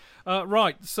for it.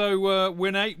 Right, so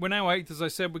we're now 8th, as I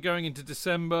said. We're going into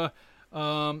December,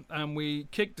 and we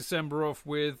kicked December off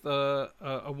with a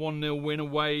 1-0 win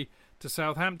away to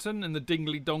Southampton in the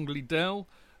Dingley Dongley Dell.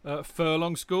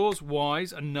 Furlong scores,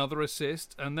 Wise another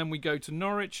assist, and then we go to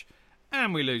Norwich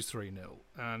and we lose 3-0.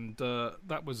 And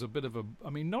that was a bit of a... I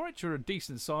mean, Norwich are a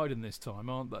decent side in this time,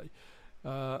 aren't they?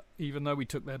 Even though we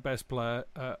took their best player,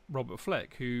 Robert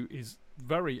Fleck, who is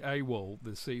very AWOL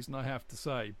this season, I have to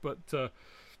say. But,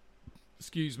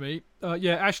 excuse me.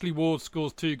 Ashley Ward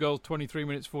scores 2 goals, 23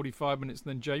 minutes, 45 minutes. And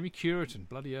then Jamie Curitan.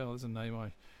 Bloody hell, there's a name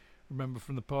I remember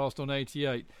from the past on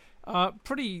 88.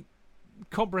 Pretty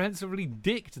comprehensively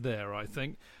dicked there, I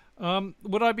think.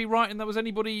 Would I be right in that was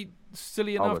anybody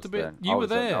silly enough to be? There. You were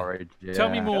there. Norwich, yeah. Tell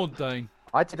me more, Dane.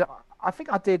 I did. I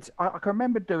think I did. I can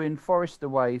remember doing Forest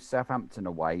away, Southampton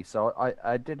away. So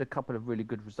I did a couple of really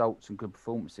good results and good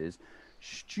performances.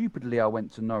 Stupidly, I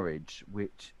went to Norwich,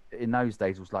 which in those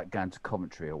days was like going to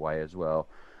Coventry away as well.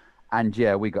 And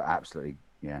yeah, we got absolutely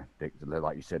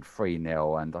like you said,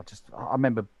 3-0. And I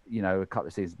remember, a couple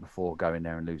of seasons before going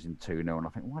there and losing 2-0. And I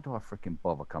think, why do I freaking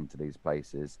bother come to these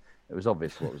places? It was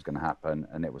obvious what was going to happen,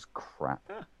 and it was crap.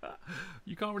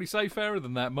 You can't really say fairer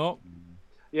than that, Mark.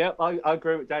 Yeah, I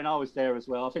agree with Dan. I was there as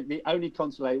well. I think the only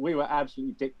consolation, we were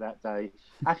absolutely dick that day.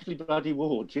 Actually, bloody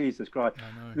Ward, Jesus Christ.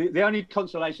 The only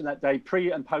consolation that day,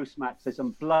 pre and post match, there's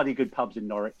some bloody good pubs in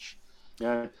Norwich.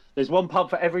 Yeah, there's one pub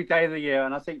for every day of the year,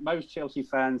 and I think most Chelsea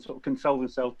fans sort of console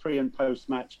themselves pre and post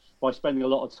match by spending a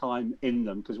lot of time in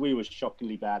them, because we were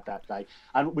shockingly bad that day,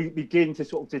 and we begin to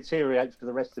sort of deteriorate for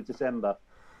the rest of December.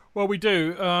 Well, we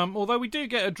do. Although we do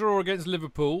get a draw against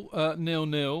Liverpool,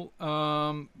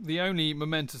 0-0. The only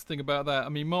momentous thing about that, I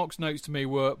mean, Mark's notes to me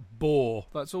were bore.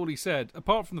 That's all he said.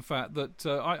 Apart from the fact that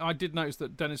I did notice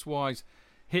that Dennis Wise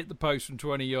hit the post from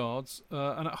 20 yards.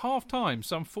 And at half-time,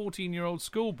 some 14-year-old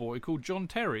schoolboy called John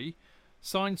Terry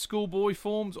signed schoolboy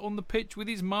forms on the pitch with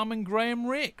his mum and Graham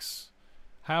Ricks.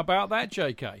 How about that,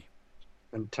 JK?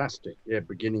 Fantastic. Yeah,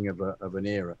 beginning of an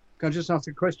era. Can I just ask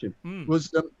a question?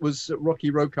 Was Rocky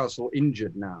Rocastle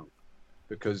injured now?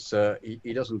 Because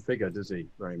he doesn't figure, does he,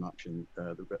 very much in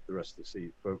the rest of the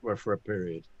season for a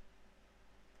period?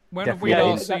 When have we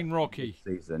last seen Rocky?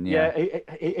 Season,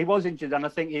 he was injured, and I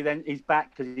think he's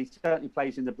back, because he certainly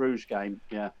plays in the Bruges game.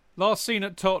 Yeah. Last seen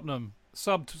at Tottenham,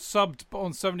 subbed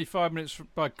on 75 minutes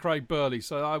by Craig Burley.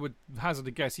 So I would hazard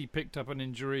a guess he picked up an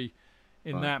injury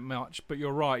in that match, but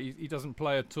you're right, he doesn't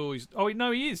play at all.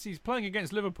 He is. He's playing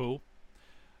against Liverpool,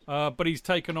 but he's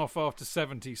taken off after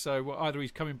 70, so either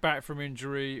he's coming back from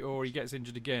injury or he gets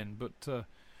injured again, but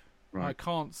I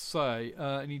can't say.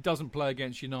 And he doesn't play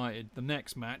against United the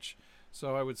next match,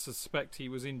 so I would suspect he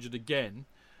was injured again.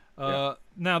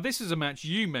 Now, this is a match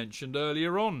you mentioned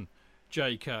earlier on,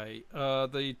 JK.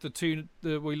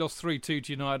 We lost 3-2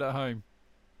 to United at home.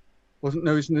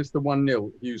 Isn't this the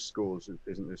 1-0 Hughes scores?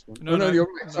 Isn't this one? No, you're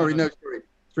right. Sorry,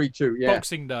 3-2. Yeah,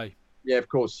 Boxing Day. Yeah, of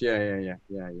course. Yeah.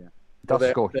 Does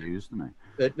score Hughes, doesn't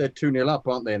he? They're 2-0 up,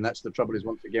 aren't they? And that's the trouble. Is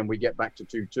once again we get back to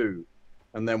 2-2,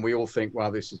 and then we all think,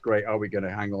 "Wow, this is great. Are we going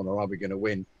to hang on, or are we going to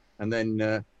win?" And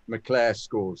then McClare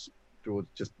scores towards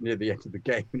just near the end of the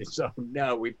game, and it's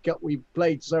no, we've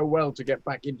played so well to get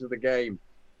back into the game.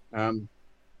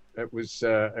 It was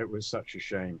such a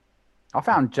shame. I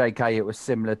found, JK, it was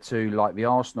similar to like the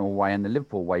Arsenal way and the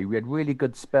Liverpool way. We had really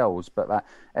good spells, but that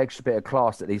extra bit of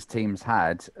class that these teams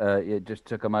had, it just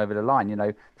took them over the line.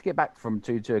 To get back from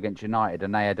 2-2 against United,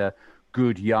 and they had a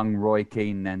good young Roy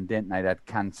Keane, then didn't they? They had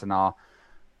Cantona.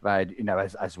 They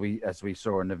had, as we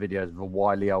saw in the videos, the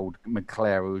wily old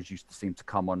McClare, who used to seem to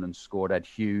come on and score. They had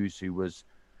Hughes, who was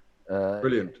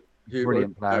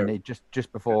brilliant player, and he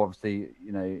just before obviously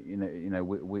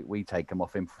we take him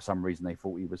off him for some reason. They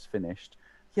thought he was finished.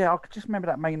 I could just remember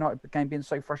that Man United game being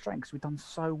so frustrating because we'd done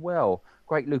so well.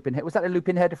 Great looping head. Was that the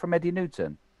looping header from Eddie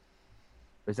Newton?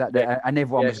 Was that and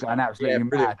everyone was going absolutely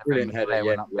mad. Brilliant header.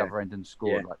 Went up the other end and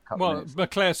scored.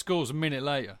 McClare scores a minute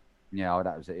later. Yeah,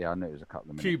 that was it. Yeah, I knew it was a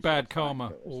couple of minutes. Cue bad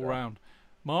karma all round.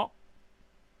 Mark?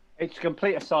 It's a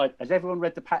complete aside. Has everyone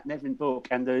read the Pat Nevin book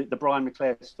and the Brian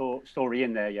McClare story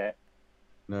in there yet?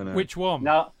 No. Which one?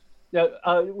 No.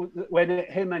 When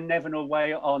him and Nevin are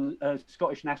away on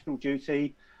Scottish national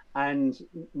duty, and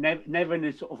Nevin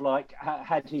is sort of like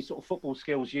had his sort of football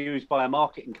skills used by a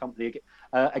marketing company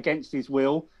against his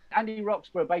will. Andy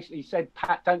Roxburgh basically said,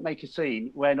 Pat, don't make a scene,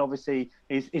 when obviously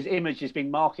his image is being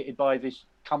marketed by this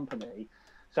company.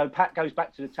 So Pat goes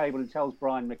back to the table and tells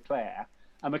Brian McClare,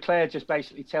 and McClare just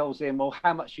basically tells him, well,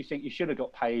 how much do you think you should have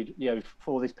got paid,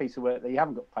 for this piece of work that you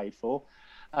haven't got paid for?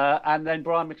 And then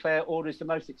Brian McClare orders the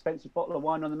most expensive bottle of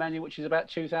wine on the menu, which is about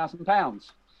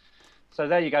 £2,000. So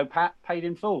there you go, Pat, paid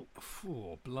in full.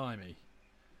 Oh, blimey.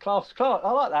 Class.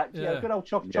 I like that. Yeah. Good old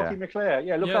Chocky McClare.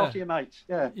 Yeah, look after your mates.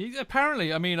 Yeah.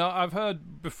 Apparently, I mean, I've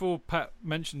heard before Pat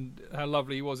mentioned how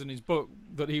lovely he was in his book,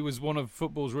 that he was one of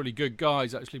football's really good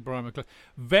guys, actually, Brian McClare.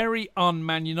 Very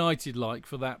un-Man United-like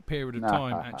for that period of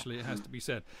time, actually, it has to be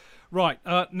said. Right,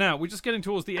 now, we're just getting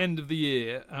towards the end of the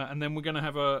year, and then we're going to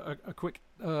have a quick...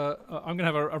 I'm going to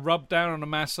have a rub down and a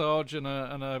massage and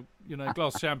a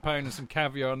glass of champagne and some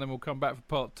caviar, and then we'll come back for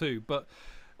part 2. But...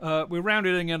 we're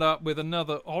rounding it up with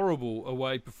another horrible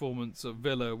away performance at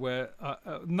Villa, where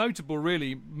notable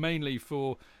really mainly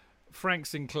for Frank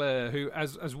Sinclair, who,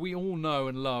 as we all know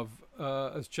and love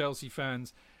as Chelsea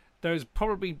fans, there has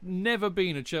probably never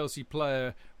been a Chelsea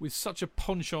player with such a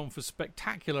penchant for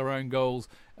spectacular own goals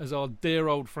as our dear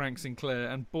old Frank Sinclair.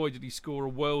 And boy, did he score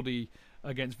a worldie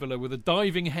against Villa with a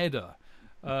diving header.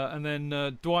 And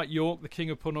then Dwight York, the king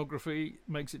of pornography,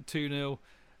 makes it 2-0.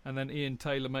 And then Ian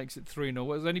Taylor makes it 3-0.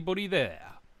 Was anybody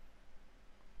there?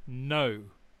 No.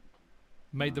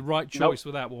 Made the right choice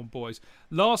with that one, boys.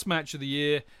 Last match of the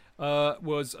year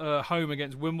was home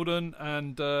against Wimbledon,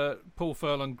 and Paul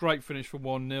Furlong, great finish for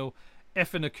 1-0.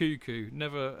 Efan Akuku,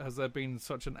 never has there been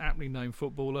such an aptly named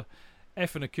footballer.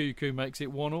 Efan Akuku makes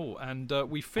it 1-1, and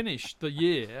we finished the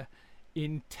year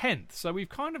in 10th. So we've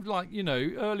kind of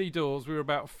early doors we were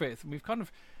about 5th, and we've kind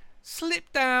of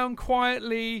slipped down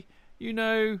quietly.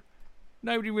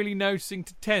 Nobody really noticing,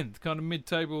 to 10th, kind of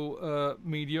mid-table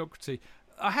mediocrity.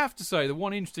 I have to say, the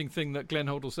one interesting thing that Glenn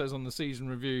Hoddle says on the season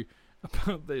review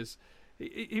about this,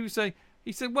 he said,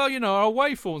 well, our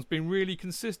away form's been really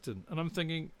consistent. And I'm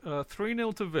thinking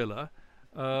 3-0 to Villa,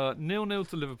 0-0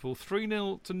 to Liverpool,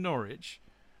 3-0 to Norwich.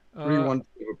 3-1 to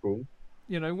Liverpool.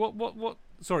 What?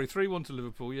 Sorry, 3-1 to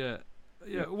Liverpool, yeah.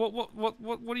 Yeah, what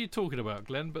are you talking about,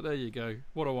 Glenn? But there you go.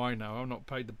 What do I know? I'm not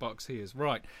paid the bucks here.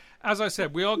 Right. As I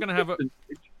said, we are going to have a...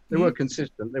 They were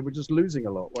consistent. They were just losing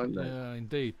a lot, weren't they? Yeah,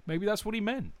 indeed. Maybe that's what he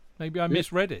meant. Maybe I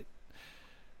misread it.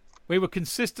 We were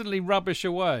consistently rubbish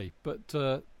away, but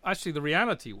actually the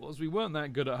reality was we weren't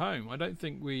that good at home. I don't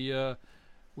think we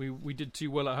did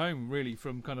too well at home, really,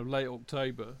 from kind of late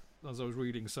October, as I was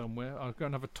reading somewhere. I'll go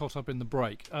and have a tot up in the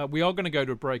break. We are going to go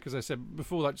to a break, as I said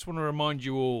before. I just want to remind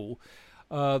you all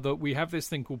that we have this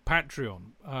thing called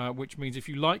Patreon, which means if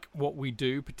you like what we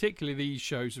do, particularly these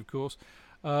shows, of course,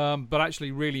 but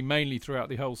actually really mainly throughout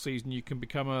the whole season, you can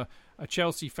become a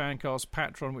Chelsea Fancast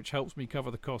patron, which helps me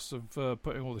cover the costs of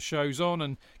putting all the shows on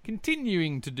and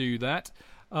continuing to do that.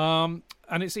 And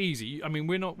it's easy. I mean,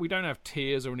 we don't have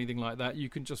tiers or anything like that. You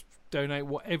can just donate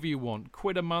whatever you want.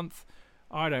 £1 a month,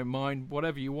 I don't mind,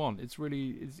 whatever you want. It's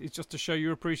just to show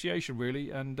your appreciation, really.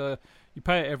 And you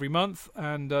pay it every month,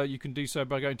 and you can do so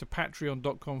by going to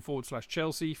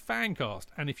patreon.com/Chelsea Fancast.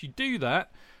 And if you do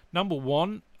that, number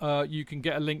one, you can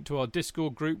get a link to our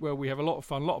Discord group where we have a lot of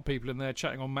fun, a lot of people in there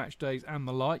chatting on match days and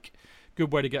the like.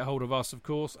 Good way to get hold of us, of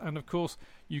course. And, of course,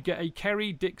 you get a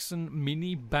Kerry Dixon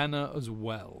mini banner as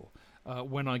well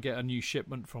when I get a new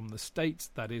shipment from the States,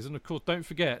 that is. And, of course, don't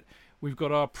forget, we've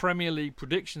got our Premier League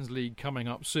Predictions League coming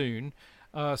up soon.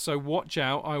 So watch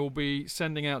out. I will be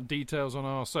sending out details on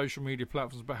our social media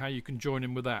platforms about how you can join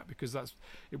in with that, because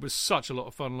it was such a lot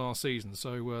of fun last season.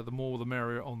 So the more the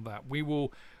merrier on that. We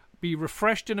will be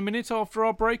refreshed in a minute after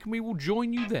our break, and we will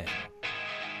join you then.